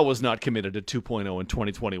CFL was not committed to 2.0 in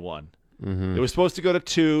 2021. It was supposed to go to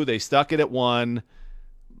 2. They stuck it at 1.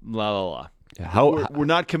 La la la. We're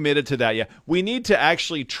not committed to that yet. We need to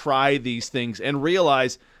actually try these things and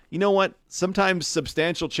realize, you know what? Sometimes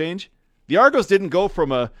substantial change. The Argos didn't go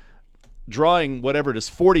from a drawing whatever it is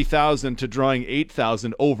 40,000 to drawing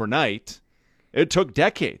 8,000 overnight. It took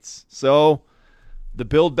decades. So the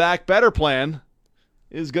Build Back Better plan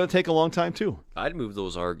is going to take a long time too. I'd move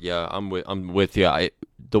those Yeah, I'm with you.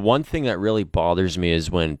 The one thing that really bothers me is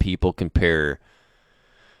when people compare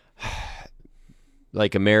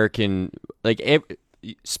like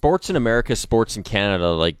sports in America, sports in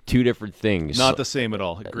Canada, like two different things. Not the same at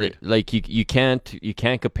all. Agreed. Like you can't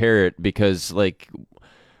compare it because, like,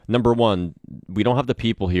 number one, we don't have the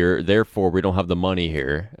people here, therefore we don't have the money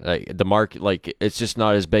here. Like the market, like it's just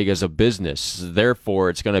not as big as a business. Therefore,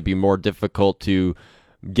 it's going to be more difficult to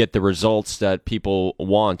get the results that people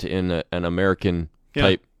want in an American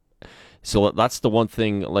type. So that's the one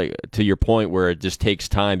thing, like to your point, where it just takes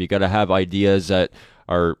time. You got to have ideas that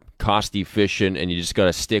are cost efficient, and you just got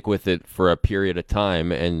to stick with it for a period of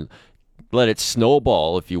time and let it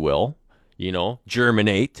snowball, if you will,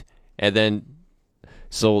 germinate. And then,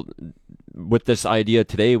 so with this idea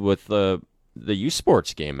today with the youth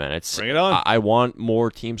sports game, man, bring it on. I want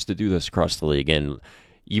more teams to do this across the league, and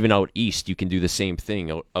even out east, you can do the same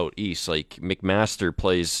thing out east. Like McMaster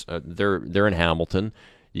plays, they're in Hamilton.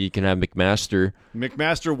 You can have McMaster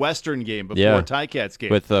Western game before Ticats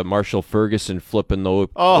game. With Marshall Ferguson flipping the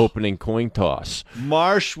opening coin toss.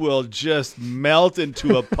 Marsh will just melt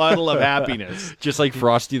into a puddle of happiness. Just like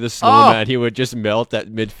Frosty the Snowman, he would just melt at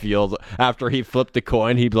midfield. After he flipped the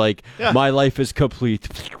coin, he'd be like, my life is complete.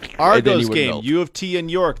 Argos game, melt. U of T and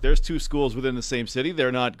York. There's two schools within the same city. They're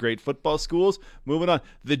not great football schools. Moving on.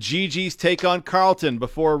 The GGs take on Carleton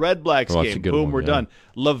before a Red Blacks game. Boom, we're done.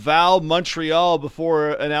 Laval, Montreal before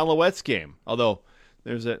an Alouettes game. Although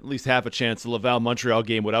there's at least half a chance the Laval Montreal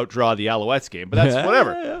game would outdraw the Alouettes game, but that's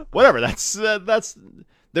whatever. Whatever. That's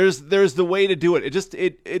there's the way to do it.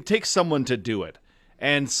 It takes someone to do it,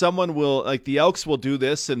 and someone will, like the Elks will do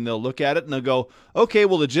this, and they'll look at it and they'll go, okay,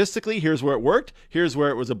 well, logistically, here's where it worked. Here's where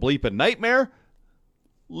it was a bleeping nightmare.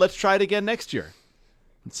 Let's try it again next year.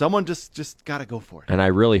 And someone just got to go for it. And I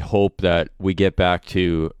really hope that we get back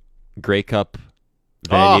to Grey Cup,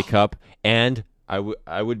 Vanier Cup, and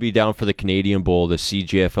I would be down for the Canadian Bowl, the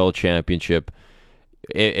CJFL Championship.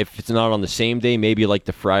 If it's not on the same day, maybe like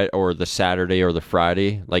the Friday or the Saturday or the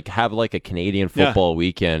Friday, like have like a Canadian football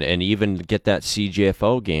weekend, and even get that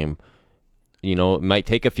CJFL game. It might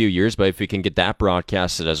take a few years, but if we can get that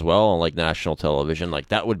broadcasted as well on like national television, like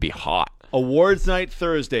that would be hot. Awards night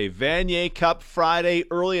Thursday, Vanier Cup Friday,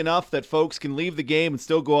 early enough that folks can leave the game and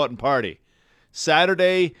still go out and party.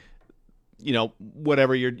 Saturday,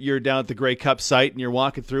 whatever, you're down at the Grey Cup site and you're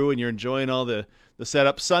walking through and you're enjoying all the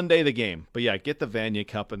setup. Sunday, the game. But yeah, get the Vanier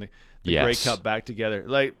Cup and the Grey Cup back together.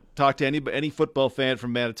 Like, talk to any football fan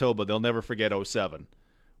from Manitoba, they'll never forget 07,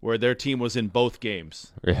 where their team was in both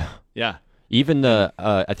games. Yeah. Even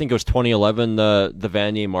I think it was 2011, the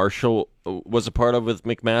Vanier Marshall was a part of with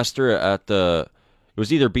McMaster at it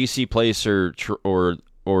was either BC Place or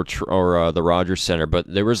the Rogers Center,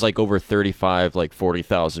 but there was like over 35, like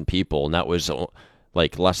 40,000 people, and that was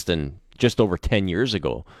like less than just over 10 years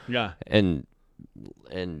ago. Yeah. And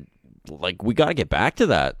like, we got to get back to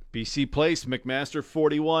that. BC Place, McMaster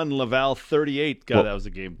 41, Laval 38. God, that was a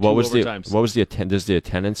game. What was overtimes. the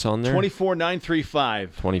attendance on there?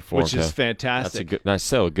 24,935. 24, which is fantastic. That's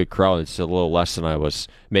still a good crowd. It's a little less than I was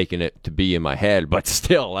making it to be in my head, but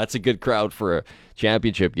still, that's a good crowd for a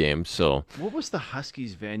championship game. So, what was the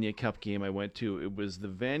Huskies Vanier Cup game I went to? It was the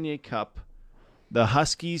Vanier Cup, the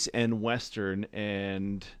Huskies and Western,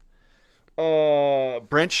 and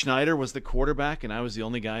Brent Schneider was the quarterback, and I was the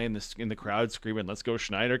only guy in the crowd screaming, "Let's go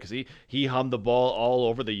Schneider!" because he hummed the ball all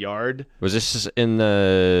over the yard. Was this in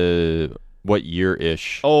the what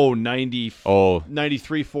year-ish? 93,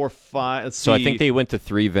 4, 5. Let's see. So I think they went to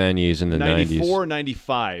 3 venues in the 94, 90s.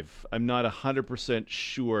 95. I'm not 100%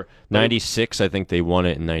 sure. 96, I think they won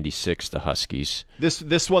it in 96, the Huskies.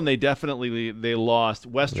 This one they definitely lost.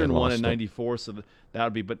 Western won in it. 94, so that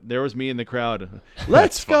would be. But there was me in the crowd.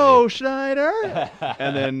 Let's go, Schneider!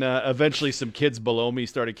 And then eventually some kids below me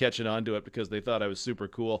started catching on to it because they thought I was super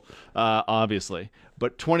cool, obviously.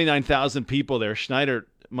 But 29,000 people there. Schneider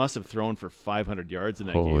must have thrown for 500 yards in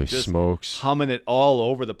that game. Holy Just smokes. humming it all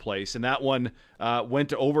over the place. And that one went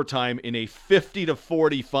to overtime in a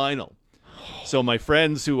 50-40 final. So my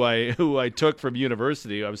friends who I took from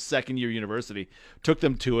university, I was second-year university, took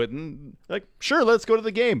them to it and like, sure, let's go to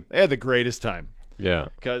the game. They had the greatest time. Yeah.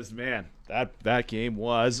 Because, man, that game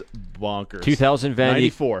was bonkers. 2000 Vanier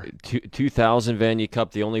 94. 2000 Vanier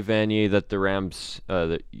Cup, the only Vanier that the Rams,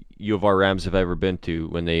 the U of R Rams have ever been to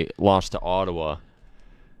when they lost to Ottawa.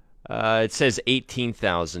 It says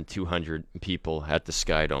 18,200 people at the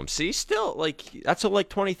Sky Dome. See, still, like, that's like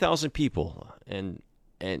 20,000 people. And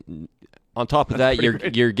on top of that,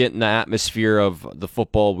 you're getting the atmosphere of the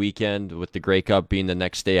football weekend with the Grey Cup being the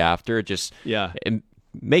next day after. It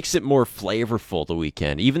makes it more flavorful the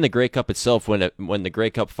weekend. Even the Grey Cup itself, when the Grey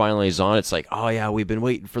Cup finally is on, it's like, oh yeah, we've been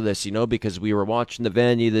waiting for this, because we were watching the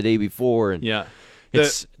venue the day before, and yeah,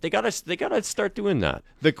 they gotta start doing that.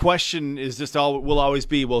 The question is just will always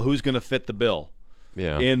be, well, who's going to fit the bill?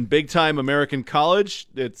 Yeah. In big time American college,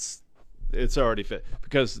 it's already fit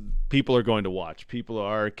because people are going to watch. People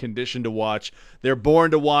are conditioned to watch. They're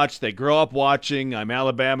born to watch. They grow up watching. I'm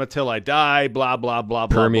Alabama till I die. Blah blah blah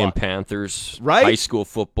blah. Permian blah. Panthers, right? High school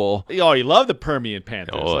football. Oh, you love the Permian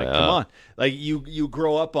Panthers. Oh, like, yeah. Come on, like you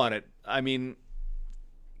grow up on it. I mean,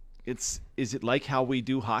 is it like how we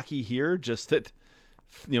do hockey here? Just that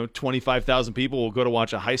 25,000 people will go to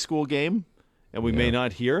watch a high school game, and we may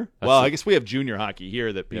not hear. I guess we have junior hockey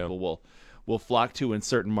here that people will flock to in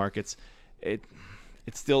certain markets. It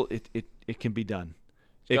can be done.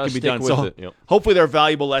 It can be done. So hopefully there are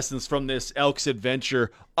valuable lessons from this Elks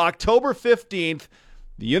adventure. October 15th,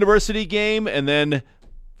 the university game, and then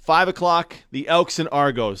 5 o'clock, the Elks and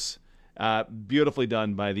Argos. Beautifully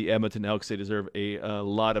done by the Edmonton Elks. They deserve a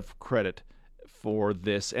lot of credit for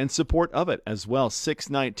this and support of it as well.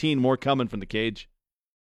 6:19, more coming from the cage.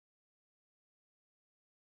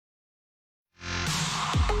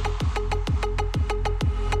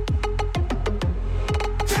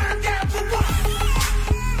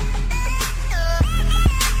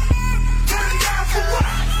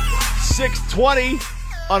 $6:20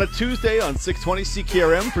 on a Tuesday on 620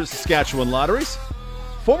 CKRM for Saskatchewan Lotteries.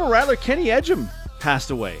 Former Rattler Kenny Edgem passed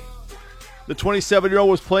away. The 27-year-old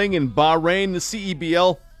was playing in Bahrain. The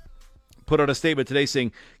CEBL put out a statement today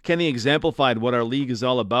saying, Kenny exemplified what our league is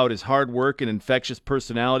all about. His hard work and infectious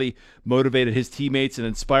personality motivated his teammates and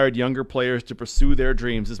inspired younger players to pursue their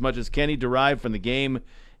dreams. As much as Kenny derived from the game,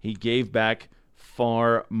 he gave back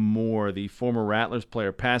far more. The former Rattlers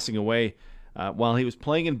player passing away while he was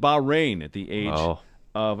playing in Bahrain at the age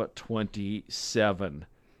of 27.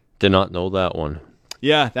 Did not know that one.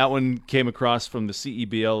 Yeah, that one came across from the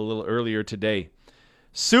CEBL a little earlier today.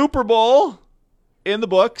 Super Bowl in the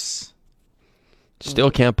books. Still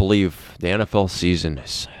can't believe the NFL season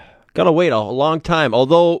is gotta wait a long time.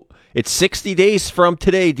 Although it's 60 days from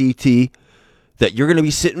today, DT, that you're gonna be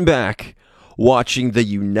sitting back watching the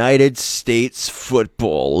United States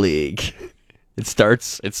Football League. It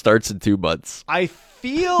starts in 2 months. I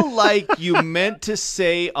feel like you meant to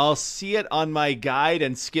say I'll see it on my guide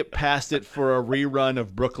and skip past it for a rerun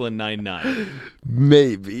of Brooklyn Nine-Nine.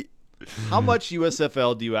 Maybe. How much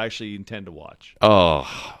USFL do you actually intend to watch?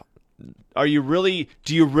 Oh. Do you really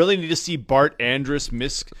need to see Bart Andrus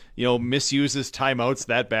misuse his timeouts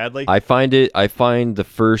that badly? I find the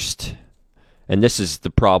first, and this is the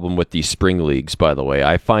problem with these spring leagues, by the way.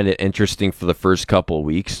 I find it interesting for the first couple of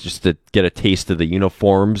weeks just to get a taste of the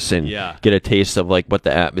uniforms and get a taste of like what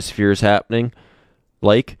the atmosphere is happening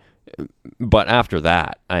like. But after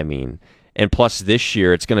that, I mean, and plus this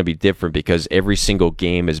year it's going to be different because every single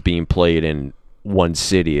game is being played in one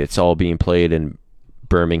city. It's all being played in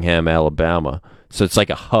Birmingham, Alabama. So it's like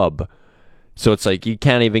a hub. So it's like you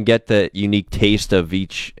can't even get the unique taste of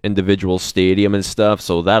each individual stadium and stuff.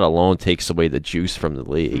 So that alone takes away the juice from the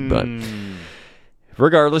league. But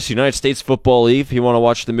regardless, United States Football League, if you want to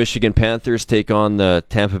watch the Michigan Panthers take on the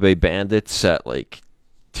Tampa Bay Bandits at like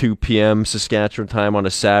 2 p.m. Saskatchewan time on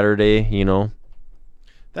a Saturday, you know.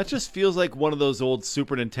 That just feels like one of those old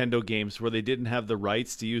Super Nintendo games where they didn't have the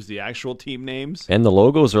rights to use the actual team names. And the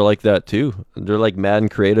logos are like that too. They're like Madden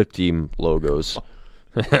Creative Team logos.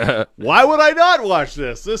 Why would I not watch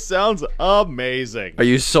this? This sounds amazing. Are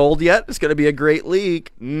you sold yet? It's going to be a great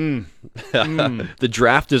league. The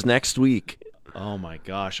draft is next week. Oh my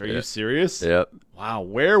gosh. Are you serious? Yep. Wow.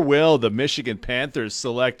 Where will the Michigan Panthers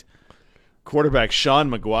select quarterback Sean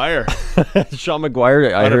McGuire? Sean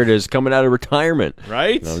McGuire, I heard, is coming out of retirement.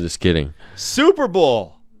 Right? No, I'm just kidding. Super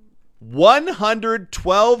Bowl.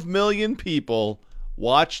 112 million people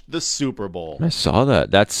watched the Super Bowl. I saw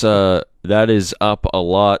that. That is up a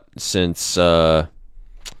lot since what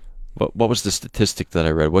was the statistic that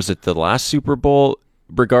I read? Was it the last Super Bowl?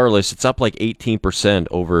 Regardless, it's up like 18%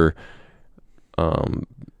 over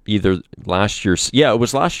either last year's. Yeah, it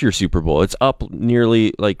was last year's Super Bowl. It's up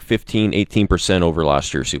nearly like 18% over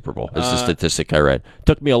last year's Super Bowl. Is the statistic I read.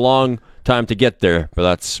 Took me a long time to get there,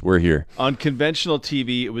 but we're here. On conventional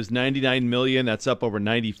TV, it was 99 million. That's up over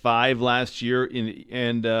 95 last year,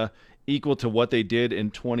 and equal to what they did in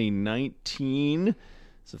 2019.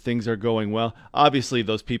 So things are going well. Obviously,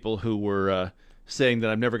 those people who were saying that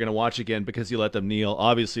I'm never going to watch again because you let them kneel,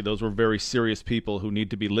 obviously those were very serious people who need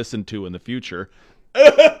to be listened to in the future.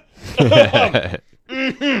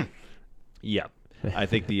 Yeah, I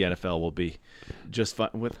think the NFL will be just fine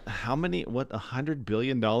with how many? What, $100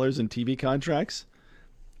 billion in TV contracts?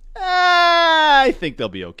 I think they'll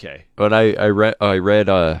be okay. But I read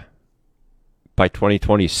by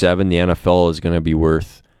 2027 the NFL is going to be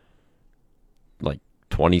worth like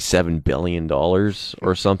 $27 billion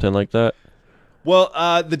or something like that. Well,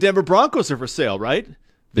 the Denver Broncos are for sale, right?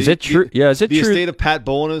 Is it true? Yeah, is it true? The estate of Pat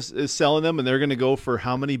Bowlen is selling them, and they're going to go for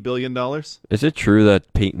how many $1 billion? Is it true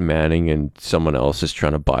that Peyton Manning and someone else is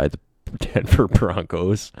trying to buy the Denver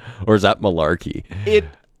Broncos, or is that malarkey?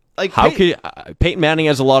 Peyton Manning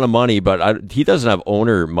has a lot of money, but he doesn't have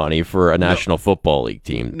owner money for a National Football League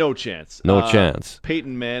team. No chance. No chance.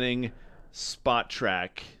 Peyton Manning, Spot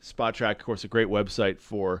Track, of course, a great website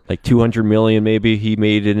for like $200 million maybe he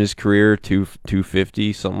made in his career,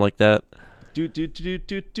 250, something like that.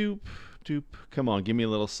 Doop. Come on, give me a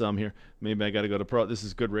little sum here. Maybe I got to go to Pro. This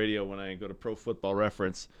is good radio when I go to Pro Football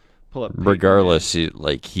Reference. Pull up. Regardless,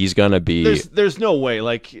 he's gonna be. There's no way.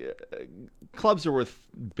 Clubs are worth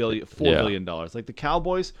 $4 billion. Like the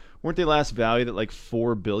Cowboys, weren't they last valued at like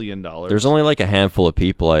 $4 billion? There's only like a handful of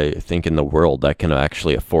people, I think, in the world that can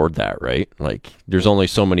actually afford that, right? Like, there's only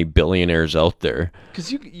so many billionaires out there.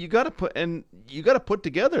 Because you got to put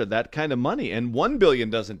together that kind of money, and $1 billion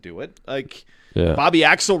doesn't do it. Like Bobby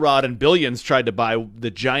Axelrod and Billions tried to buy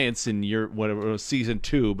the Giants in season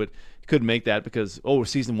 2, but couldn't make that because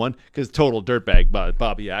season 1 because total dirtbag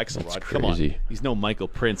Bobby Axelrod. Come on, he's no Michael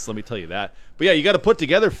Prince, let me tell you that. But yeah, you got to put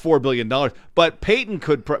together $4 billion. But Peyton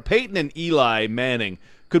and Eli Manning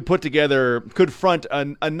could front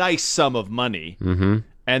a nice sum of money,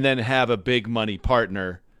 and then have a big money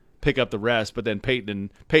partner pick up the rest. But then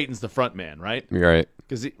Peyton's the front man, right? Right.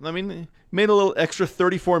 Because he made a little extra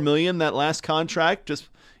 $34 million that last contract, just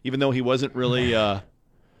even though he wasn't really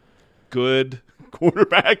good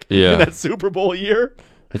quarterback in that Super Bowl year.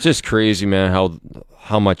 It's just crazy, man,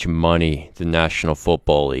 how much money the National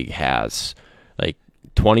Football League has. Like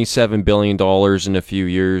 $27 billion in a few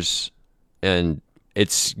years, and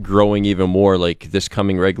it's growing even more. Like this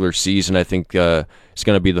coming regular season, I think it's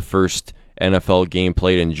going to be the first NFL game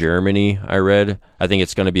played in Germany, I read. I think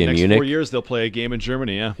it's going to be in Munich. Next 4 years, they'll play a game in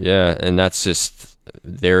Germany, yeah. Yeah, and that's just,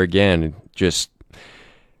 there again, just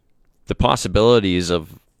the possibilities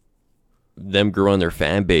of them growing their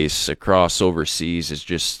fan base across overseas is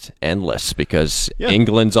just endless because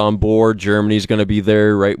England's on board, Germany's going to be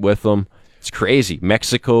there right with them. It's crazy.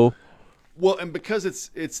 Mexico. Well, and because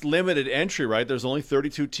it's limited entry, right? There's only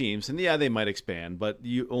 32 teams, and they might expand, but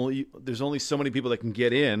there's only so many people that can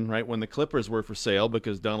get in, right? When the Clippers were for sale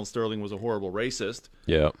because Donald Sterling was a horrible racist.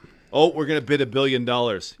 Yeah. Oh, we're going to bid $1 billion.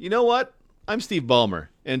 You know what? I'm Steve Ballmer,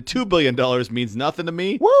 and $2 billion means nothing to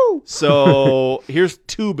me. Woo! So here's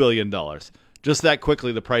 $2 billion. Just that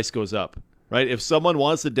quickly, the price goes up, right? If someone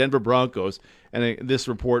wants the Denver Broncos, and this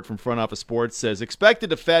report from Front Office Sports says expected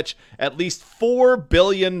to fetch at least $4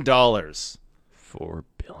 billion. $4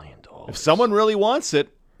 billion. If someone really wants it,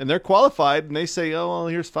 and they're qualified, and they say, oh, well,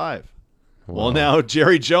 here's $5 billion. Wow. Well, now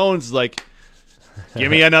Jerry Jones is like, Give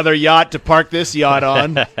me another yacht to park this yacht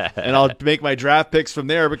on, and I'll make my draft picks from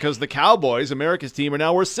there because the Cowboys, America's team, are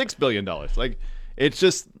now worth $6 billion. Like, it's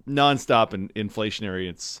just nonstop and inflationary.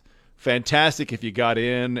 It's fantastic if you got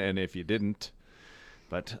in and if you didn't.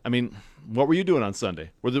 But, I mean, what were you doing on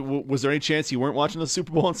Sunday? Was there any chance you weren't watching the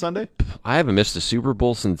Super Bowl on Sunday? I haven't missed a Super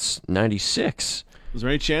Bowl since '96. Was there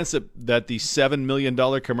any chance that the $7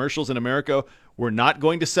 million commercials in America were not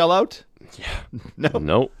going to sell out? Yeah.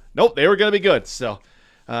 Nope, they were going to be good. So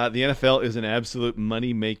the NFL is an absolute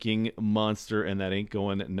money-making monster, and that ain't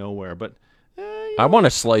going nowhere. But I want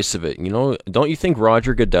a slice of it. Don't you think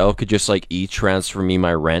Roger Goodell could just e-transfer me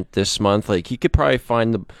my rent this month? Like, he could probably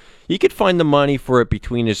find the money for it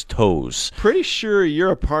between his toes. Pretty sure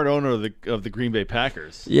you're a part owner of the Green Bay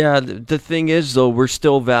Packers. Yeah, the thing is, though, we're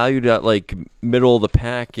still valued at middle of the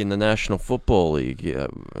pack in the National Football League. Yeah,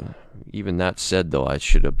 even that said, though, I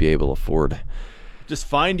should be able to afford. Just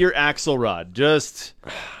find your Axelrod.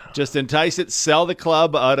 Just entice it. Sell the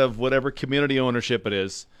club out of whatever community ownership it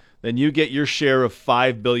is. Then you get your share of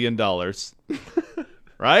 $5 billion.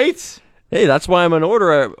 Right? Hey, that's why I'm an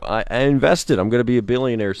order. I invested. I'm going to be a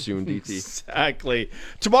billionaire soon, DT. Exactly.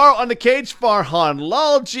 Tomorrow on The Cage, Farhan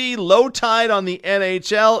Lalji, low tide on the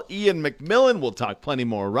NHL. Ian McMillan will talk plenty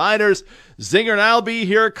more Riders. Zinger and I'll be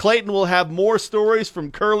here. Clayton will have more stories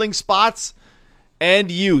from curling spots.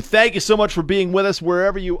 And you. Thank you so much for being with us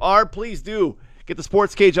wherever you are. Please do get the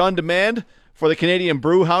Sports Cage on demand for the Canadian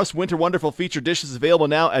Brew House. Winter Wonderful feature dishes available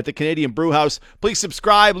now at the Canadian Brew House. Please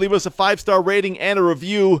subscribe, leave us a 5-star rating and a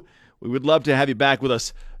review. We would love to have you back with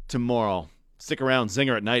us tomorrow. Stick around.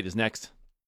 Zinger at Night is next.